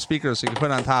down some speakers so you can put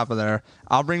on top of there.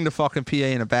 I'll bring the fucking PA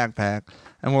in a backpack,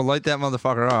 and we'll light that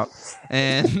motherfucker up.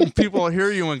 And people will hear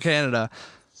you in Canada.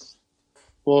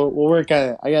 We'll work on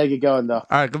it. I got to get going, though. All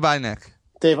right, goodbye, Nick.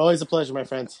 Dave, always a pleasure, my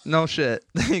friend. No shit.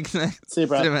 Thanks, Nick. See you,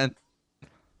 bro. See you, man.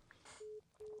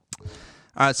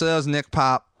 All right, so that was Nick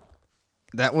Pop.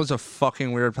 That was a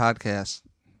fucking weird podcast.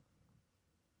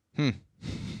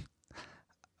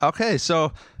 Okay,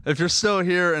 so if you're still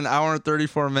here an hour and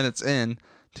 34 minutes in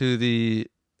to the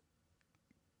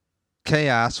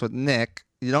chaos with Nick,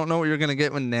 you don't know what you're going to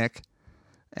get with Nick.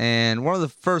 And one of the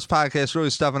first podcasts really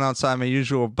stepping outside my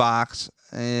usual box,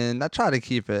 and I try to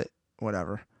keep it,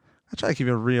 whatever. I try to keep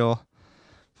it real.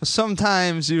 But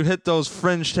sometimes you hit those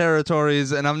fringe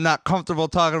territories, and I'm not comfortable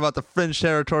talking about the fringe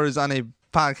territories on a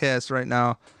podcast right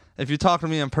now. If you talk to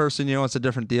me in person, you know it's a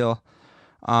different deal.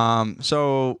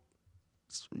 So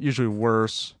it's usually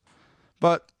worse.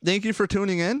 But thank you for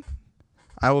tuning in.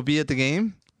 I will be at the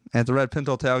game at the Red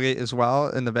Pinto Tailgate as well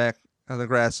in the back of the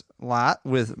grass lot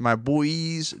with my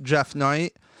boys, Jeff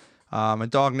Knight. My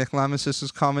dog, Nick Lemesis,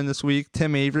 is coming this week.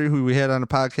 Tim Avery, who we had on the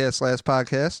podcast last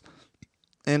podcast.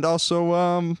 And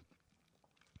also,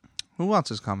 who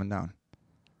else is coming down?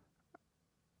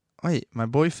 Wait, my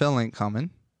boy Phil ain't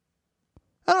coming.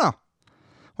 I don't know.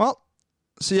 Well,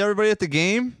 see everybody at the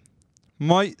game.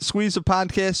 Might squeeze a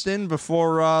podcast in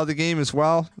before the game as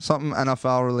well. Something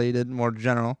NFL related, more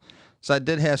general. So I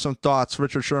did have some thoughts.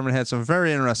 Richard Sherman had some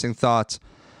very interesting thoughts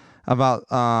about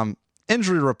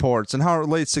injury reports and how it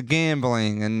relates to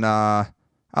gambling. And I'd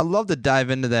love to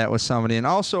dive into that with somebody. And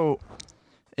also,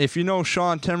 if you know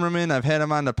Sean Timmerman, I've had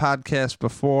him on the podcast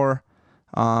before.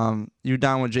 You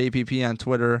down with JPP on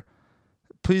Twitter.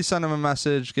 Please send him a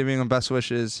message giving him best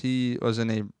wishes. He was in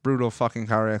a brutal fucking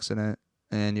car accident,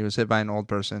 and he was hit by an old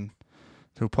person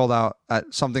who pulled out.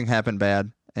 Something happened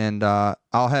bad, and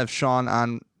I'll have Sean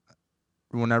on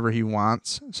whenever he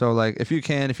wants. So, like, if you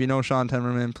know Sean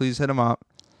Timmerman, please hit him up.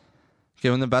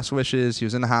 Give him the best wishes. He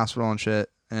was in the hospital and shit,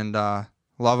 and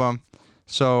love him.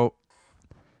 So,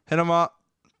 hit him up.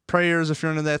 Prayers if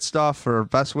you're into that stuff, or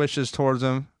best wishes towards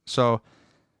him. So,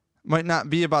 might not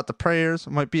be about the prayers,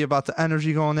 might be about the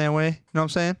energy going that way. You know what I'm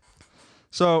saying?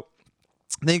 So,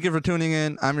 thank you for tuning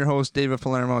in. I'm your host, David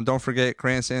Palermo. And don't forget,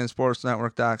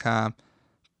 grandstandsportsnetwork.com,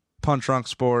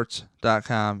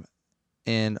 punchdrunksports.com,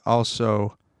 and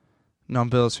also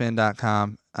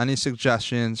numbillsfan.com. Any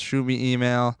suggestions, shoot me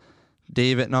email,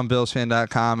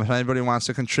 dave@numbillsfan.com. If anybody wants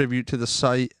to contribute to the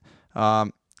site,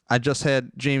 I just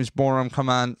had James Borum come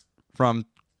on from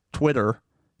Twitter.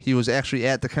 He was actually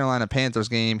at the Carolina Panthers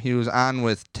game. He was on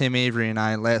with Tim Avery and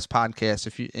I last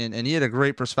podcast. And he had a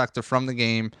great perspective from the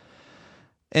game.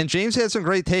 And James had some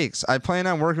great takes. I plan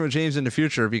on working with James in the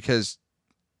future because,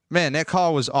 man, that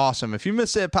call was awesome. If you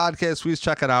missed that podcast, please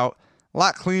check it out. A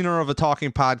lot cleaner of a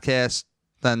talking podcast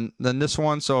than this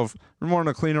one. So if you're more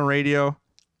into cleaner radio,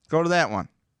 go to that one.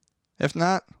 If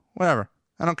not, whatever.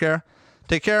 I don't care.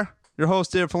 Take care. Your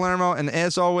host, David Palermo. And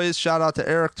as always, shout out to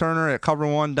Eric Turner at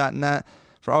cover1.net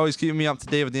for always keeping me up to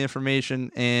date with the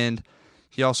information. And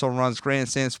he also runs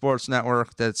Grandstand Sports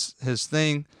Network. That's his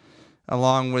thing,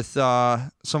 along with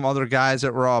some other guys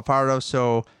that we're all a part of.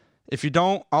 So if you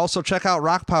don't, also check out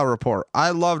Rock Power Report. I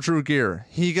love Drew Gear.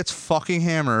 He gets fucking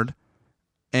hammered,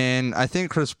 and I think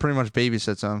Chris pretty much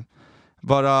babysits him.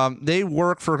 But they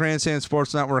work for Grandstand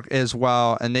Sports Network as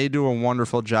well, and they do a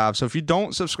wonderful job. So if you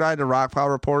don't subscribe to Rock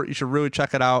Power Report, you should really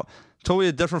check it out. Totally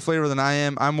a different flavor than I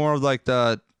am. I'm more of like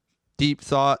the deep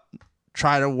thought,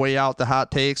 try to weigh out the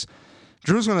hot takes.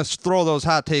 Drew's going to throw those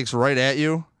hot takes right at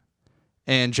you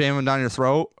and jam them down your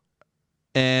throat.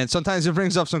 And sometimes it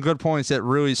brings up some good points that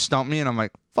really stump me, and I'm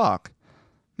like, fuck,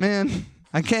 man,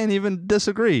 I can't even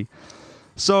disagree.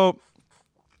 So,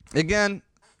 again,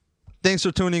 thanks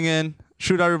for tuning in.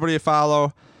 Shoot everybody a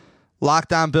follow.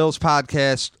 Lockdown Bills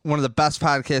podcast, one of the best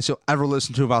podcasts you'll ever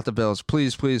listen to about the Bills.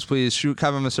 Please, please, please shoot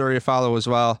Kevin Masuri a follow as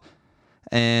well.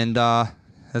 And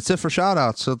that's it for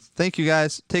shout-outs. So thank you,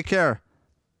 guys. Take care.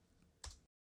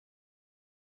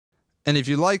 And if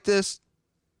you like this,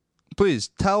 please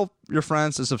tell your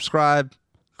friends to subscribe.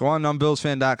 Go on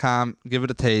numbillsfan.com. Give it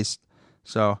a taste.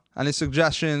 So any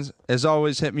suggestions, as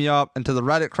always, hit me up. And to the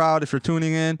Reddit crowd, if you're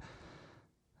tuning in,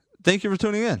 thank you for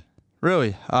tuning in.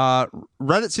 Really.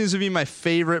 Reddit seems to be my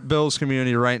favorite Bills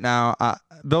community right now.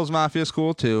 Bills Mafia is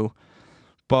cool too,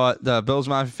 but the Bills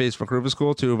Mafia Facebook group is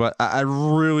cool too, but I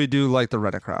really do like the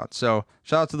Reddit crowd. So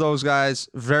shout out to those guys.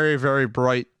 Very, very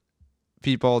bright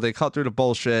people. They cut through the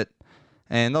bullshit,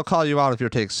 and they'll call you out if your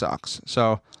take sucks.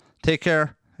 So take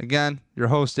care. Again, your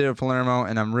host, David Palermo,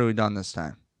 and I'm really done this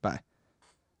time. Bye.